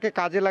সময়টাকে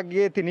কাজে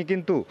লাগিয়ে তিনি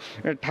কিন্তু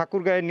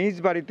ঠাকুরগাঁয়ের নিজ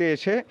বাড়িতে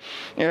এসে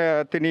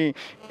তিনি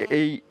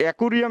এই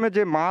অ্যাকুরিয়ামে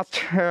যে মাছ,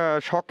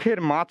 শখের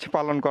মাছ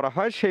পালন করা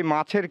হয়, সেই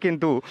মাছের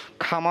কিন্তু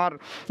খামার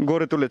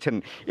গড়ে তুলেছেন।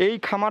 এই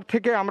খামার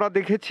থেকে আমরা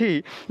দেখেছি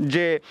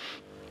যে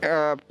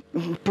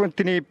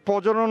তিনি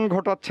প্রজনন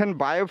ঘটাচ্ছেন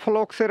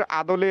বায়োফ্লক্সের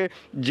আদলে,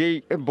 যেই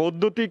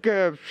বৈদ্যুতিক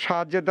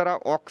সাহায্যের দ্বারা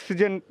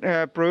অক্সিজেন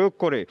প্রয়োগ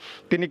করে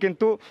তিনি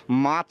কিন্তু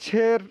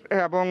মাছের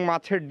এবং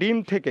মাছের ডিম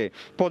থেকে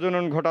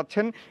প্রজনন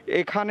ঘটাচ্ছেন।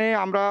 এখানে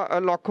আমরা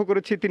লক্ষ্য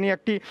করেছি তিনি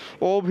একটি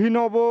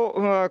অভিনব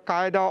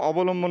কায়দা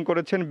অবলম্বন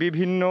করেছেন।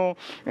 বিভিন্ন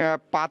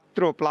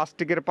পাত্র,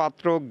 প্লাস্টিকের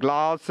পাত্র,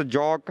 গ্লাস,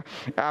 জগ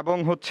এবং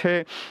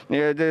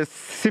যে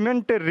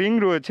সিমেন্টের রিং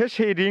রয়েছে,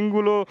 সেই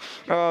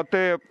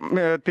রিংগুলোতে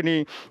তিনি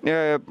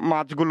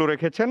মাছগুলো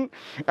রেখেছেন।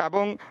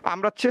 এবং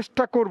আমরা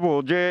চেষ্টা করব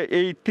যে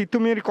এই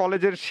তিতুমির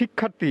কলেজের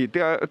শিক্ষার্থী,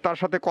 তার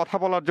সাথে কথা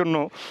বলার জন্য,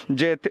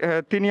 যে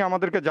তিনি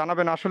আমাদেরকে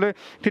জানাবেন আসলে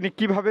তিনি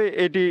কিভাবে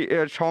এটি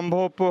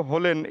সম্ভব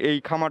হলেন এই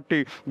খামারটি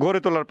গড়ে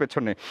তোলার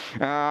পেছনে।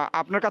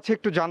 আপনার কাছে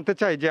একটু জানতে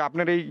চাই যে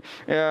আপনার এই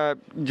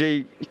যেই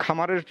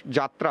খামারের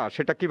যাত্রা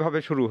সেটা কিভাবে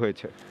শুরু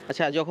হয়েছে?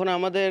 আচ্ছা, যখন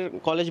আমাদের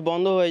কলেজ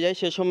বন্ধ হয়ে যায়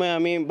সে সময়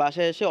আমি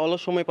বাসায় এসে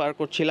অলস সময় পার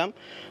করছিলাম।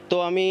 তো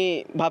আমি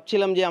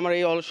ভাবছিলাম যে আমার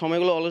এই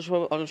সময়গুলো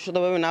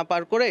অলসতাভাবে না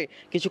পার করে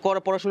কিছু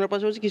পড়াশোনার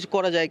পাশাপাশি কিছু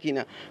করা যায় কি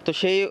না। তো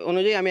সেই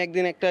অনুযায়ী আমি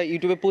একদিন একটা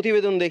ইউটিউবে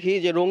প্রতিবেদন দেখি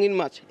যে রঙিন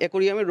মাছ,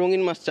 অ্যাকোরিয়ামে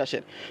রঙিন মাছ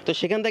চাষের। তো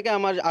সেখান থেকে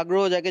আমার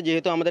আগ্রহ জাগে,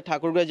 যেহেতু আমাদের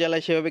ঠাকুরগাঁও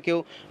জেলায় সেভাবে কেউ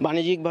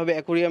বাণিজ্যিকভাবে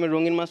অ্যাকোরিয়ামে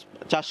রঙিন মাছ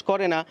চাষ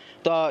করে না,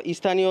 তো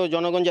স্থানীয়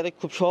জনগণ যাতে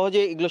খুব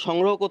সহজে এগুলো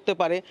সংগ্রহ করতে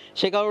পারে,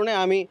 সে কারণে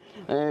আমি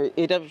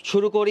এটা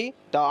শুরু করি।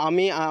 তা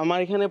আমার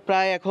এখানে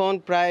এখন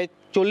প্রায়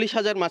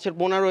 40,000 মাছের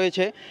পোনা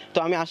রয়েছে। তো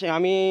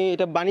আমি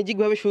এটা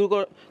বাণিজ্যিকভাবে শুরু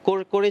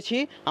করেছি।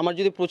 আমার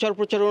যদি প্রচার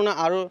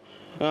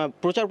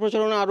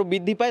প্রচারণা আরও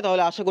বৃদ্ধি পায়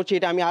তাহলে আশা করছি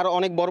এটা আমি আরও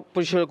অনেক বড়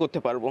পরিসরে করতে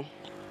পারবো।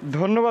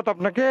 ধন্যবাদ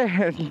আপনাকে।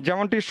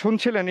 যেমনটি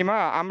শুনছিলেন ইমা,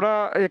 আমরা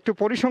একটু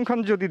পরিসংখ্যান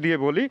যদি দিয়ে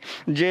বলি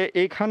যে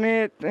এখানে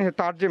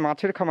তার যে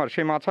মাছের খামার,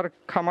 সেই মাছের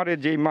খামারে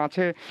যেই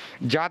মাছের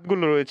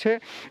জাতগুলো রয়েছে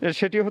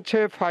সেটি হচ্ছে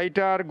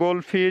fighter,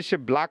 goldfish,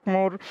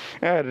 blackmoor,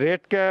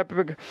 red cap,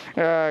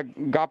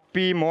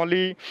 গাপ্পি,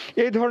 Moli,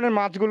 এই ধরনের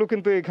মাছগুলো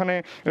কিন্তু এখানে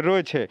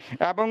রয়েছে।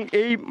 এবং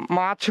এই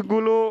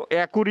মাছগুলো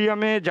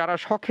অ্যাকুরিয়ামে যারা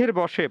শখের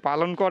বশে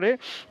পালন করে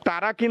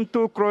তারা কিন্তু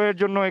ক্রয়ের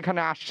জন্য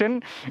এখানে আসছেন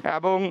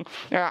এবং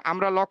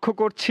আমরা লক্ষ্য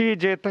করছি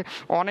যে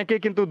অনেকে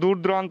কিন্তু দূর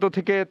দূরান্ত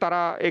থেকে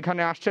তারা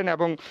এখানে আসছেন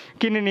এবং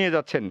কিনে নিয়ে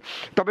যাচ্ছেন।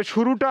 তবে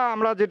শুরুটা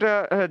আমরা যেটা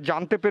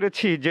জানতে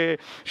পেরেছি যে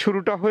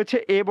শুরুটা হয়েছে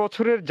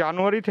এবছরের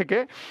জানুয়ারি থেকে।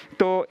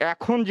 তো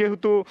এখন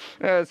যেহেতু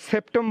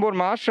সেপ্টেম্বর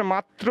মাস,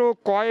 মাত্র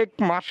কয়েক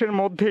মাসের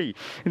মধ্যেই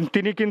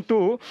তিনি কিন্তু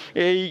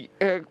এই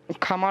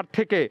খামার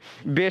থেকে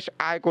বেশ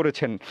আয়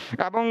করেছেন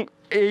এবং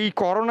এই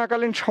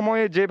করোনাকালীন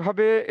সময়ে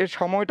যেভাবে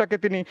সময়টাকে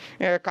তিনি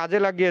কাজে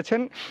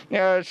লাগিয়েছেন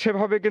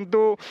সেভাবে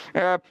কিন্তু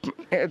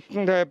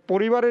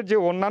পরিবারের যে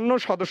অন্যান্য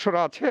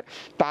সদস্যরা আছে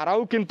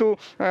তারাও কিন্তু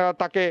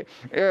তাকে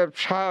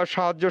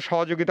সাহায্য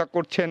সহযোগিতা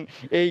করছেন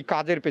এই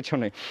কাজের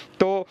পেছনে।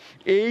 তো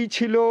এই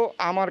ছিল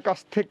আমার কাছ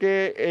থেকে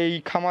এই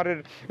খামারের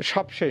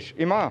সবশেষ।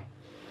 ইমা,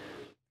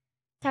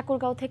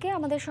 ঠাকুরগাঁও থেকে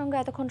আমাদের সঙ্গে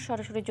এতক্ষণ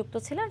সরাসরি যুক্ত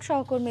ছিলেন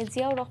সহকর্মী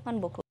জিয়াউর রহমান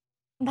বকুল।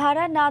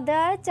 ভাড়া না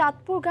দেওয়ায়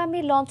চাঁদপুরগামী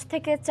লঞ্চ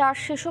থেকে 4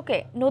 শিশুকে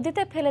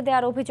নদীতে ফেলে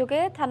দেওয়ার অভিযোগে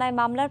থানায়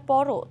মামলার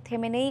পরও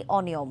থেমে নেই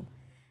অনিয়ম।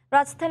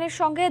 রাজধানীর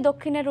সঙ্গে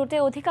দক্ষিণের রুটে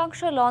অধিকাংশ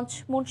লঞ্চ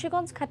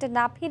মুন্সিগঞ্জ ঘাটে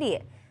না ফিরিয়ে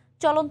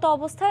চলন্ত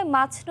অবস্থায়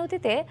মাঝ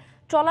নদীতে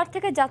ট্রলার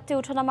থেকে যাত্রী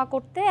ওঠানামা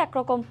করতে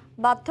একরকম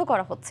বাধ্য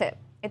করা হচ্ছে।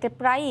 এতে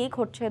প্রায়ই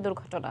ঘটছে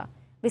দুর্ঘটনা।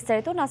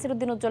 বিস্তারিত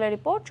নাসিরউদ্দিন উজ্জ্বলের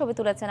রিপোর্ট, ছবি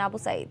তুলেছেন আবু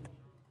সাইদ।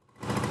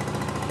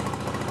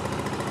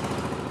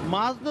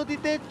 মাঝ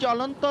নদীতে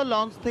চলন্ত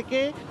লঞ্চ থেকে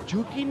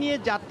ঝুঁকি নিয়ে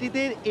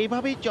যাত্রীদের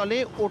এভাবেই চলে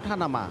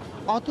ওঠানামা,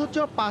 অথচ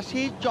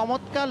পাশেই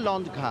চমৎকার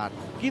লঞ্চ ঘাট,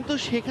 কিন্তু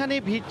সেখানে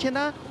ভিড়ছে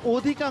না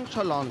অধিকাংশ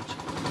লঞ্চ।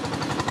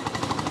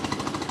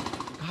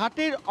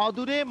 ঘাটের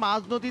অদূরে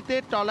মাঝ নদীতে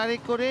ট্রলারে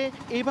করে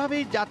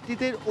এভাবেই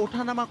যাত্রীদের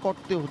ওঠানামা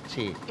করতে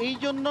হচ্ছে। এই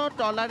জন্য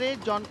ট্রলারে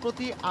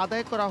জনপ্রতি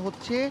আদায় করা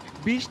হচ্ছে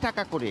 20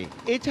 টাকা করে।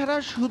 এছাড়া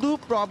শুধু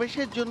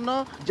প্রবেশের জন্য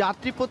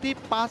যাত্রীপ্রতি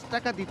 5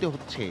 টাকা দিতে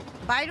হচ্ছে।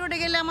 বাই রোডে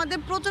গেলে আমাদের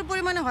প্রচুর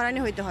পরিমাণে হয়রানি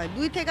হইতে হয়,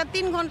 2 থেকে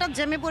 3 ঘন্টা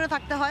জ্যামে পড়ে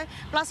থাকতে হয়,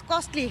 প্লাস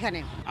কস্টলি। এখানে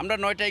আমরা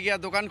 9টায়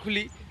গিয়ে দোকান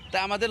খুলি,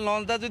 তাই আমাদের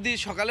লঞ্চটা যদি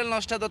সকালে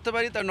লঞ্চটা ধরতে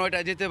পারি তাই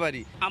 9টায় যেতে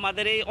পারি।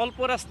 আমাদের এই অল্প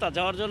রাস্তা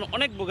যাওয়ার জন্য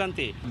অনেক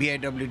ভোগান্তি।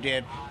 বিআইডব্লিউডি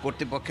এর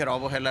কর্তৃপক্ষের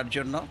অবহেলার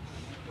জন্য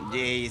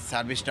যে এই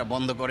সার্ভিসটা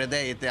বন্ধ করে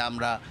দেয়, এতে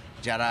আমরা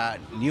যারা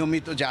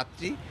নিয়মিত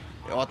যাত্রী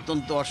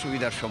অত্যন্ত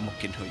অসুবিধার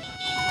সম্মুখীন হই।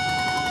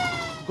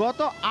 গত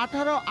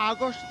 18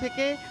 আগস্ট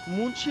থেকে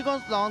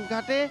মুন্সিগঞ্জ লঞ্চ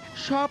ঘাটে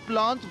সব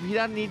লঞ্চ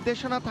ভিড়ার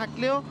নির্দেশনা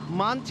থাকলেও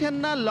মানছেন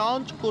না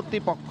লঞ্চ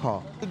কর্তৃপক্ষ।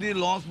 যদি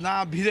লঞ্চ না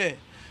ভিড়ে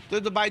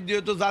তো বাধ্য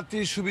তো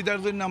যাত্রীর সুবিধার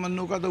জন্য আমার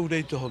নৌকাটা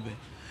উঠাইতে হবে,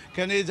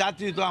 কেন এই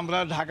যাত্রী তো আমরা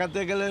ঢাকাতে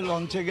গেলে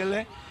লঞ্চে গেলে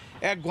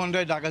 1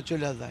 ঘন্টায় ঢাকা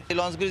চলে যায়। এই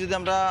লঞ্চগুলি যদি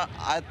আমরা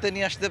আয়ত্তে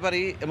নিয়ে আসতে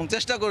পারি এবং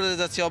চেষ্টা করে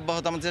যাচ্ছি,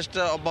 আমার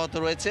চেষ্টা অব্যাহত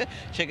রয়েছে,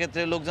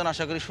 সেক্ষেত্রে লোকজন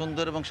আশা করি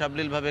সুন্দর এবং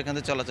সাবলীলভাবে এখানে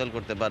চলাচল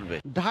করতে পারবে।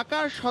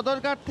 ঢাকার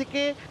সদরঘাট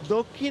থেকে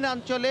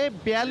দক্ষিণাঞ্চলে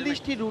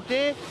 42টি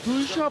রুটে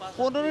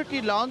 215টি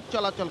লঞ্চ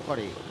চলাচল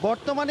করে।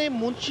 বর্তমানে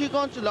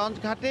মুন্সিগঞ্জ লঞ্চ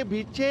ঘাটে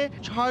ভিড়ছে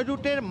 6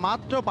 রুটের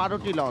মাত্র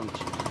 12টি লঞ্চ।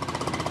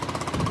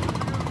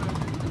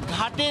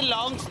 ঘাটে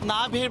লঞ্চ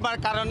না ভিড়বার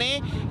কারণে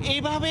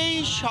এইভাবেই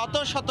শত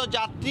শত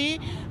যাত্রী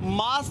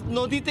মাঝ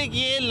নদীতে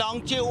গিয়ে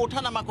লঞ্চে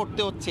ওঠানামা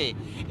করতে হচ্ছে।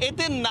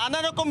 এতে নানা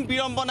রকম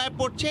বিড়ম্বনায়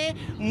পড়ছে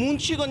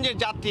মুন্সিগঞ্জের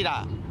যাত্রীরা।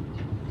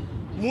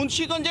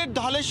 মুন্সিগঞ্জের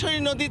ধলেশ্বরী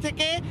নদী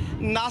থেকে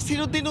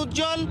নাসিরউদ্দিন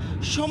উজ্জ্বল,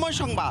 সময়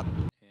সংবাদ।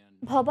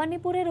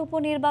 ভবানীপুরের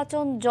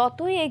উপনির্বাচন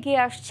যতই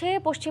এগিয়ে আসছে,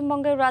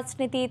 পশ্চিমবঙ্গের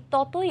রাজনীতি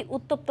ততই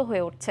উত্তপ্ত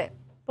হয়ে উঠছে।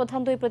 প্রধান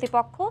দুই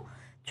প্রতিপক্ষ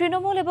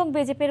তৃণমূল এবং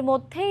বিজেপির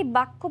মধ্যেই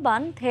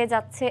বাক্যবাণ ধেয়ে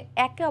যাচ্ছে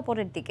একে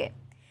অপরের দিকে।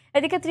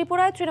 এদিকে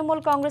ত্রিপুরায় তৃণমূল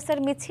কংগ্রেসের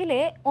মিছিলে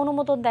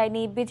অনুমোদন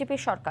দেয়নি বিজেপি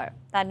সরকার,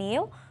 তা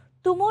নিয়েও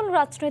তুমুল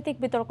রাজনৈতিক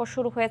বিতর্ক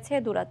শুরু হয়েছে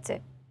দুরাজ্যে।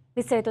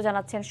 বিস্তারিত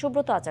জানাচ্ছেন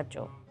সুব্রত আচার্য।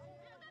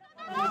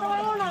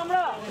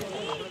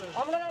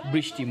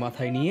 বৃষ্টি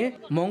মাথায় নিয়ে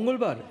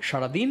মঙ্গলবার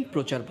সারাদিন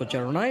প্রচার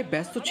প্রচারণায়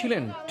ব্যস্ত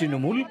ছিলেন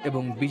তৃণমূল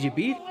এবং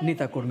বিজেপির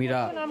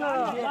নেতাকর্মীরা।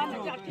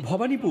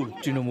 ভবানীপুর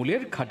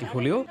তৃণমূলের ঘাঁটি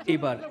হলেও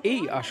এবার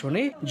এই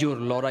আসনে জোর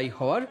লড়াই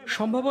হওয়ার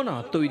সম্ভাবনা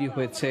তৈরি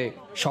হয়েছে।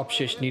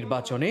 সবশেষ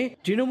নির্বাচনে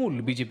তৃণমূল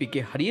বিজেপিকে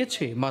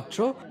হারিয়েছে মাত্র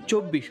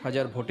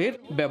 24,000 ভোটের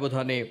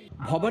ব্যবধানে।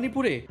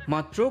 ভবানীপুরে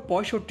মাত্র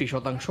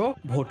 65%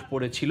 ভোট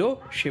পড়েছিল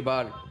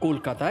সেবার।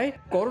 কলকাতায়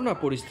করোনা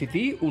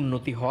পরিস্থিতি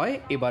উন্নতি হয়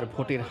এবার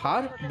ভোটের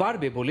হার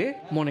বাড়বে বলে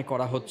মনে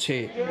করা হচ্ছে।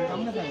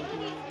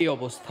 এ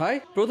অবস্থায়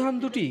প্রধান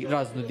দুটি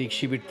রাজনৈতিক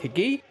শিবির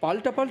থেকেই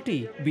পাল্টাপাল্টি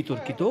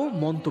বিতর্কিত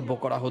মন্তব্য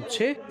করা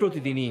হচ্ছে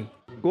প্রতিদিনই।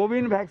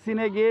 কোভিড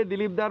ভ্যাকসিনে গিয়ে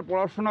দিলীপদার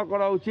পড়াশোনা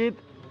করা উচিত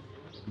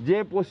যে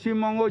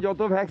পশ্চিমবঙ্গ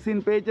যত ভ্যাকসিন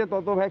পেয়েছে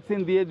তত ভ্যাকসিন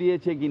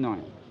দিয়েছে কি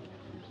নয়,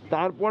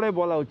 তারপরে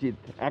বলা উচিত।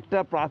 একটা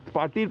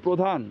পার্টির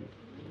প্রধান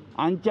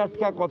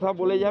আনচাটকা কথা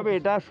বলে যাবে,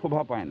 এটা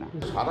শোভা পায় না।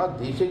 সারা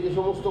দেশে যে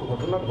সমস্ত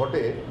ঘটনা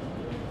ঘটে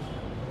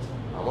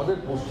আমাদের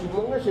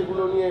পশ্চিমবঙ্গে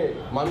সেগুলো নিয়ে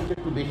মানুষ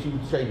একটু বেশি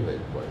উৎসাহী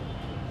হয়ে পড়ে,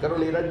 কারণ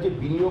এ রাজ্যে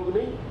বিনিয়োগ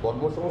নেই,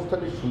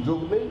 কর্মসংস্থানের সুযোগ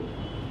নেই,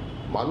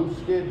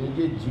 মানুষকে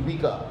নিজের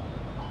জীবিকা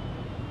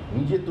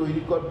নিজে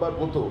তৈরি করবার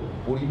মতো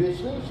পরিবেশ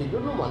নেই, সেই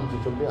জন্য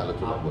মানুষের সঙ্গে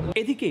আলোচনা করে।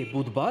 এদিকে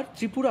বুধবার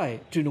ত্রিপুরায়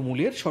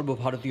তৃণমূলের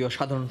সর্বভারতীয়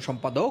সাধারণ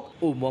সম্পাদক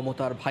ও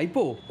মমতার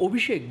ভাইপো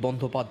অভিষেক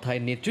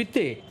বন্দ্যোপাধ্যায়ের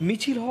নেতৃত্বে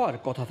মিছিল হওয়ার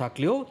কথা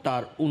থাকলেও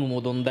তার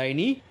অনুমোদন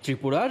দেয়নি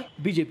ত্রিপুরার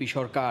বিজেপি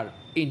সরকার।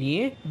 এ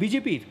নিয়ে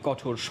বিজেপির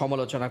কঠোর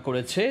সমালোচনা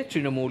করেছে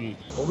তৃণমূল।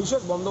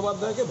 অভিষেক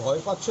বন্দ্যোপাধ্যায়কে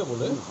ভয় পাচ্ছে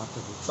বলে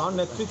তার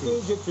নেতৃত্বে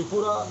যে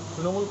ত্রিপুরা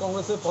তৃণমূল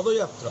কংগ্রেসের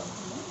পদযাত্রা,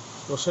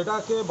 তো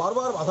সেটাকে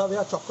বারবার বাধা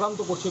দেওয়ার চক্রান্ত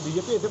করছে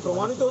বিজেপি। এতে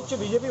প্রমাণিত হচ্ছে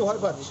বিজেপি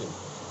ভয় পাচ্ছে,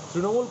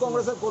 তৃণমূল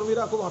কংগ্রেসের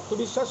কর্মীরা খুব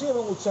আত্মবিশ্বাসী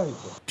এবং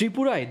উৎসাহিত।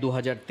 ত্রিপুরায়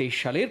 2023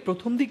 সালের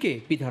প্রথম দিকে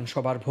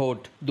বিধানসভার ভোট,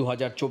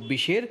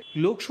 2024-এর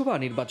লোকসভা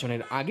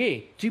নির্বাচনের আগে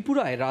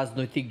ত্রিপুরায়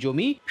রাজনৈতিক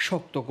জমি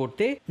শক্ত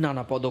করতে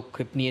নানা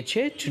পদক্ষেপ নিয়েছে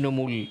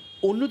তৃণমূল।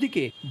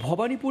 অন্যদিকে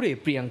ভবানীপুরে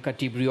প্রিয়াঙ্কা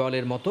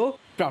টিবরিওয়ালের মতো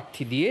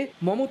প্রার্থী দিয়ে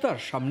মমতার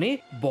সামনে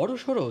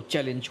বড়সড়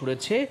চ্যালেঞ্জ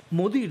ছুড়েছে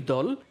মোদির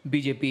দল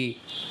বিজেপি।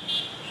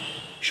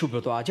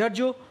 সুব্রত আচার্য,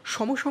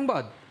 সময়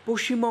সংবাদ,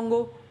 পশ্চিমবঙ্গ,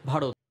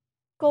 ভারত।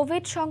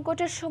 কোভিড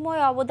সংকটের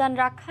সময় অবদান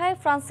রাখায়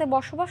ফ্রান্সে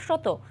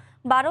বসবাসরত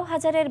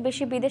 12,000-এর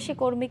বেশি বিদেশি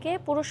কর্মীকে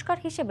পুরস্কার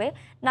হিসেবে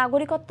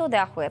নাগরিকত্ব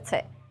দেওয়া হয়েছে।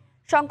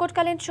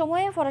 সংকটকালীন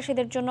সময়ে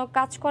ফরাসিদের জন্য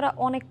কাজ করা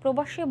অনেক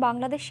প্রবাসী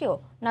বাংলাদেশিও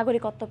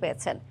নাগরিকত্ব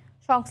পেয়েছেন।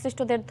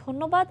 সংশ্লিষ্টদের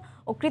ধন্যবাদ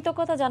ও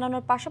কৃতজ্ঞতা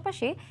জানানোর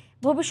পাশাপাশি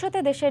ভবিষ্যতে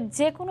দেশের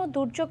যে কোনো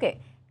দুর্যোগে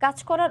কাজ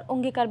করার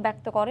অঙ্গীকার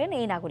ব্যক্ত করেন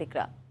এই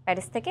নাগরিকরা।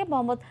 প্যারিস থেকে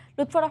মোহাম্মদ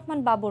লুৎফর রহমান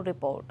বাবুর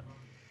রিপোর্ট।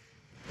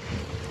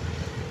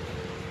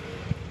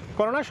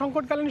 করোনা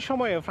সংকটকালীন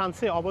সময়ে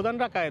ফ্রান্সে অবদান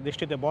রাখায়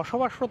দেশটিতে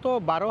বসবাসরত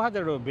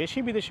 12,000-এরও বেশি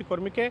বিদেশি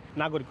কর্মীকে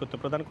নাগরিকত্ব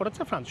প্রদান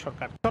করেছে ফ্রান্স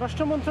সরকার।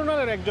 স্বরাষ্ট্র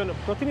মন্ত্রণালয়ের একজন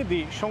প্রতিনিধি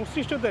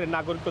সংশ্লিষ্টদের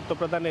নাগরিকত্ব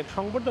প্রদানের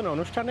সংবর্ধনা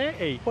অনুষ্ঠানে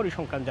এই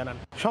পরিসংখ্যান জানান।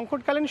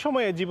 সংকটকালীন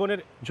সময়ে জীবনের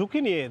ঝুঁকি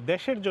নিয়ে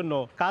দেশের জন্য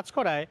কাজ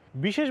করায়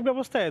বিশেষ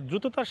ব্যবস্থায়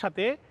দ্রুততার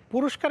সাথে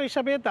পুরস্কার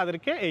হিসাবে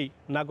তাদেরকে এই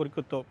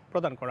নাগরিকত্ব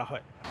প্রদান করা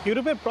হয়।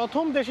 ইউরোপের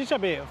প্রথম দেশ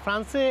হিসাবে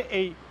ফ্রান্সে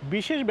এই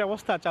বিশেষ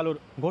ব্যবস্থা চালুর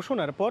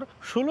ঘোষণার পর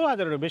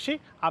 16,000-এরও বেশি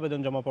আবেদন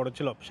জমা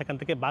পড়েছিল। সেখান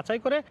থেকে বাছাই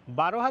করে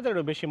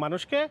 12,000-এরও বেশি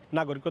মানুষকে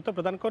নাগরিকত্ব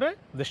প্রদান করে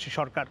দেশটির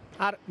সরকার।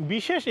 আর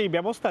বিশেষ এই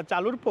ব্যবস্থা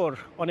চালুর পর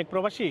অনেক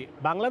প্রবাসী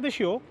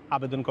বাংলাদেশিও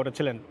আবেদন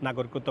করেছিলেন।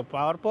 নাগরিকত্ব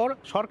পাওয়ার পর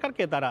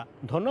সরকারকে তারা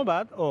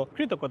ধন্যবাদ ও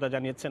কৃতজ্ঞতা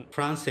জানিয়েছেন।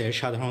 ফ্রান্সে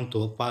সাধারণত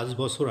 5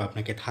 বছর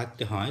আপনাকে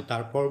থাকতে হয়,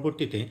 তার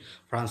পরবর্তীতে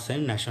ফ্রান্সের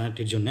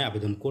ন্যাশনালিটির জন্য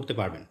আবেদন করতে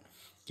পারবেন।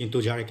 কিন্তু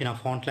যারা কিনা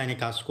ফ্রন্টলাইনে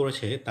কাজ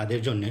করেছে তাদের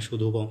জন্য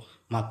শুধু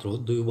মাত্র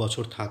 2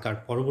 বছর থাকার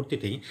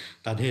পরবর্তীতেই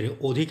তাদের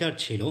অধিকার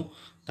ছিল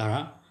তারা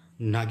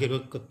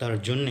নাগরিকত্বের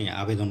জন্য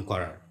আবেদন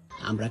করার।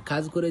 আমরা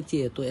কাজ করেছি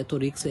এত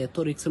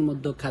রিক্সের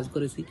মধ্যে কাজ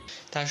করেছি।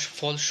 তার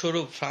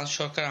ফলস্বরূপ ফ্রান্স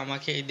সরকার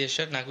আমাকে এই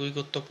দেশের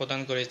নাগরিকত্ব প্রদান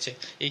করেছে।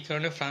 এই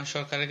কারণে ফ্রান্স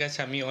সরকারের কাছে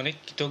আমি অনেক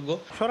কৃতজ্ঞ।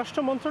 স্বরাষ্ট্র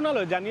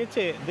মন্ত্রণালয়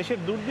জানিয়েছে দেশের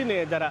দুর্দিনে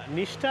যারা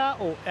নিষ্ঠা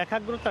ও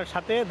একাগ্রতার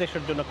সাথে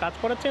দেশের জন্য কাজ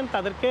করেছেন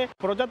তাদেরকে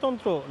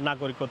প্রজাতন্ত্র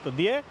নাগরিকত্ব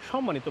দিয়ে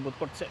সম্মানিত বোধ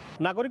করছে।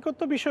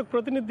 নাগরিকত্ব বিষয়ক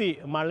প্রতিনিধি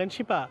মার্লেন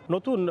শিপা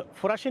নতুন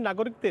ফরাসি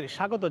নাগরিকদের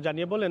স্বাগত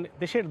জানিয়ে বলেন,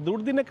 দেশের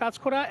দুর্দিনে কাজ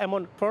করা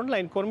এমন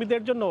ফ্রন্টলাইন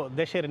কর্মীদের জন্য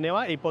দেশের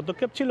নেওয়া এই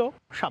পদক্ষেপ ছিল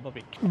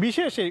স্বাভাবিক।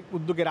 বিশেষ এই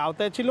উদ্যোগের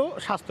আওতায় ছিল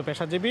স্বাস্থ্য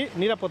পেশাজীবী,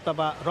 নিরাপত্তা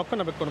বা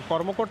রক্ষণাবেক্ষণ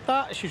কর্মকর্তা,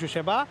 শিশু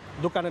সেবা,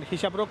 দোকানের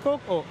হিসাবরক্ষক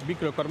ও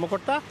বিক্রয়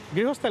কর্মকর্তা,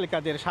 গৃহস্থালী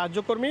কাজের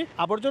সাহায্যকর্মী,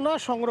 আবর্জনা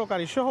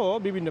সংগ্রহকারী সহ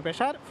বিভিন্ন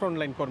পেশার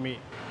ফ্রন্টলাইন কর্মী।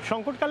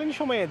 সংকটকালীন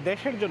সময়ে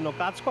দেশের জন্য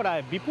কাজ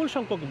করায় বিপুল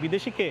সংখ্যক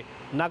বিদেশিকে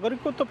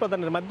নাগরিকত্ব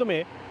প্রদানের মাধ্যমে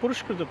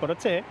পুরস্কৃত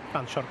করেছে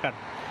ফ্রান্স সরকার।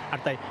 আর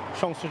তাই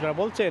সংশ্লিষ্টরা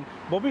বলছেন,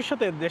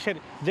 ভবিষ্যতে দেশের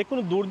যে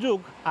কোনো দুর্যোগ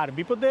আর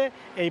বিপদে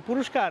এই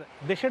পুরস্কার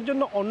দেশের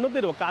জন্য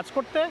অন্যদেরও কাজ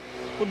করতে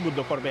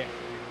উদ্বুদ্ধ করবে।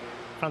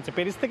 ফ্রান্সে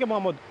প্যারিস থেকে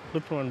মোহাম্মদ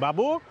লুৎফর রহমান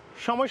বাবু,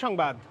 সময়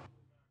সংবাদ।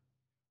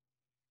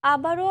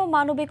 আবারও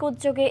মানবিক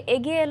উদ্যোগে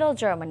এগিয়ে এলো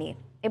জার্মানি।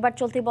 এবার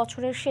চলতি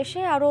বছরের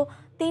শেষে আরও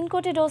 3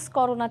 কোটি ডোজ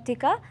করোনা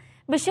টিকা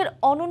বিশ্বের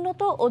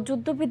অনুন্নত ও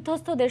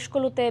যুদ্ধবিধ্বস্ত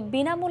দেশগুলোতে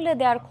বিনামূল্যে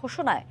দেওয়ার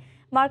ঘোষণায়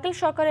মার্কেল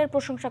সরকারের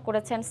প্রশংসা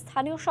করেছেন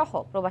স্থানীয় সহ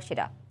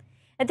প্রবাসীরা।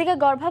 এদিকে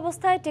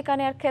গর্ভাবস্থায় টিকা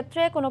নেওয়ার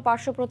ক্ষেত্রে কোনো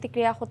পার্শ্ব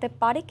প্রতিক্রিয়া হতে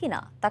পারে কিনা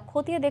তা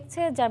খতিয়ে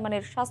দেখছে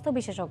জার্মানির স্বাস্থ্য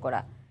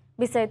বিশেষজ্ঞরা।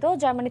 বিস্তারিত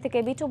জার্মানি থেকে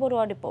বিটু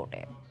বড়ুয়ার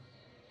রিপোর্টে।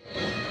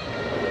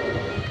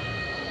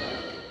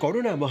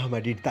 করোনা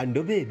মহামারীর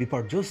তাণ্ডবে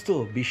বিপর্যস্ত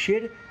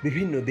বিশ্বের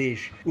বিভিন্ন দেশ।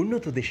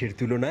 উন্নত দেশের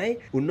তুলনায়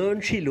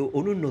উন্নয়নশীল ও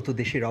অনুন্নত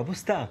দেশের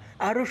অবস্থা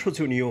আরও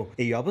শোচনীয়।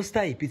 এই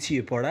অবস্থায়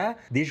পিছিয়ে পড়া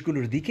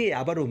দেশগুলোর দিকে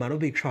আবারও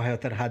মানবিক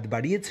সহায়তার হাত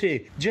বাড়িয়েছে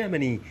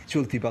জার্মানি।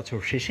 চলতি বছর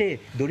শেষে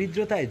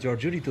দরিদ্রতায়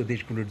জর্জরিত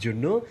দেশগুলোর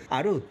জন্য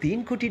আরও 3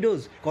 কোটি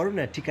ডোজ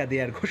করোনা টিকা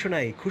দেওয়ার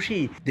ঘোষণায় খুশি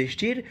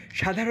দেশটির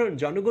সাধারণ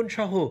জনগণ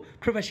সহ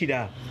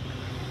প্রবাসীরা।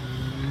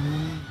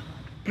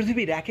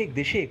 পৃথিবীর এক এক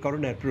দেশে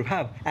করোনার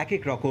প্রভাব এক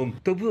এক রকম,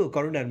 তবুও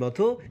করোনার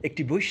মতো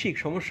একটি বৈশ্বিক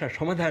সমস্যার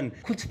সমাধান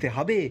খুঁজতে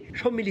হবে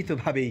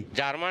সম্মিলিতভাবেই।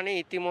 জার্মানি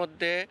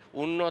ইতিমধ্যে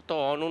উন্নত,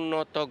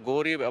 অনুন্নত,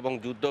 গরিব এবং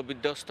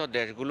যুদ্ধবিধ্বস্ত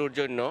দেশগুলোর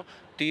জন্য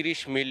 30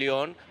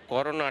 মিলিয়ন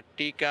করোনার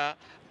টিকা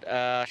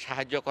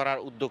সাহায্য করার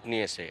উদ্যোগ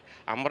নিয়েছে।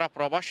 আমরা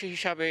প্রবাসী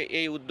হিসাবে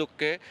এই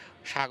উদ্যোগকে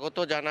স্বাগত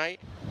জানাই।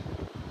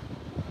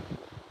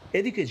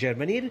 এদিকে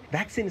জার্মানির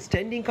ভ্যাকসিন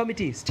স্ট্যান্ডিং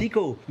কমিটি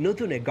স্টিকো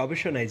নতুন এক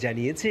গবেষণায়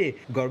জানিয়েছে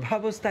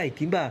গর্ভাবস্থায়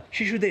কিংবা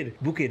শিশুদের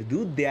বুকের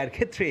দুধ দেওয়ার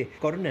ক্ষেত্রে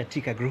করোনা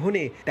টিকা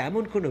গ্রহণে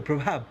তেমন কোনো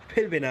প্রভাব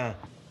ফেলবে না।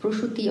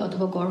 প্রসূতি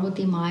অথবা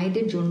গর্ভবতী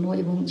মায়েদের জন্য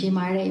এবং যে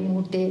মায়েরা এই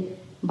মুহূর্তে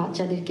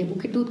বাচ্চাদেরকে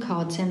বুকের দুধ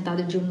খাওয়াচ্ছেন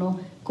তাদের জন্য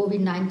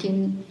কোভিড-19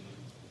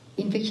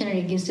 ইনফেকশনের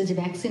এগেনস্টে যে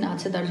ভ্যাকসিন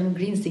আছে তার জন্য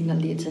গ্রিন সিগন্যাল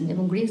দিয়েছেন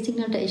এবং গ্রিন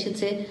সিগন্যালটা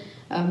এসেছে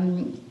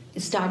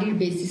স্টাডির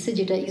বেসিসে,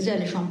 যেটা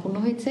ইসরায়েলে সম্পূর্ণ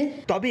হয়েছে।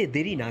 তবে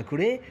দেরি না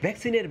করে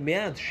ভ্যাকসিনের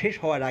মেয়াদ শেষ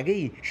হওয়ার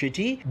আগেই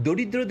সেটি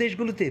দরিদ্র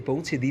দেশগুলোতে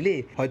পৌঁছে দিলে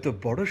হয়তো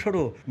বড়সড়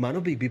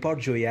মানবিক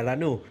বিপর্যয়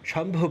এড়ানো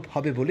সম্ভব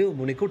হবে বলেও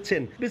মনে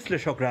করছেন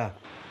বিশ্লেষকরা।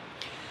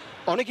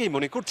 অনেকেই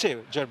মনে করছে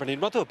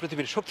জার্মানির মতো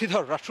পৃথিবীর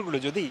শক্তিধর রাষ্ট্রগুলো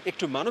যদি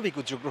একটু মানবিক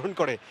উদ্যোগ গ্রহণ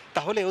করে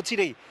তাহলে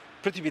অচিরেই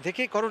পৃথিবী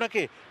থেকে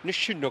করোনাকে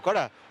নিশ্চিহ্ন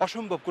করা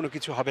অসম্ভব কোনো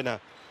কিছু হবে না।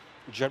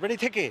 জার্মানি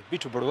থেকে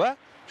বিটু বড়ুয়া,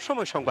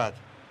 সময় সংবাদ।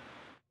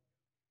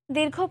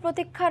 দীর্ঘ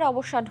প্রতীক্ষার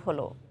অবসান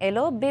হলো,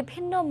 এলো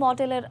বিভিন্ন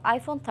মডেলের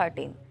আইফোন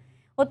 13।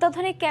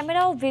 অত্যাধুনিক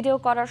ক্যামেরা ও ভিডিও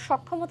করার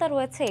সক্ষমতা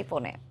রয়েছে এই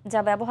ফোনে, যা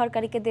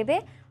ব্যবহারকারীকে দেবে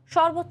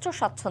সর্বোচ্চ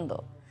স্বাচ্ছন্দ্য।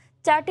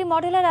 4টি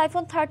মডেলের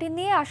আইফোন 13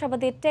 নিয়ে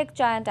আশাবাদী টেক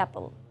জায়ান্ট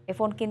অ্যাপল। এই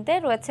ফোন কিনতে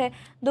রয়েছে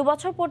 2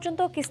 বছর পর্যন্ত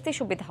কিস্তি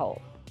সুবিধাও।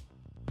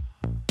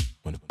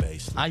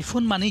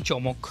 আইফোন মানেই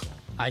চমক,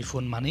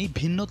 আইফোন মানেই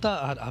ভিন্নতা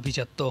আর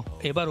আভিজাত্য।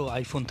 এবারও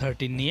আইফোন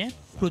 13 নিয়ে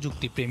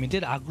প্রযুক্তি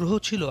প্রেমীদের আগ্রহ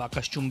ছিল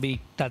আকাশচুম্বী।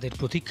 তাদের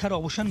প্রতীক্ষার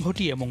অবসান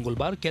ঘটিয়ে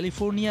মঙ্গলবার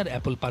ক্যালিফোর্নিয়ার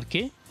অ্যাপল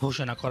পার্কে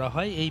ঘোষণা করা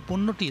হয় এই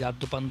পণ্যটির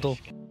আদ্যপান্ত।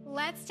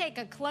 Let's take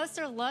a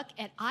closer look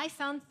at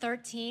iPhone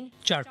 13.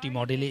 4টি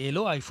মডেলে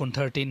এলো আইফোন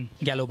 13।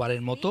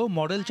 গেলবারের মতো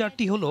মডেল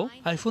 4টি হলো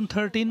iPhone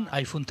 13,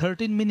 iPhone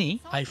 13 mini,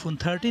 iPhone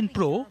 13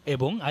 pro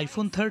এবং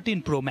আইফোন 13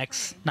 প্রো ম্যাক্স।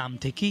 নাম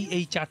থেকেই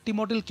এই 4টি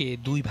মডেলকে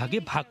 2 ভাগে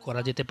ভাগ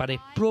করা যেতে পারে,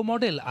 প্রো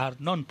মডেল আর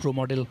নন প্রো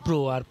মডেল। প্রো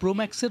আর প্রো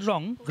ম্যাক্সের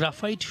রং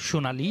গ্রাফাইট,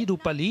 সোনালী,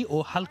 রূপালী ও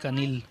হালকা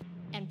নীল।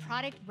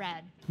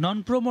 নন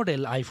প্রো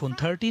মডেল আইফোন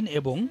 13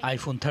 এবং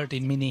আইফোন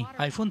 13 মিনি।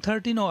 আইফোন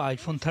 13 ও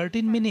আইফোন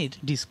 13 মিনির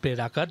ডিসপ্লের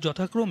আকার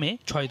যথাক্রমে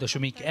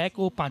 6.1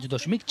 ও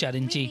 5.4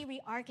 ইঞ্চি।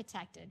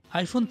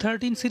 আইফোন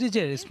 13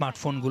 সিরিজের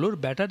স্মার্টফোনগুলোর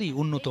ব্যাটারি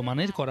উন্নত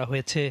মানের করা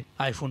হয়েছে।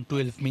 আইফোন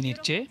 12 মিনির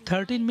চেয়ে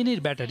 13 মিনির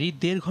ব্যাটারি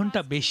 1.5 ঘন্টা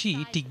বেশি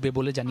টিকবে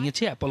বলে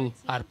জানিয়েছে অ্যাপল।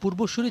 আর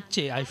পূর্বসূরির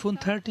চেয়ে আইফোন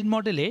 13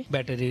 মডেলে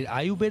ব্যাটারির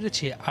আয়ু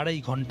বেড়েছে 2.5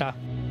 ঘন্টা।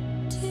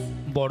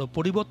 বড়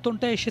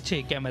পরিবর্তনটা এসেছে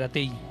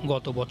ক্যামেরাতেই।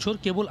 গত বছর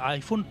কেবল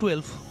আইফোন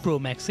 12 প্রো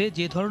ম্যাক্সে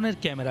যে ধরনের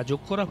ক্যামেরা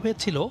যোগ করা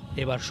হয়েছিল,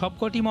 এবার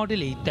সবকটি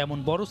মডেলেই তেমন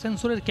বড়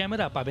সেন্সরের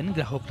ক্যামেরা পাবেন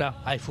গ্রাহকরা।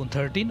 আইফোন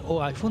 13 ও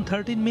আইফোন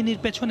 13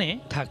 মিনির পেছনে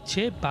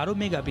থাকছে 12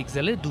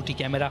 মেগাপিক্সেলের 2টি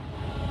ক্যামেরা।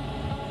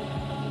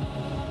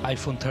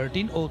 আইফোন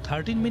 13 ও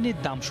 13 মিনির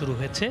দাম শুরু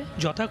হয়েছে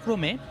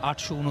যথাক্রমে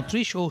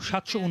 $829 ও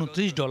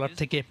 $729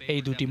 থেকে।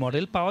 এই 2টি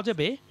মডেল পাওয়া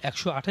যাবে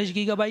 128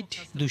 গিগাবাইট,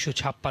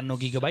 256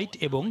 গিগাবাইট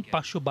এবং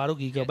 512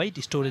 গিগাবাইট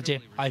স্টোরেজে।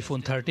 আইফোন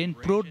 13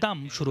 প্রোর দাম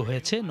শুরু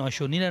হয়েছে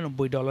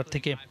 $999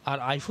 থেকে, আর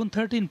আইফোন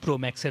 13 প্রো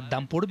ম্যাক্সের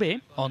দাম পড়বে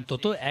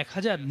অন্তত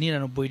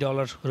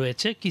 $1099।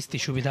 রয়েছে কিস্তি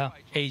সুবিধা।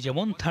 এই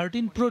যেমন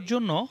 13 প্রোর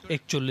জন্য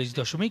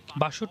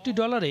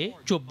 $41.62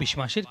 24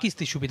 মাসের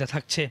কিস্তি সুবিধা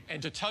থাকছে।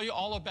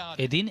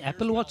 এদিন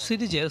অ্যাপল ওয়াচ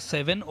সিরিজে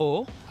 7 ও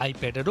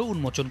আইপ্যাডেরও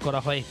উন্মোচন করা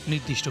হয়।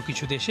 নির্দিষ্ট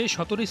কিছু দেশে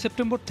 17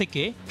 সেপ্টেম্বর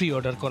থেকে প্রি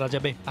অর্ডার করা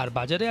যাবে, আর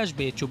বাজারে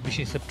আসবে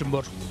 24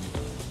 সেপ্টেম্বর।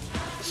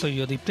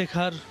 সৈয়দ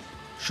ইফতেখার,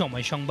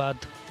 সময় সংবাদ।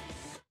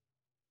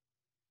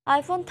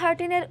 আইফোন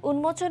 13 এর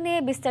উন্মোচন নিয়ে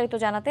বিস্তারিত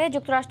জানাতে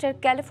যুক্তরাষ্ট্রের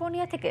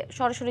ক্যালিফোর্নিয়া থেকে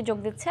সরাসরি যোগ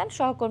দিচ্ছেন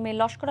সহকর্মী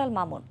লস্কর আল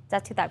মামুন।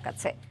 যাচ্ছি তার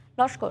কাছে।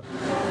 লস্কর।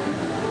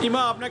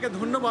 ইমা, আপনাকে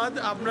ধন্যবাদ।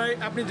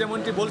 আপনি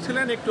যেমনটি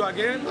বলছিলেন একটু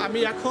আগে, আমি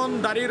এখন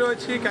দাঁড়িয়ে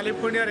রয়েছি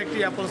ক্যালিফোর্নিয়ার একটি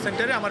অ্যাপল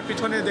সেন্টারে। আমার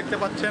পিছনে দেখতে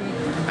পাচ্ছেন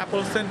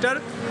অ্যাপল সেন্টার।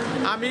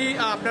 আমি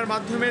আপনার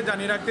মাধ্যমে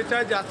জানিয়ে রাখতে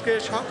চাই যে আজকে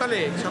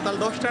সকাল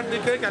 10টার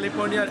দিকে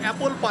ক্যালিফোর্নিয়ার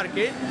অ্যাপল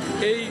পার্কে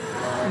এই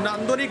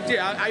নান্দনিক যে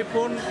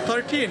আইফোন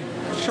 13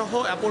 সহ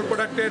অ্যাপল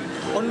প্রোডাক্টের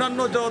অন্যান্য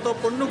যত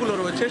পণ্যগুলো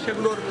রয়েছে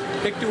সেগুলোর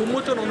একটি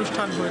উন্মোচন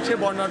অনুষ্ঠান হয়েছে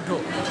বর্ণাঢ্য।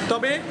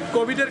 তবে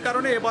কোভিডের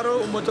কারণে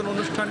এবারও উন্মোচন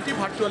অনুষ্ঠানটি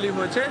ভার্চুয়ালি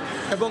হয়েছে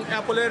এবং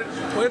অ্যাপলের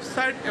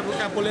ওয়েবসাইট এবং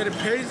অ্যাপলের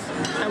পেজ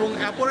এবং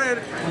অ্যাপলের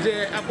যে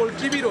অ্যাপল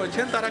টিভি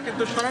রয়েছেন তারা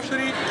কিন্তু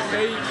সরাসরি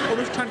এই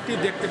অনুষ্ঠানটি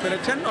দেখতে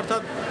পেরেছেন,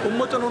 অর্থাৎ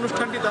উন্মোচন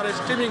অনুষ্ঠানটি তারা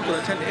স্ট্রিমিং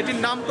করেছেন। এটির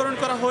নামকরণ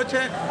করা হয়েছে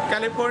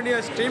ক্যালিফোর্নিয়া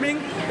স্ট্রিমিং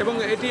এবং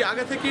এটি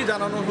আগে থেকেই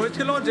জানানো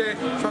হয়েছিল যে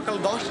সকাল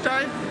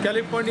 10টায়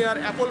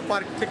ক্যালিফোর্নিয়ার অ্যাপল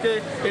পার্ক থেকে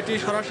এটি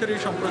সরাসরি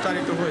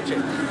সম্প্রচারিত হয়েছে।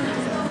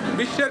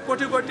 বিশ্বের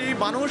কোটি কোটি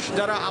মানুষ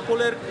যারা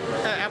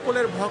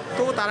অ্যাপলের ভক্ত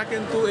তারা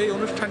কিন্তু এই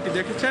অনুষ্ঠানটি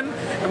দেখেছেন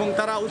এবং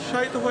তারা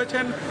উৎসাহিত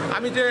হয়েছেন।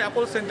 আমি যে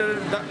অ্যাপল সেন্টারের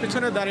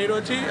পিছনে দাঁড়িয়ে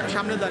রয়েছি,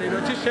 সামনে দাঁড়িয়ে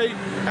রয়েছি, সেই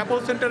অ্যাপল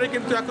সেন্টারে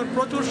কিন্তু এখন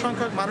প্রচুর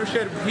সংখ্যক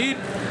মানুষের ভিড়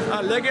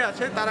লেগে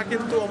আছে। তারা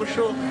কিন্তু অবশ্য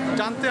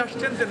জানতে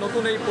আসছেন যে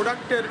নতুন এই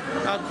প্রোডাক্টের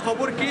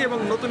খবর কী এবং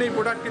নতুন এই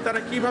প্রোডাক্টটি তারা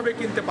কীভাবে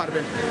কিনতে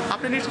পারবেন।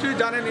 আপনি নিশ্চয়ই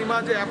জানেন ইমা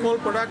যে অ্যাপল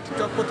প্রোডাক্ট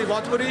প্রতি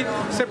বছরই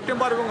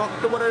সেপ্টেম্বর এবং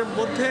অক্টোবরের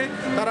মধ্যে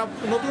তারা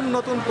নতুন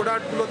নতুন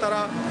প্রোডাক্টগুলো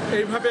তারা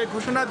এইভাবে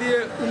ঘোষণা দিয়ে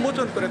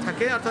উন্মোচন করে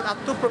থাকে, অর্থাৎ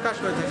আত্মপ্রকাশ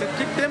হয়ে থাকে।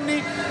 ঠিক তেমনি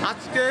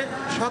আজকে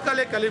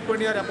সকালে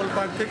ক্যালিফোর্নিয়ার অ্যাপল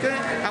পার্ক থেকে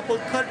অ্যাপল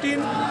 13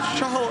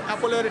 সহ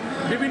অ্যাপলের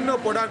বিভিন্ন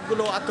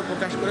প্রোডাক্টগুলো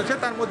আত্মপ্রকাশ করেছে।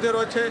 তার মধ্যে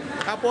রয়েছে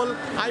অ্যাপল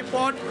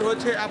আইপড,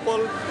 রয়েছে অ্যাপল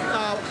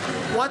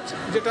ওয়াচ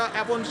যেটা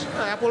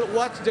অ্যাপল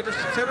ওয়াচ যেটা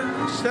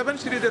 7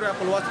 সিরিজের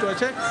অ্যাপল ওয়াচ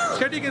রয়েছে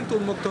সেটি কিন্তু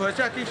উন্মুক্ত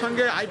হয়েছে, একই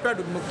সঙ্গে আইপ্যাড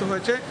উন্মুক্ত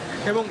হয়েছে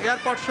এবং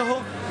এয়ারপড সহ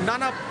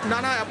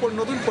নানা অ্যাপল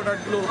নতুন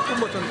প্রোডাক্টগুলো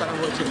উন্মোচন করা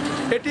হয়েছে।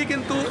 এটি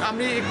কিন্তু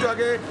আমি একটু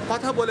আগে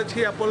কথা বলেছি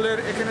অ্যাপলের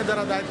এখানে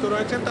যারা দায়িত্ব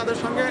রয়েছেন তাদের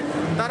সঙ্গে,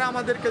 তারা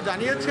আমাদেরকে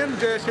জানিয়েছেন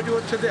যে সেটি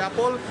হচ্ছে যে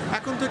অ্যাপল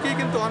এখন থেকেই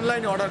কিন্তু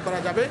অনলাইনে অর্ডার করা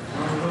যাবে,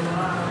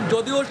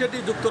 যদিও সেটি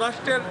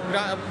যুক্তরাষ্ট্রের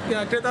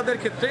ক্রেতাদের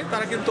ক্ষেত্রে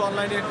তারা কিন্তু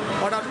অনলাইনে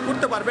অর্ডার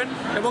করতে পারবেন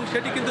এবং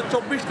সেটি কিন্তু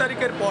 24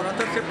 তারিখের পর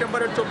অর্থাৎ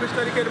সেপ্টেম্বরের 24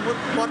 তারিখের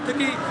পর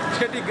থেকেই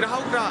সেটি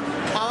গ্রাহকরা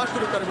পাওয়া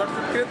শুরু করবে,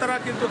 ক্রেতারা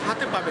কিন্তু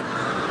হাতে পাবেন।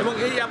 এবং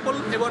এই অ্যাপল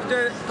এবার যে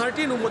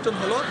 13 উন্মোচন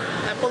হলো,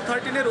 অ্যাপল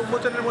 13-এর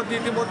উন্মোচনের মধ্যে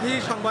ইতিমধ্যেই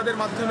সংবাদের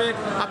মাধ্যমে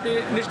আপনি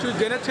নিশ্চয়ই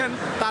জেনেছেন,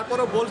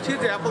 তারপরও বলছি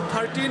যে Apple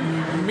 13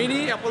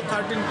 mini, Apple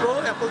 13 pro,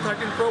 Apple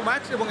 13 pro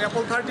max এবং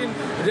অ্যাপল 13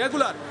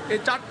 রেগুলার, এই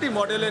 4টি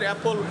মডেলের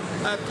অ্যাপল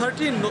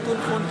 13 নতুন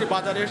ফোনটি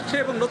বাজারে এসছে।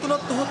 এবং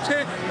নতুনত্ব হচ্ছে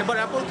এবার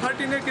অ্যাপল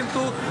 13-এর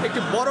কিন্তু একটি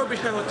বড়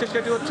বিষয় হচ্ছে,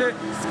 সেটি হচ্ছে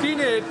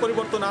স্ক্রিনে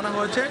পরিবর্তন আনা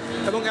হয়েছে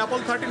এবং অ্যাপল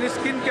 13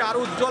 স্ক্রিনকে আরও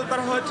উজ্জ্বল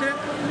করা হয়েছে।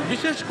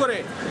 বিশেষ করে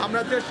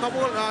আমরা যে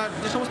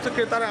সমস্ত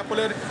ক্রেতারা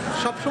অ্যাপলের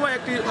সবসময়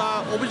একটি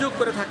অভিযোগ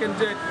করে থাকেন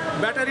যে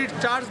ব্যাটারির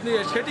চার্জ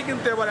নিয়ে, সেটি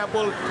কিন্তু এবার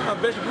অ্যাপল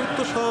বেশ গুরুত্ব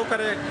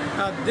সহকারে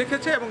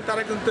দেখেছে এবং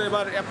তারা কিন্তু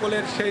এবার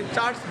অ্যাপলের সেই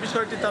চার্জ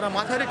বিষয়টি তারা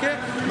মাথায় রেখে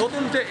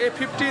নতুন যে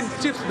A15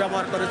 চিপস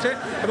ব্যবহার করেছে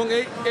এবং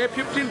এই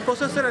A15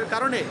 প্রসেসরের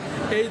কারণে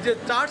এই যে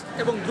চার্জ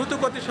এবং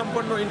দ্রুতগতি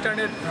সম্পন্ন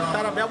ইন্টারনেট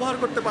তারা ব্যবহার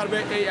করতে পারবে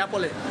এই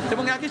অ্যাপলে।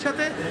 এবং একই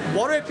সাথে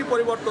বড় একটি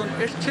পরিবর্তন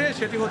এসছে,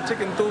 সেটি হচ্ছে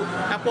কিন্তু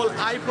অ্যাপল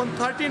আইফোন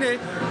 13-এ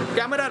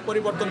ক্যামেরার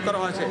পরিবর্তন করা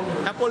হয়েছে।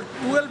 অ্যাপল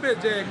 12-এ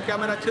যে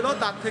ক্যামেরা ছিল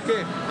তার থেকে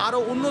আরও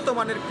উন্নত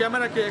মানের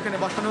ক্যামেরাকে এখানে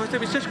বসানো হয়েছে,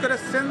 বিশেষ করে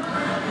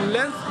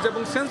লেন্স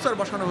এবং সেন্সর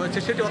বসানো হয়েছে,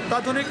 সেটি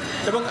অত্যাধুনিক।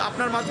 এবং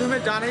আপনার মাধ্যমে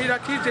জানিয়ে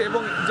রাখি যে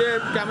এবং যে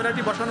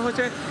ক্যামেরাটি বসানো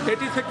হয়েছে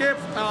এটি থেকে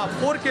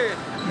 4K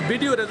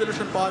ভিডিও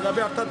রেজলিউশন পাওয়া যাবে,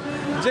 অর্থাৎ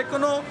যে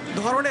কোনো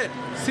ধরনের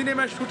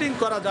সিনেমার শুটিং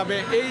করা যাবে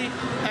এই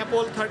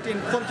অ্যাপল 13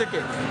 ফোন থেকে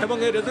এবং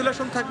এই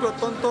রেজলিউশন থাকবে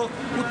অত্যন্ত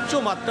উচ্চ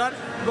মাত্রার।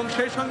 এবং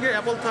সেই সঙ্গে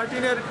অ্যাপল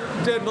 13-এর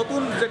যে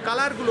নতুন যে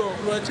কালারগুলো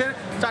রয়েছে,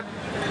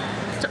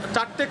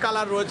 4টে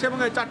কালার রয়েছে এবং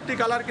এই 4টি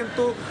কালার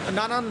কিন্তু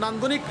নানান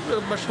নান্দনিক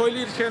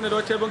শৈলীর সেখানে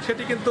রয়েছে এবং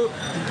সেটি কিন্তু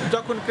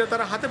যখন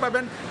ক্রেতারা হাতে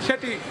পাবেন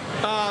সেটি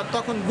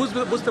তখন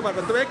বুঝতে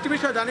পারবেন। তবে একটি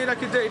বিষয় জানিয়ে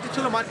রাখি যে এটি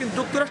ছিল মার্কিন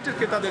যুক্তরাষ্ট্রের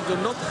ক্রেতাদের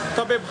জন্য,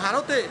 তবে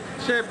ভারতে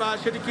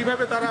সেটি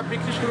কিভাবে তারা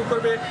বিক্রি শুরু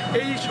করবে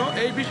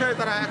এই বিষয়ে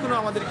তারা এখনও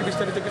আমাদেরকে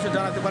বিস্তারিত কিছু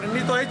জানাতে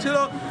পারেননি। তো এই ছিল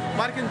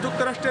মার্কিন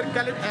যুক্তরাষ্ট্রের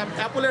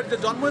অ্যাপলের যে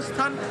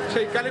জন্মস্থান,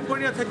 সেই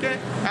ক্যালিফোর্নিয়া থেকে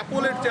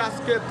অ্যাপলের যে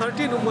আজকে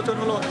 13 উন্মোচন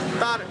হলো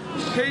তার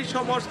সেই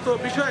সমস্ত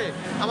বিষয়ে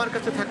আমার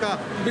কাছে থাকা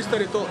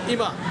বিস্তারিত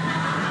ইমা।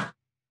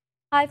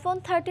 আইফোন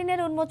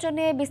 13-এর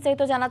উন্মোচনে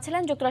বিস্তারিত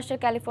জানাচ্ছিলেন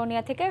যুক্তরাষ্ট্রের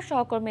ক্যালিফোর্নিয়া থেকে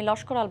সহকর্মী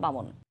লস্কর আল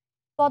মামুন।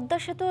 পদ্মা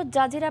সেতু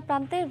জাজিরা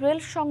প্রান্তে রেল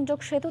সংযোগ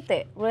সেতুতে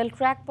রেল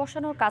ট্র্যাক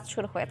বসানোর কাজ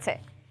শুরু হয়েছে।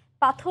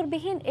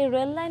 পাথরবিহীন এই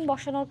রেল লাইন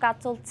বসানোর কাজ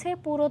চলছে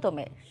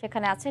পুরোদমে।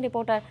 সেখানে আছে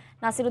রিপোর্টার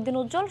নাসিরউদ্দিন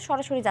উজ্জ্বল,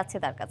 সরাসরি যাচ্ছে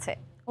তার কাছে।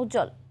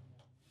 উজ্জ্বল।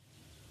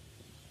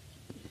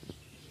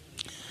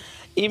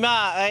 ইমা,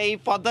 এই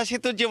পদ্মা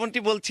সেতুর যেমনটি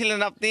বলছিলেন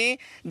আপনি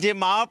যে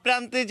মাওয়া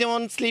প্রান্তে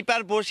যেমন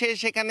স্লিপার বসে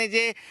সেখানে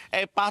যে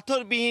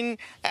পাথরবিহীন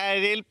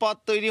রেলপথ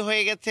তৈরি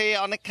হয়ে গেছে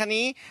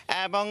অনেকখানি,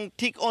 এবং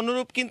ঠিক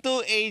অনুরূপ কিন্তু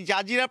এই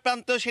জাজিরা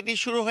প্রান্তেও সেটি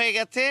শুরু হয়ে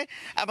গেছে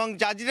এবং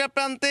জাজিরা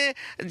প্রান্তে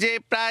যে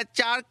প্রায়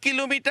 4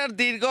 কিলোমিটার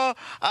দীর্ঘ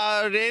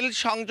রেল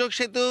সংযোগ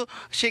সেতু,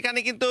 সেখানে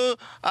কিন্তু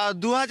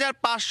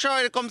 2500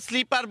 এরকম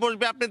স্লিপার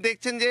বসবে। আপনি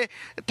দেখছেন যে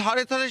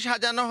থরে থরে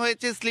সাজানো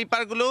হয়েছে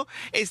স্লিপারগুলো।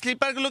 এই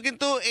স্লিপারগুলো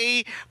কিন্তু এই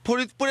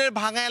ফরিদপুরের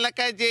ভাঙা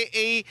এলাকায় যে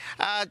এই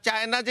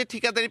চায়না যে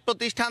ঠিকাদারি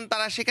প্রতিষ্ঠান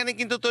তারা সেখানে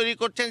কিন্তু তৈরি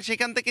করছেন,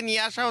 সেখান থেকে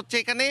নিয়ে আসা হচ্ছে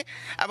এখানে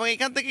এবং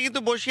এখান থেকে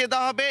কিন্তু বসিয়ে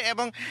দেওয়া হবে।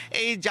 এবং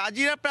এই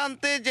জাজিরা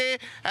প্রান্তে যে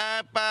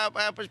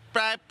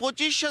প্রায়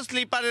 2500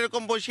 স্লিপার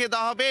এরকম বসিয়ে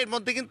দেওয়া হবে, এর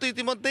মধ্যে কিন্তু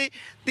ইতিমধ্যেই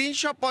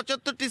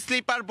 375টি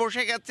স্লিপার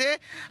বসে গেছে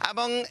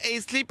এবং এই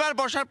স্লিপার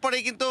বসার পরে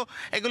কিন্তু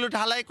এগুলো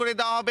ঢালাই করে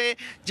দেওয়া হবে,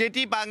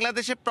 যেটি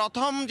বাংলাদেশে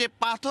প্রথম যে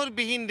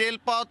পাথরবিহীন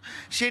রেলপথ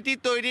সেটি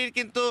তৈরির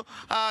কিন্তু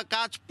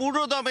কাজ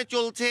পুরোদমে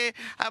চলছে।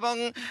 এবং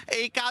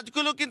এই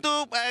কাজগুলো কিন্তু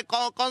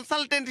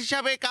কনসালটেন্ট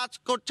হিসাবে কাজ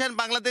করছেন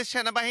বাংলাদেশ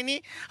সেনাবাহিনী,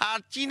 আর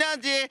চীনা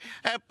যে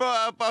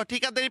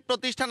ঠিকাদারি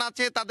প্রতিষ্ঠান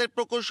আছে তাদের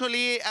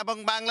প্রকৌশলী এবং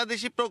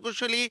বাংলাদেশি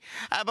প্রকৌশলী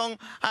এবং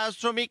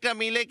শ্রমিকরা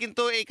মিলে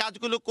কিন্তু এই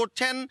কাজগুলো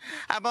করছেন।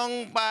 এবং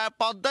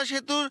পদ্মা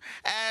সেতুর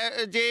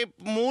যে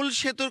মূল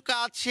সেতুর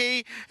কাজ, সেই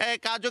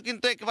কাজও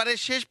কিন্তু একেবারে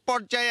শেষ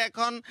পর্যায়ে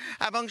এখন,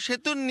 এবং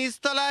সেতুর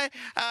নিচতলায়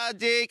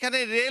যে এখানে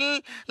রেল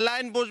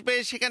লাইন বসবে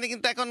সেখানে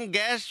কিন্তু এখন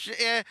গ্যাস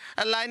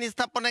লাইন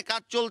স্থাপনের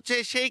কাজ চলছে।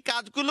 সেই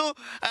কাজগুলো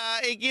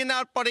এগিয়ে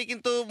নেওয়ার পরে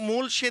কিন্তু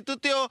মূল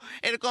সেতুতেও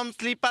এরকম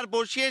স্লিপার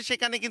বসিয়ে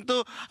সেখানে কিন্তু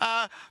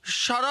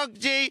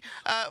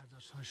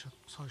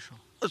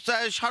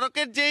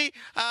সড়কের যেই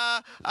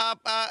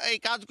এই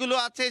কাজগুলো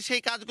আছে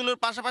সেই কাজগুলোর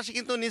পাশাপাশি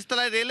কিন্তু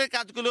নিচতলায় রেলের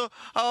কাজগুলো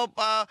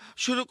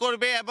শুরু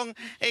করবে। এবং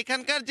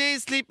এখানকার যে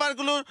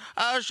স্লিপারগুলোর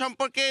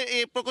সম্পর্কে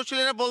এই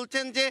প্রকৌশলীরা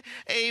বলছেন যে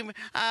এই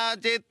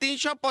যে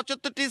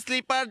 375টি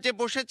স্লিপার যে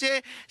বসেছে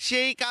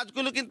সেই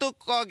কাজগুলো কিন্তু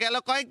গেল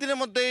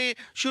কয়েকদিনের মধ্যেই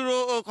শুরু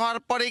হওয়ার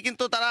পরে পরেই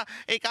কিন্তু তারা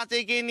এই কাজ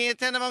এগিয়ে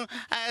নিয়েছেন এবং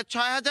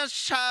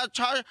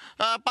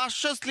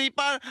 6,500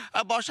 স্লিপার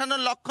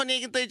বসানোর লক্ষ্য নিয়ে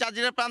কিন্তু এই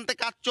জাজিরা প্রান্তে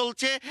কাজ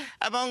চলছে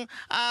এবং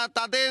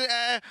তাদের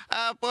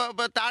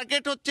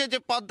টার্গেট হচ্ছে যে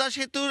পদ্মা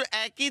সেতুর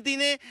একই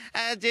দিনে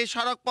যে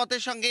সড়ক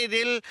পথের সঙ্গে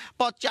রেল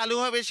পথ চালু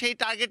হবে সেই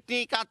টার্গেট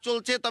নিয়ে কাজ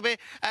চলছে। তবে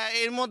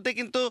এর মধ্যে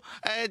কিন্তু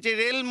যে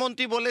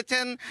রেলমন্ত্রী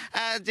বলেছেন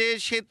যে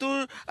সেতুর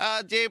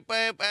যে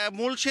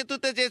মূল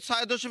সেতুতে যে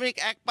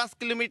 6.15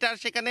 কিলোমিটার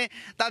সেখানে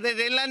তাদের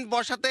রেল লাইন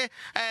বসাতে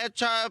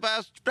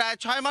প্রায়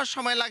 6 মাস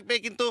সময় লাগবে,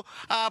 কিন্তু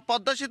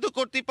পদ্মা সেতু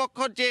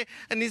কর্তৃপক্ষর যে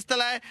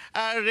নিচতলায়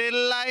রেল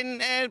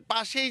লাইনের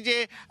পাশেই যে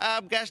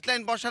গ্যাস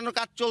লাইন বসানোর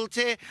কাজ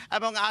চলছে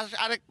এবং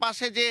আরেক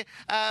পাশে যে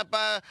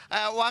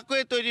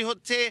ওয়াকওয়ে তৈরি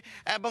হচ্ছে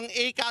এবং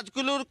এই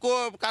কাজগুলোর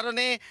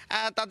কারণে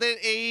তাদের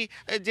এই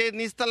যে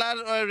নিচতলার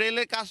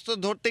রেলের কাজ তো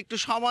ধরতে একটু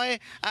সময়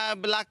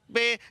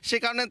লাগবে।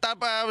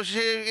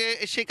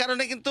 সে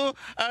কারণে কিন্তু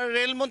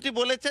রেলমন্ত্রী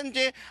বলেছেন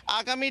যে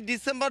আগামী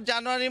ডিসেম্বর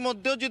জানুয়ারির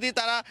মধ্যেও যদি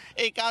তারা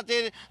এই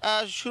কাজের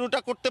শুরুটা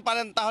করতে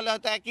পারেন তাহলে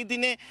হয়তো একই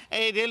দিনে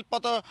এই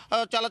রেলপথ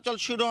চলাচল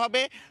শুরু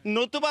হবে।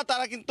 নতুবা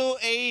তারা কিন্তু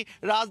এই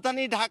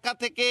রাজধানী ঢাকা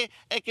থেকে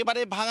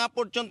একেবারে ভাঙা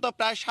পর্যন্ত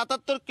প্রায়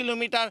 77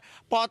 কিলোমিটার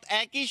পথ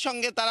একই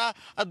সঙ্গে তারা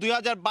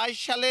 2022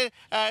 সালের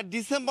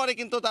ডিসেম্বরে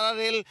কিন্তু তারা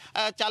রেল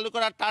চালু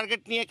করার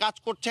টার্গেট নিয়ে কাজ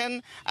করছেন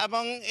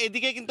এবং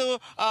এদিকে কিন্তু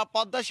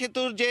পদ্মা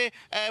সেতুর যে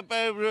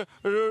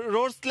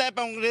রোড স্ল্যাব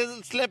এবং রেল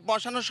স্ল্যাব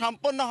বসানো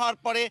সম্পন্ন হওয়ার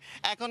পরে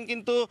এখন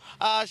কিন্তু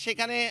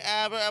সেখানে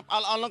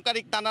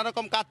অলংকারিক নানা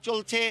রকম কাজ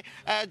চলছে,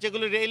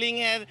 যেগুলো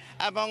রেলিংয়ের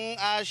এবং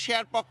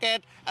শেয়ার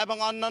পকেট এবং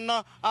অন্যান্য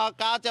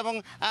কাজ, এবং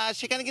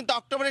সেখানে কিন্তু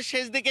অক্টোবরের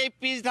শেষ দিকে এই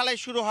পিচ ঢালাই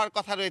শুরু হওয়ার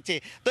কথা রয়েছে।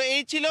 তো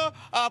এই ছিল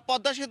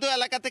পদ্মা সেতু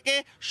এলাকা থেকে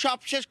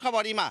সবশেষ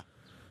খবর। ইমা,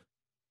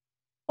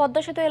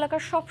 পদ্মা সেতু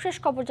এলাকার সবশেষ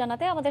খবর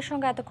জানাতে আমাদের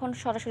সঙ্গে এতক্ষণ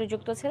সরাসরি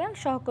যুক্ত ছিলেন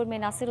সহকর্মী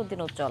নাসির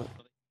উদ্দিন উজ্জ্বল।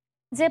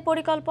 যে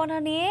পরিকল্পনা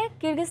নিয়ে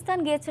কিরগিজস্তান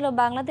গিয়েছিল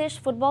বাংলাদেশ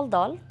ফুটবল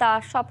দল তা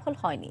সফল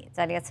হয়নি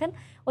জানিয়েছেন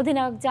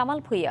অধিনায়ক জামাল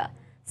ভুঁইয়া।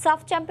 সাফ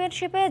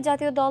চ্যাম্পিয়নশিপে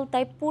জাতীয় দল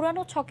তাই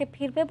পুরানো ছকে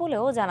ফিরবে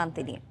বলেও জানান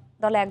তিনি।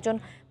 দলে একজন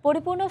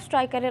পরিপূর্ণ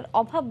স্ট্রাইকারের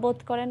অভাব বোধ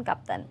করেন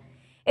কাপ্তান।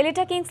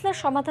 এলিটা কিংসলের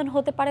সমাধান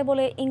হতে পারে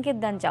বলে ইঙ্গিত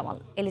দেন জামাল।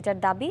 এলিটার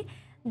দাবি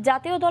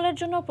জাতীয় দলের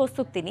জন্য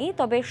প্রস্তুত তিনি,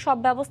 তবে সব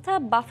ব্যবস্থা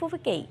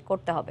বাফুফেকেই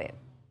করতে হবে।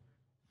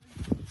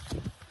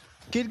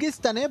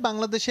 কিরগিজস্তানে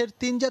বাংলাদেশের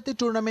 3 জাতি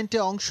টুর্নামেন্টে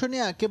অংশ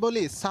নেওয়া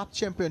কেবলই সাফ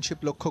চ্যাম্পিয়নশিপ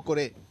লক্ষ্য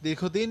করে।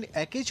 দীর্ঘদিন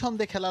একই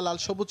ছন্দে খেলা লাল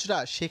সবুজরা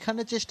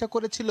সেখানে চেষ্টা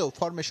করেছিল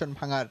ফরমেশন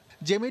ভাঙার।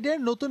 জেমিডের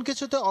নতুন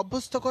কিছুতে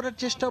অভ্যস্ত করার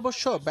চেষ্টা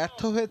অবশ্য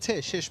ব্যর্থ হয়েছে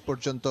শেষ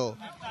পর্যন্ত।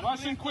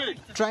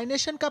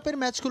 ট্রাইনেশন কাপের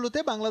ম্যাচগুলোতে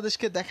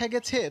বাংলাদেশকে দেখা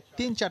গেছে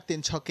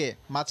 3-4-3 ছকে,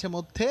 মাঝে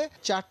মধ্যে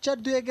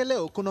 4-4-2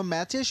 গেলেও কোনো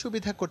ম্যাচে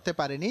সুবিধা করতে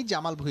পারেনি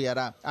জামাল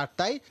ভুঁইয়ারা। আর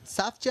তাই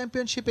সাফ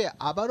চ্যাম্পিয়নশিপে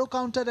আবারও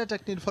কাউন্টার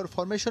অ্যাটাক নির্ভর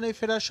ফরমেশনে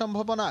ফেরার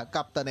সম্ভাবনা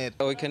কাপ্তানের।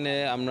 ওইখানে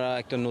আমরা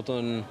একটা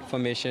নতুন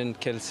ফরমেশন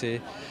খেলছি,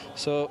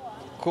 সো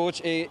কোচ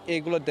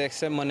এইগুলো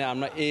দেখছে মানে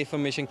আমরা এই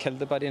ফরমেশন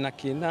খেলতে পারি না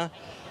কি না,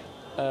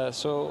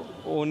 সো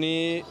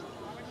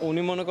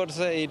উনি মনে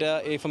করছে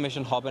এই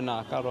ফরমেশন হবে না,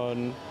 কারণ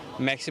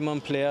ম্যাক্সিমাম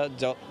প্লেয়ার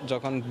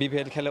যখন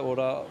বিপিএল খেলে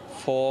ওরা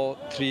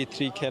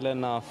 4-3-3 খেলে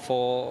না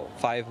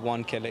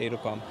 4-5-1 খেলে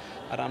এরকম,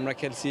 আর আমরা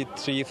খেলছি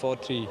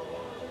 3-4-3,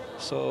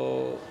 সো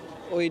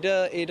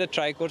এইটা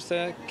ট্রাই করছে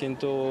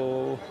কিন্তু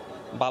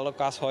ভালো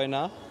কাজ হয়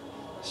না।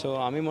 সো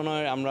আমি মনে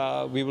হয় আমরা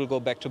we will go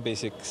back to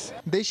basics.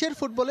 দেশের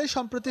ফুটবলে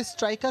সম্প্রতি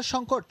স্ট্রাইকার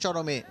সংকট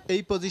চরমে।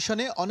 এই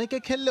পজিশনে অনেকে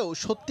খেললেও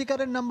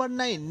সত্যিকারের নাম্বার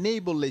 9 নেই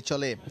বললেই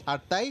চলে। আর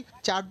তাই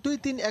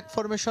 4-2-3-1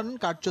 ফরমেশন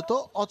কার্যত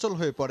অচল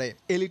হয়ে পড়ে।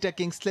 এলিটা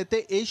কিংসলেতে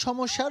এই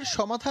সমস্যার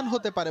সমাধান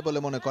হতে পারে বলে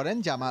মনে করেন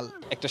জামাল।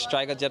 একটা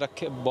স্ট্রাইকার যারা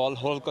বল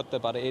হোল্ড করতে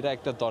পারে এটা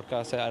একটা দরকার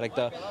আছে, আর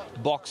একটা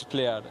বক্স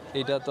প্লেয়ার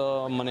এটা তো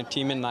মানে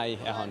টিমে নাই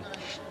এখন।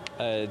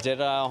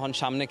 যারা এখন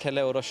সামনে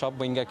খেলে ওরা সব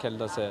উইঙ্গার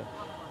খেলতেছে,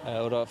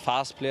 ওরা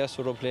ফাস্ট প্লেয়ার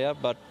ছোটো প্লেয়ার,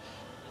 বাট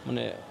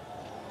মানে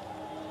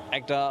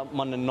একটা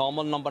মানে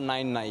নর্মাল নাম্বার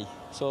 9 নাই।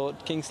 সো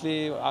কিংসলি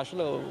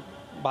আসলে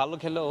ভালো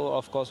খেলেও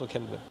অফকোর্স ও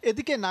খেলবে।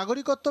 এদিকে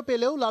নাগরিকত্ব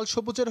পেলেও লাল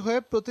সবুজের হয়ে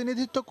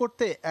প্রতিনিধিত্ব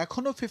করতে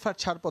এখনো ফিফার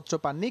ছাড়পত্র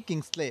পাননি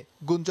কিংসলে।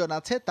 গুঞ্জন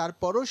আছে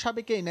তারপরও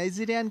সাবেক এই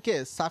নাইজেরিয়ানকে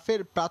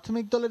সাফের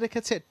প্রাথমিক দলে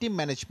রেখেছে টিম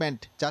ম্যানেজমেন্ট।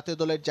 জাতীয়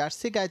দলের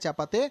জার্সি গায়ে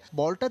চাপাতে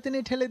বলটা তিনি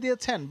ঠেলে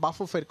দিয়েছেন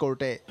বাফুফের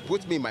কোর্টে।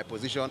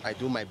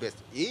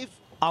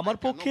 আমার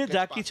পক্ষে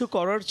যা কিছু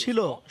করার ছিল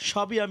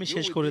সবই আমি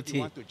শেষ করেছি।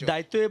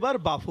 দায়িত্ব এবার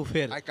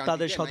বাফুফের।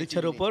 তাদের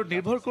সদিচ্ছার উপর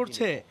নির্ভর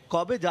করছে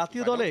কবে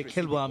জাতীয় দলে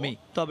খেলবো আমি,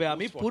 তবে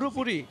আমি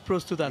পুরোপুরি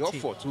প্রস্তুত আছি।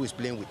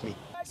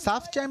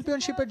 সাফ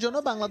চ্যাম্পিয়নশিপের জন্য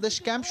বাংলাদেশ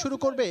ক্যাম্প শুরু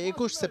করবে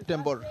 21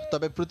 সেপ্টেম্বর।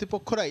 তবে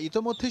প্রতিপক্ষরা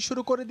ইতোমধ্যেই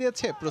শুরু করে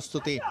দিয়েছে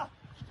প্রস্তুতি।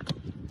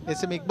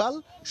 এসএম ইকবাল,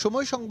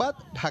 সময় সংবাদ,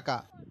 ঢাকা।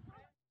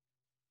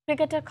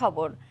 ক্রিকেটের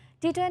খবর।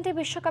 টি-20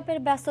 বিশ্বকাপের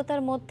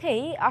ব্যস্ততার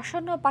মধ্যেই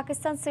আসন্ন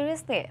পাকিস্তান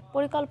সিরিজ নিয়ে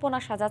পরিকল্পনা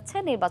সাজাচ্ছে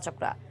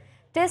নির্বাচকরা।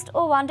 টেস্ট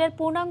ও ওয়ানডের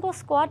পূর্ণাঙ্গ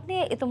স্কোয়াড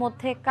নিয়ে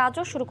ইতিমধ্যে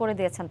কাজও শুরু করে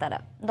দিয়েছেন তারা।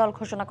 দল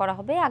ঘোষণা করা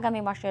হবে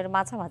আগামী মাসের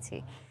মাঝামাঝি,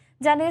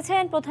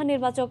 জানিয়েছেন প্রধান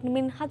নির্বাচক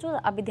মিনহাজুল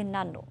আবিদিন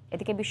নান্নু।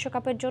 এদিকে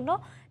বিশ্বকাপের জন্য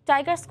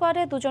টাইগার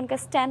স্কোয়াডে 2 জনকে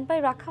স্ট্যান্ড বাই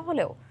রাখা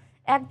হলেও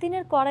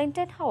একদিনের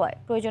কোয়ারেন্টাইন হওয়ায়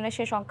প্রয়োজনে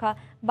সে সংখ্যা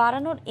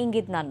বাড়ানোর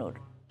ইঙ্গিত নান্নুর।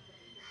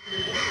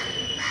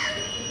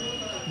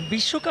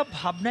 বিশ্বকাপ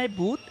ভাবনায়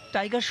বুঁদ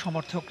টাইগার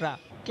সমর্থকরা।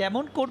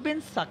 কেমন করবেন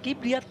সাকিব,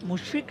 রিয়াদ,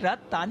 মুশফিকরা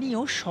তা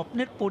নিয়েও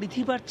স্বপ্নের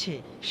পরিধি বাড়ছে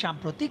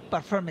সাম্প্রতিক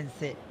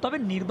পারফরমেন্সে। তবে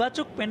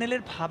নির্বাচক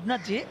প্যানেলের ভাবনা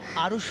যে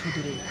আরও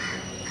সুদূরে।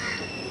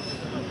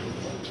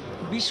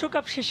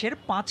 বিশ্বকাপ শেষের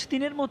 5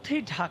 দিনের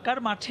মধ্যেই ঢাকার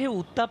মাঠে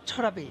উত্তাপ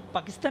ছড়াবে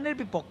পাকিস্তানের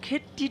বিপক্ষে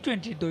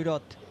টি-20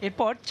 দ্বৈরথ।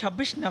 এরপর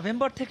 26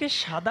 নভেম্বর থেকে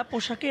সাদা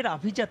পোশাকের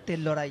আভিজাত্যের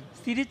লড়াই।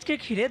 সিরিজকে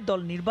ঘিরে দল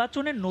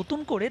নির্বাচনে নতুন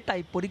করে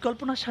তাই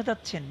পরিকল্পনা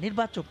সাজাচ্ছেন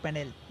নির্বাচক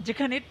প্যানেল,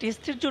 যেখানে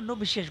টেস্টের জন্য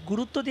বিশেষ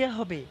গুরুত্ব দেওয়া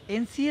হবে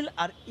এনসিএল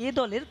আর এ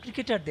দলের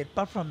ক্রিকেটারদের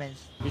পারফরমেন্স।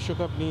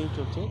 বিশ্বকাপ নিয়ে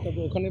চলছে, তবে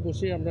ওখানে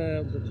বসে আমরা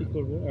ঠিক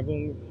করব, এবং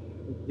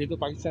যেহেতু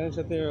পাকিস্তানের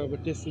সাথে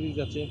টেস্ট সিরিজ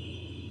আছে,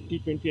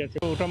 টি-20 আছে,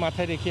 ওটা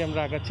মাথায় রেখে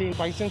আমরা আগাচ্ছি।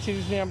 পাকিস্তান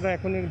সিরিজ নিয়ে আমরা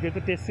এখন যেহেতু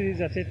টেস্ট সিরিজ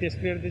আছে, টেস্ট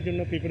প্লেয়ারদের জন্য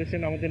প্রিপারেশন,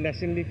 আমাদের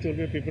ন্যাশনাল লিগ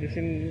চলবে,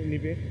 প্রিপারেশন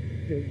নিবে।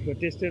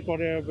 টেস্টের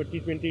পরে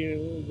টি-20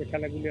 যে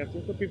খেলাগুলি আছে,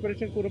 তো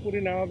প্রিপারেশন পুরোপুরি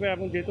নেওয়া হবে,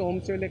 এবং যেহেতু হোম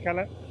সয়েলে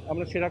খেলা,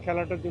 আমরা সেরা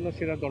খেলাটার জন্য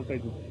সেরা দলটাই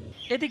দিব।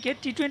 এদিকে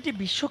টি-20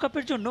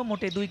 বিশ্বকাপের জন্য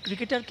মোটে 2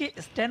 ক্রিকেটারকে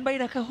স্ট্যান্ড বাই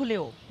রাখা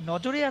হলেও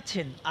নজরে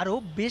আছেন আরও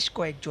বেশ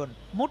কয়েকজন।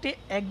 মোটে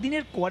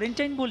একদিনের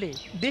কোয়ারেন্টাইন বলে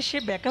দেশে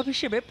ব্যাকআপ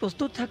হিসেবে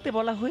প্রস্তুত থাকতে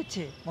বলা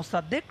হয়েছে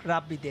মোসাদ্দেক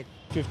রাব্বিদের।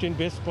 15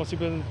 বেস্ট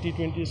পসিবল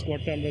টি-20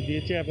 স্কোয়াডটা আমরা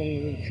দিয়েছি, এবং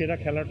সেরা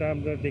খেলাটা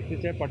আমরা দেখতে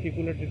চাই।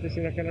 পার্টিকুলার ডেতে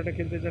সেরা খেলাটা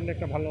খেলতে চাইলে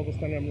একটা ভালো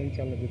অবস্থানে আমরা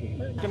ইনশাআল্লাহ দেবো।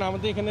 কারণ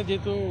আমাদের এখানে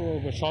যেহেতু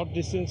শর্ট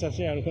ডিস্টেন্স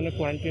আছে, আর ওখানে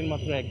কোয়ারেন্টাইন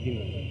মাত্র একদিন,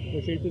 তো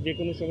সেহেতু যে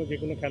কোনো সময় যে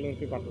কোনো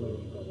খেলোয়াড়কে পাঠানো হবে।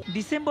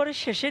 ডিসেম্বরের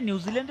শেষে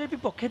নিউজিল্যান্ডের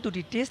বিপক্ষে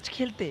 2টি টেস্ট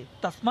খেলতে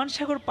তাসমান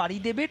সাগর পাড়ি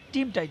দেবে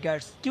টিম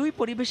টাইগার্স। কেউই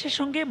পরিবেশের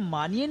সঙ্গে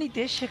মানিয়ে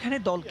নিতে সেখানে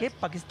দলকে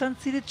পাকিস্তান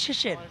সিরিজ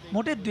শেষের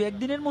মোটে 2-1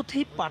 দিনের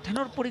মধ্যেই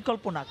পাঠানোর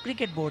পরিকল্পনা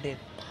ক্রিকেট বোর্ডের।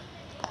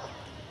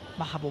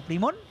 মাহবুব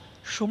রিমন,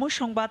 সময়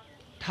সংবাদ,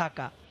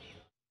 ঢাকা।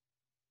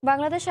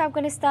 বাংলাদেশ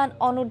আফগানিস্তান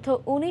অনূর্ধ্ব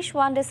 19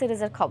 ওয়ানডে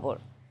সিরিজের খবর।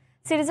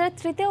 সিরিজের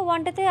তৃতীয়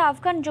ওয়ানডেতে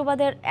আফগান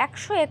যুবাদের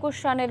 121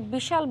 রানের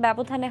বিশাল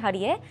ব্যবধানে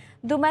হারিয়ে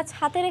 2 ম্যাচ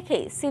হাতে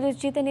রেখেই সিরিজ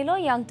জিতে নিল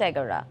ইয়াং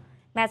টাইগাররা।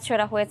 ম্যাচ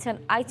সেরা হয়েছেন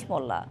আইচ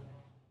মোল্লা।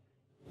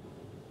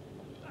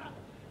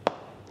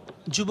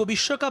 যুব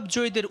বিশ্বকাপ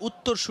জয়ীদের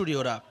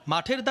উত্তরসূরিরা।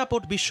 মাঠের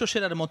দাপট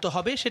বিশ্বসেরার মতো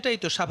হবে সেটাই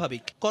তো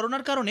স্বাভাবিক।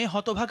 করোনার কারণে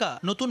হতভাগা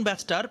নতুন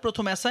ব্যাচটার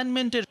প্রথম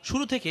অ্যাসাইনমেন্টের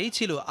শুরু থেকেই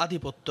ছিল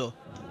আধিপত্য।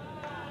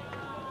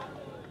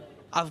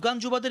 আফগান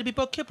যুবাদের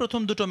বিপক্ষে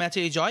প্রথম 2টো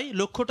ম্যাচেই জয়,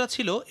 লক্ষ্যটা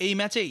ছিল এই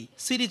ম্যাচেই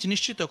সিরিজ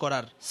নিশ্চিত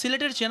করার।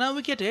 সিলেটের চেনা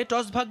উইকেটে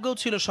টস ভাগ্যও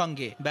ছিল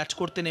সঙ্গে। ব্যাট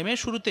করতে নেমে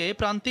শুরুতে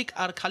প্রান্তিক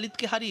আর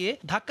খালিদকে হারিয়ে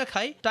ধাক্কা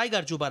খায়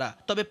টাইগার যুবারা।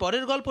 তবে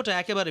পরের গল্পটা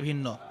একেবারে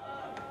ভিন্ন।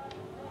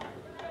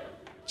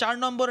 4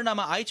 নম্বরে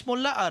নামা আইচ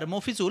মোল্লা আর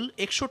মফিজুল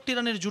 61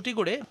 রানের জুটি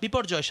গড়ে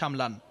বিপর্যয়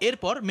সামলান।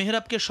 এরপর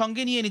মেহরাবকে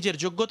সঙ্গে নিয়ে নিজের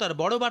যোগ্যতার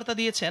বড় বার্তা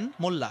দিয়েছেন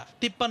মোল্লা।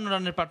 53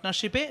 রানের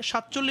পার্টনারশিপে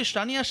 47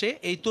 রানই আসে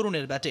এই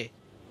তরুণের ব্যাটে।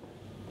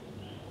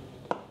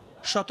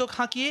 শতক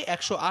হাঁকিয়ে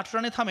 108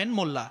 রানে থামেন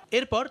মোল্লা।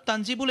 এরপর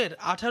তানজিবুলের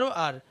 18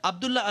 আর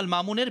আব্দুল্লাহ আল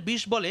মামুনের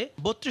 20 বলে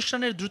 32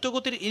 রানের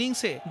দ্রুতগতির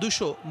ইনিংসে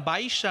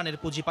 222 রানের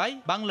পুঁজি পায়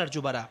বাংলার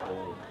যুবারা।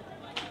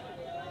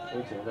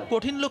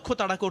 কঠিন লক্ষ্য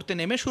তাড়া করতে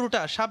নেমে শুরুটা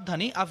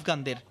সাবধানী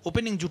আফগানদের।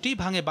 ওপেনিং জুটি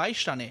ভাঙে 22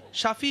 রানে।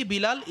 শাফি,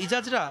 বিলাল,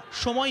 ইজাজরা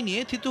সময়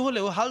নিয়ে থিতু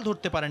হলেও হাল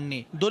ধরতে পারেননি।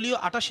 দলীয়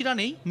 88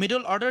 রানেই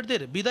মিডল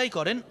অর্ডারদের বিদায়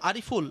করেন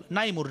আরিফুল,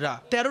 নাইমুররা।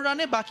 13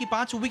 রানে বাকি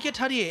 5 উইকেট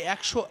হারিয়ে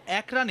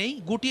 101 রানেই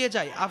গুটিয়ে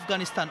যায়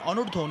আফগানিস্তান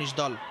অনূর্ধ্ব 19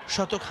 দল।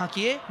 শতক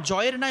হাঁকিয়ে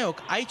জয়ের নায়ক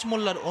আইচ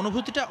মোল্লার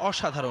অনুভূতিটা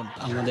অসাধারণ।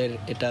 আমাদের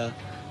এটা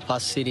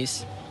ফার্স্ট সিরিজ,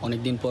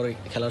 অনেকদিন পরে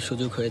খেলার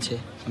সুযোগ হয়েছে।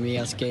 আমি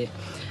আজকে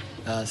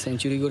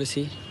সেঞ্চুরি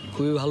করেছি,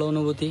 খুবই ভালো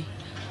অনুভূতি।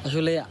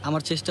 আসলে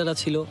আমার চেষ্টাটা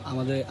ছিল,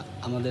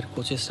 আমাদের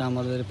কোচেসরা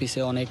আমাদের পিছে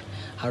অনেক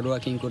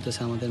হার্ডওয়ার্কিং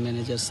করতেছে, আমাদের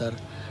ম্যানেজার স্যার,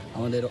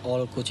 আমাদের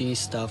অল কোচিং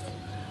স্টাফ,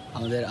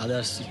 আমাদের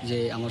আদার্স যে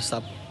আমার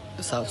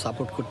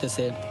সাপোর্ট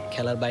করতেছে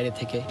খেলার বাইরে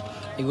থেকে,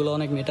 এগুলো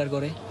অনেক ম্যাটার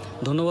করে।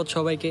 ধন্যবাদ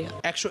সবাইকে।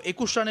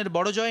 121 রানের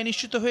বড় জয়ে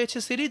নিশ্চিত হয়েছে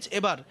সিরিজ।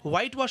 এবার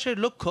হোয়াইট ওয়াশের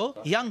লক্ষ্য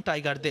ইয়াং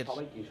টাইগারদের।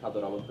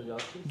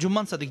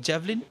 জুম্মান সাদিক,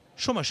 জ্যাভলিন,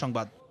 সময়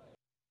সংবাদ।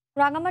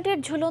 রাঙামাটির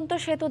ঝুলন্ত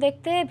সেতু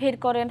দেখতে ভিড়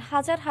করেন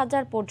হাজার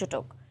হাজার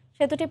পর্যটক।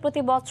 সেতুটি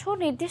প্রতি বছর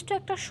নির্দিষ্ট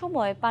একটা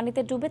সময়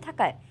পানিতে ডুবে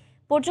থাকায়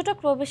পর্যটক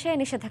প্রবেশে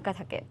নিষেধাজ্ঞা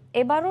থাকে।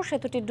 এবারও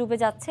সেতুটি ডুবে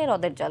যাচ্ছে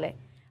হ্রদের জলে।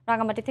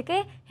 রাঙামাটি থেকে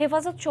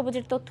হেফাজত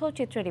সবুজের তথ্য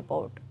চিত্র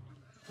রিপোর্ট।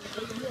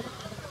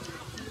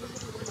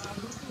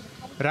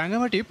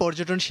 রাঙামাটি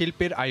পর্যটন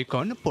শিল্পের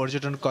আইকন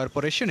পর্যটন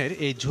কর্পোরেশনের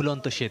এই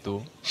ঝুলন্ত সেতু।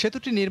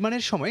 সেতুটি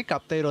নির্মাণের সময়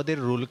কাপ্তাই হ্রদের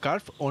রুল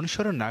কার্ভ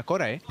অনুসরণ না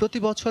করায় প্রতি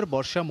বছর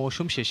বর্ষা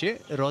মৌসুম শেষে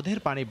হ্রদের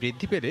পানি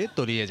বৃদ্ধি পেলে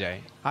তলিয়ে যায়।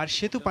 আর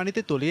সেতু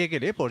পানিতে তলিয়ে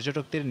গেলে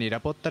পর্যটকদের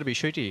নিরাপত্তার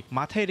বিষয়টি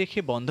মাথায় রেখে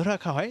বন্ধ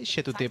রাখা হয়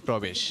সেতুতে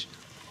প্রবেশ।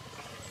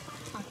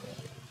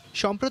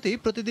 সম্প্রতি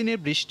প্রতিদিনের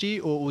বৃষ্টি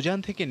ও উজান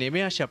থেকে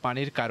নেমে আসা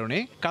পানির কারণে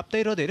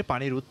কাপ্তাই হ্রদের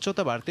পানির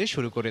উচ্চতা বাড়তে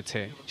শুরু করেছে।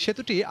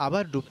 সেতুটি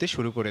আবার ডুবতে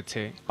শুরু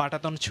করেছে।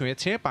 পাটাতন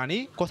ছুঁয়েছে পানি,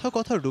 কোথাও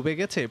কোথাও ডুবে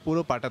গেছে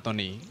পুরো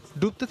পাটাতনই।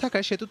 ডুবতে থাকা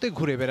সেতুতে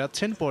ঘুরে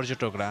বেড়াচ্ছেন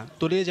পর্যটকরা।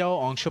 তলিয়ে যাওয়া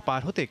অংশ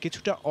পার হতে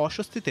কিছুটা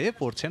অস্বস্তিতে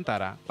পড়ছেন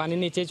তারা। পানি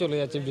নিচেই চলে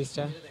যাচ্ছে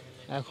ব্রিজটা,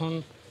 এখন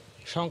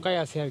শঙ্কায়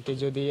আছে আর কি,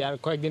 যদি আর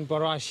কয়েকদিন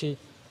পরও আসি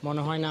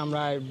মনে হয় না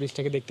আমরা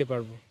ব্রিজটাকে দেখতে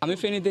পারবো। আমি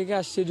ফেনী থেকে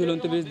আসছি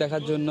ঝুলন্ত ব্রিজ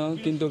দেখার জন্য,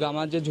 কিন্তু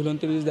আমার যে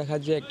ঝুলন্ত ব্রিজ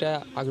দেখার যে একটা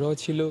আগ্রহ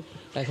ছিল,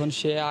 এখন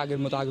সে আগের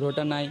মতো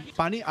আগ্রহটা নাই।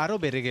 পানি আরও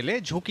বেড়ে গেলে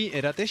ঝুঁকি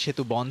এড়াতে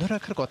সেতু বন্ধ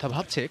রাখার কথা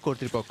ভাবছে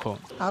কর্তৃপক্ষ।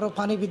 আরও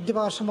পানি বৃদ্ধি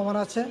পাওয়ার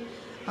সম্ভাবনা আছে।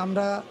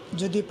 আমরা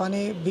যদি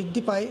পানি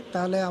বৃদ্ধি পাই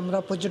তাহলে আমরা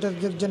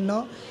পর্যটকদের জন্য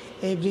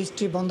এই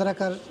ব্রিজটি বন্ধ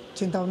রাখার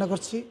চিন্তা ভাবনা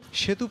করছি।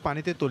 সেতু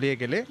পানিতে তলিয়ে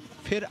গেলে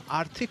ফের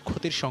আর্থিক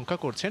ক্ষতির শঙ্কা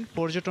করছেন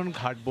পর্যটন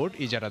ঘাট বোর্ড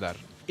ইজারাদার।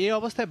 এই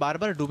অবস্থায়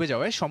বারবার ডুবে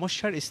যাওয়ায়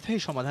সমস্যার স্থায়ী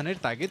সমাধানের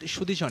তাগিদ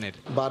সুদীজনের।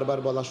 বারবার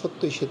বলা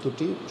সত্ত্বেও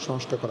সেতুটি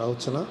সংস্কার করা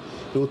হচ্ছে না,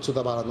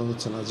 উচ্চতা বাড়ানো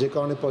হচ্ছে না, যে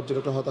কারণে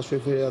পর্যটকরা হতাশ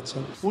হয়ে ফিরে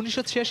যাচ্ছেন।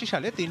 1986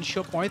 সালে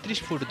 335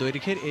 ফুট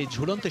দৈর্ঘ্যের এই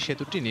ঝুলন্ত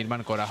সেতুটি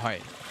নির্মাণ করা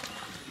হয়।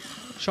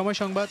 সময়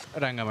সংবাদ,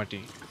 রাঙ্গামাটি।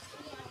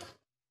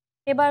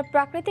 এবার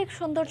প্রাকৃতিক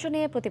সৌন্দর্য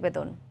নিয়ে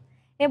প্রতিবেদন।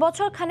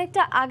 এবছর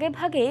খানিকটা আগে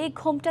ভাগেই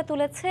ঘোমটা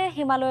তুলেছে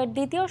হিমালয়ের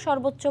দ্বিতীয়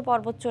সর্বোচ্চ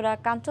পর্বতচূড়া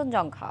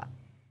কাঞ্চনজঙ্ঘা।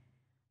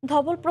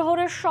 ধবল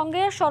প্রহরের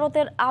সঙ্গে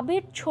শরতের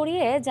আবির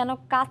ছড়িয়ে যেন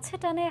কাছে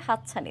টানে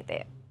হাতছানিতে।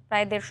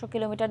 প্রায় 150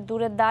 কিলোমিটার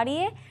দূরে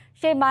দাঁড়িয়ে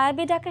সেই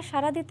মায়াবী ডাকে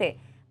সাড়া দিতে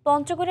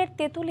পঞ্চগড়ের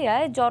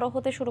তেঁতুলিয়ায় জড়ো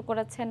হতে শুরু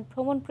করেছেন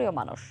ভ্রমণপ্রিয়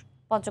মানুষ।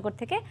 পঞ্চগড়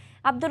থেকে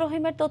আব্দুর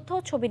রহিমের তথ্য,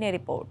 ছবি নিয়ে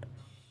রিপোর্ট।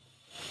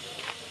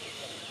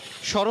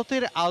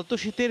 শরতের আলতো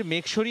শীতের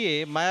মেঘ সরিয়ে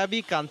মায়াবী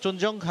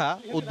কাঞ্চনজঙ্ঘা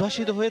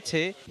উদ্ভাসিত হয়েছে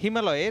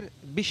হিমালয়ের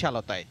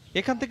বিশালতায়।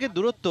 এখান থেকে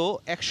দূরত্ব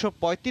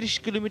 135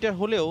 কিলোমিটার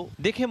হলেও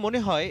দেখে মনে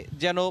হয়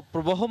যেন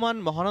প্রবহমান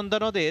মহানন্দা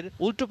নদের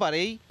উল্টো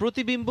পারেই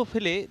প্রতিবিম্ব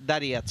ফেলে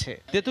দাঁড়িয়ে আছে।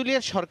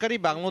 তেঁতুলিয়ার সরকারি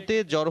বাংলোতে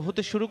জড়ো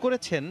হতে শুরু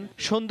করেছেন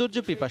সৌন্দর্য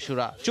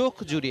পিপাসুরা চোখ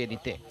জুড়িয়ে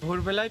নিতে।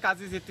 ভোরবেলায়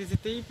কাজে যেতে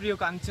যেতেই প্রিয়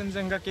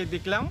কাঞ্চনজঙ্ঘাকে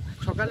দেখলাম।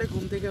 সকালে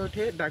ঘুম থেকে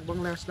উঠে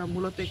ডাকবাংলায় আসলাম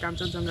মূলত এই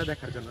কাঞ্চনজঙ্ঘা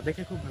দেখার জন্য।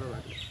 দেখে খুব ভালো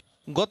লাগলো।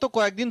 গত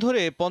কয়েকদিন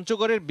ধরে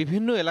পঞ্চগড়ের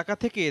বিভিন্ন এলাকা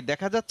থেকে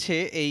দেখা যাচ্ছে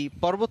এই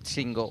পর্বত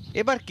শৃঙ্গ।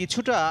 এবার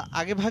কিছুটা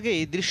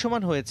আগেভাগেই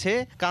দৃশ্যমান হয়েছে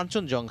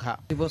কাঞ্চনজঙ্ঘা।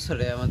 এই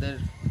বছরে আমাদের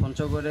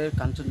পঞ্চগড়ের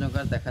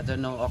কাঞ্চনজঙ্ঘা দেখার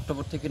জন্য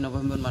অক্টোবর থেকে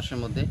নভেম্বর মাসের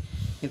মধ্যে,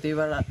 কিন্তু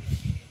এবার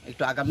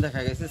একটু আগাম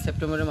দেখা গেছে,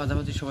 সেপ্টেম্বরের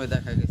মাঝামাঝি সময়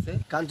দেখা গেছে।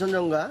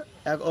 কাঞ্চনজঙ্ঘা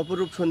এক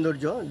অপরূপ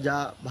সৌন্দর্য, যা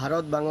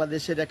ভারত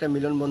বাংলাদেশের একটা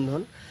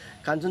মিলনবন্ধন।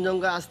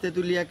 কাঞ্চনজঙ্ঘা আজ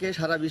তেঁতুলিয়াকে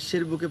সারা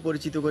বিশ্বের বুকে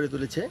পরিচিত করে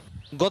তুলেছে।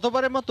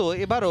 গতবারের মতো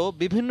এবারও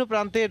বিভিন্ন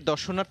প্রান্তের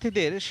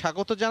দর্শনার্থীদের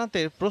স্বাগত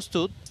জানাতে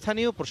প্রস্তুত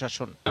স্থানীয়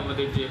প্রশাসন।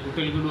 আমাদের যে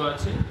হোটেলগুলো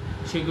আছে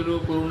সেগুলো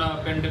করোনা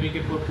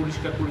প্যান্ডেমিকের পর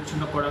পরিষ্কার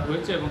পরিচ্ছন্ন করা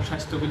হয়েছে এবং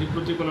স্বাস্থ্যবিধি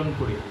প্রতিপালন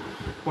করে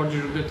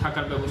পর্যটকদের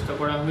থাকার ব্যবস্থা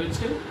করা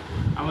হয়েছে।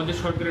 আমাদের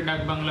সরকারি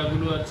ডাক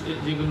বাংলাগুলো আছে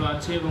যেগুলো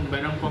আছে এবং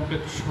ব্যানাম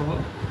কমপ্লেক্স সহ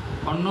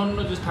অন্যান্য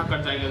যে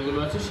থাকার জায়গাগুলো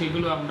আছে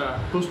সেগুলো আমরা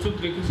প্রস্তুত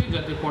রেখেছি,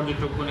 যাতে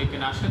পর্যটকগণ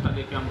এখানে আসে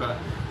তাদেরকে আমরা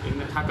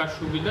এখানে থাকার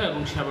সুবিধা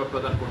এবং সেবা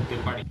প্রদান করতে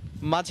পারি।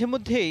 মাঝে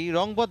মধ্যেই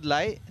রং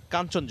বদলায়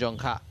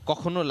কাঞ্চনজঙ্ঘা,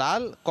 কখনো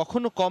লাল,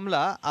 কখনো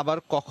কমলা, আবার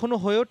কখনো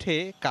হয়ে ওঠে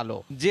কালো।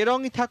 যে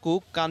রঙই থাকুক,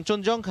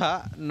 কাঞ্চনজঙ্ঘা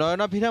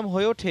নয়নাভিরাম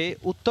হয়ে ওঠে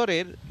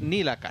উত্তরের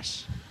নীল আকাশ।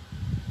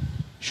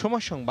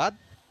 সময় সংবাদ,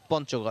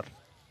 পঞ্চগড়।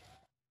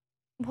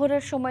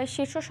 ভোরের সময়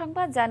শীর্ষ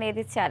সংবাদ জানিয়ে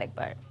দিচ্ছে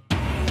আরেকবার।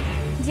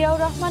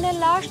 জিয়াউর রহমানের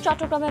লাশ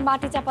চট্টগ্রামে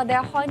মাটি চাপা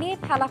দেওয়া হয়নি,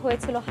 ফেলা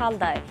হয়েছিল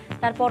হালদায়।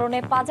 তার পরনে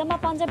পাজামা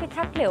পাঞ্জাবি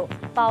থাকলেও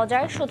পাওয়া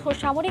যায় শুধু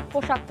সামরিক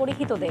পোশাক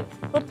পরিহিতদের।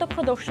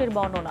 প্রত্যক্ষদর্শীর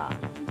বর্ণনা।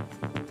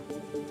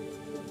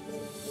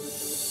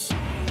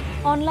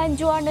 অনলাইন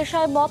জুয়ার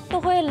নেশায় মত্ত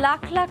হয়ে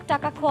লাখ লাখ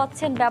টাকা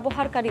খোয়াচ্ছেন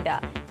ব্যবহারকারীরা।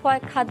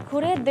 কয়েক হাত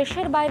ঘুরে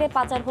দেশের বাইরে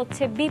পাচার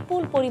হচ্ছে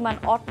বিপুল পরিমাণ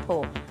অর্থ।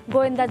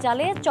 গোয়েন্দা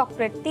জালে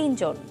চক্রের 3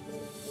 জন।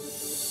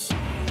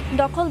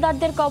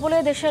 দখলদারদের কবলে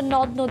দেশের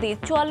নদ নদী।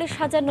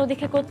 44,000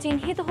 নদীখেকো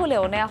চিহ্নিত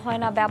হলেও নেওয়া হয়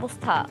না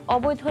ব্যবস্থা।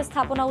 অবৈধ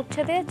স্থাপনা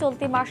উচ্ছেদে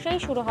চলতি মাসেই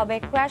শুরু হবে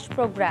ক্র্যাশ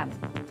প্রোগ্রাম।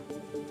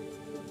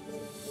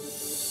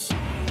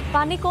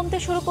 পানি কমতে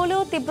শুরু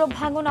করলেও তীব্র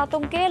ভাঙন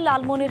আতঙ্কে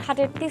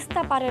লালমনিরহাটের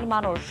তিস্তা পাড়ের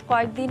মানুষ।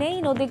 কয়েকদিনেই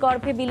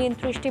নদীগর্ভে বিলীন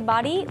 30টি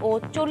বাড়ি ও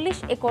 40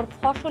 একর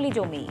ফসলি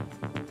জমি।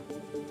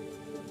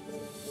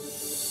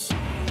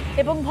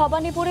 এবং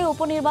ভবানীপুরে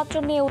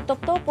উপনির্বাচন নিয়ে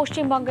উত্তপ্ত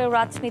পশ্চিমবঙ্গের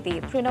রাজনীতি।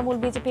 তৃণমূল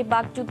বিজেপি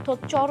বাকযুদ্ধ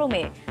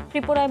চরমে।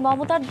 ত্রিপুরায়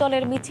মমতার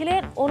দলের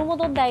মিছিলের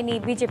অনুমোদন দেয়নি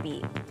বিজেপি।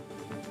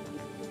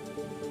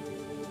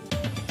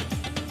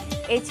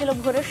 এই ছিল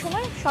ভোরের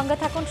সময়। সঙ্গে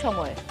থাকুন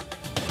সময়।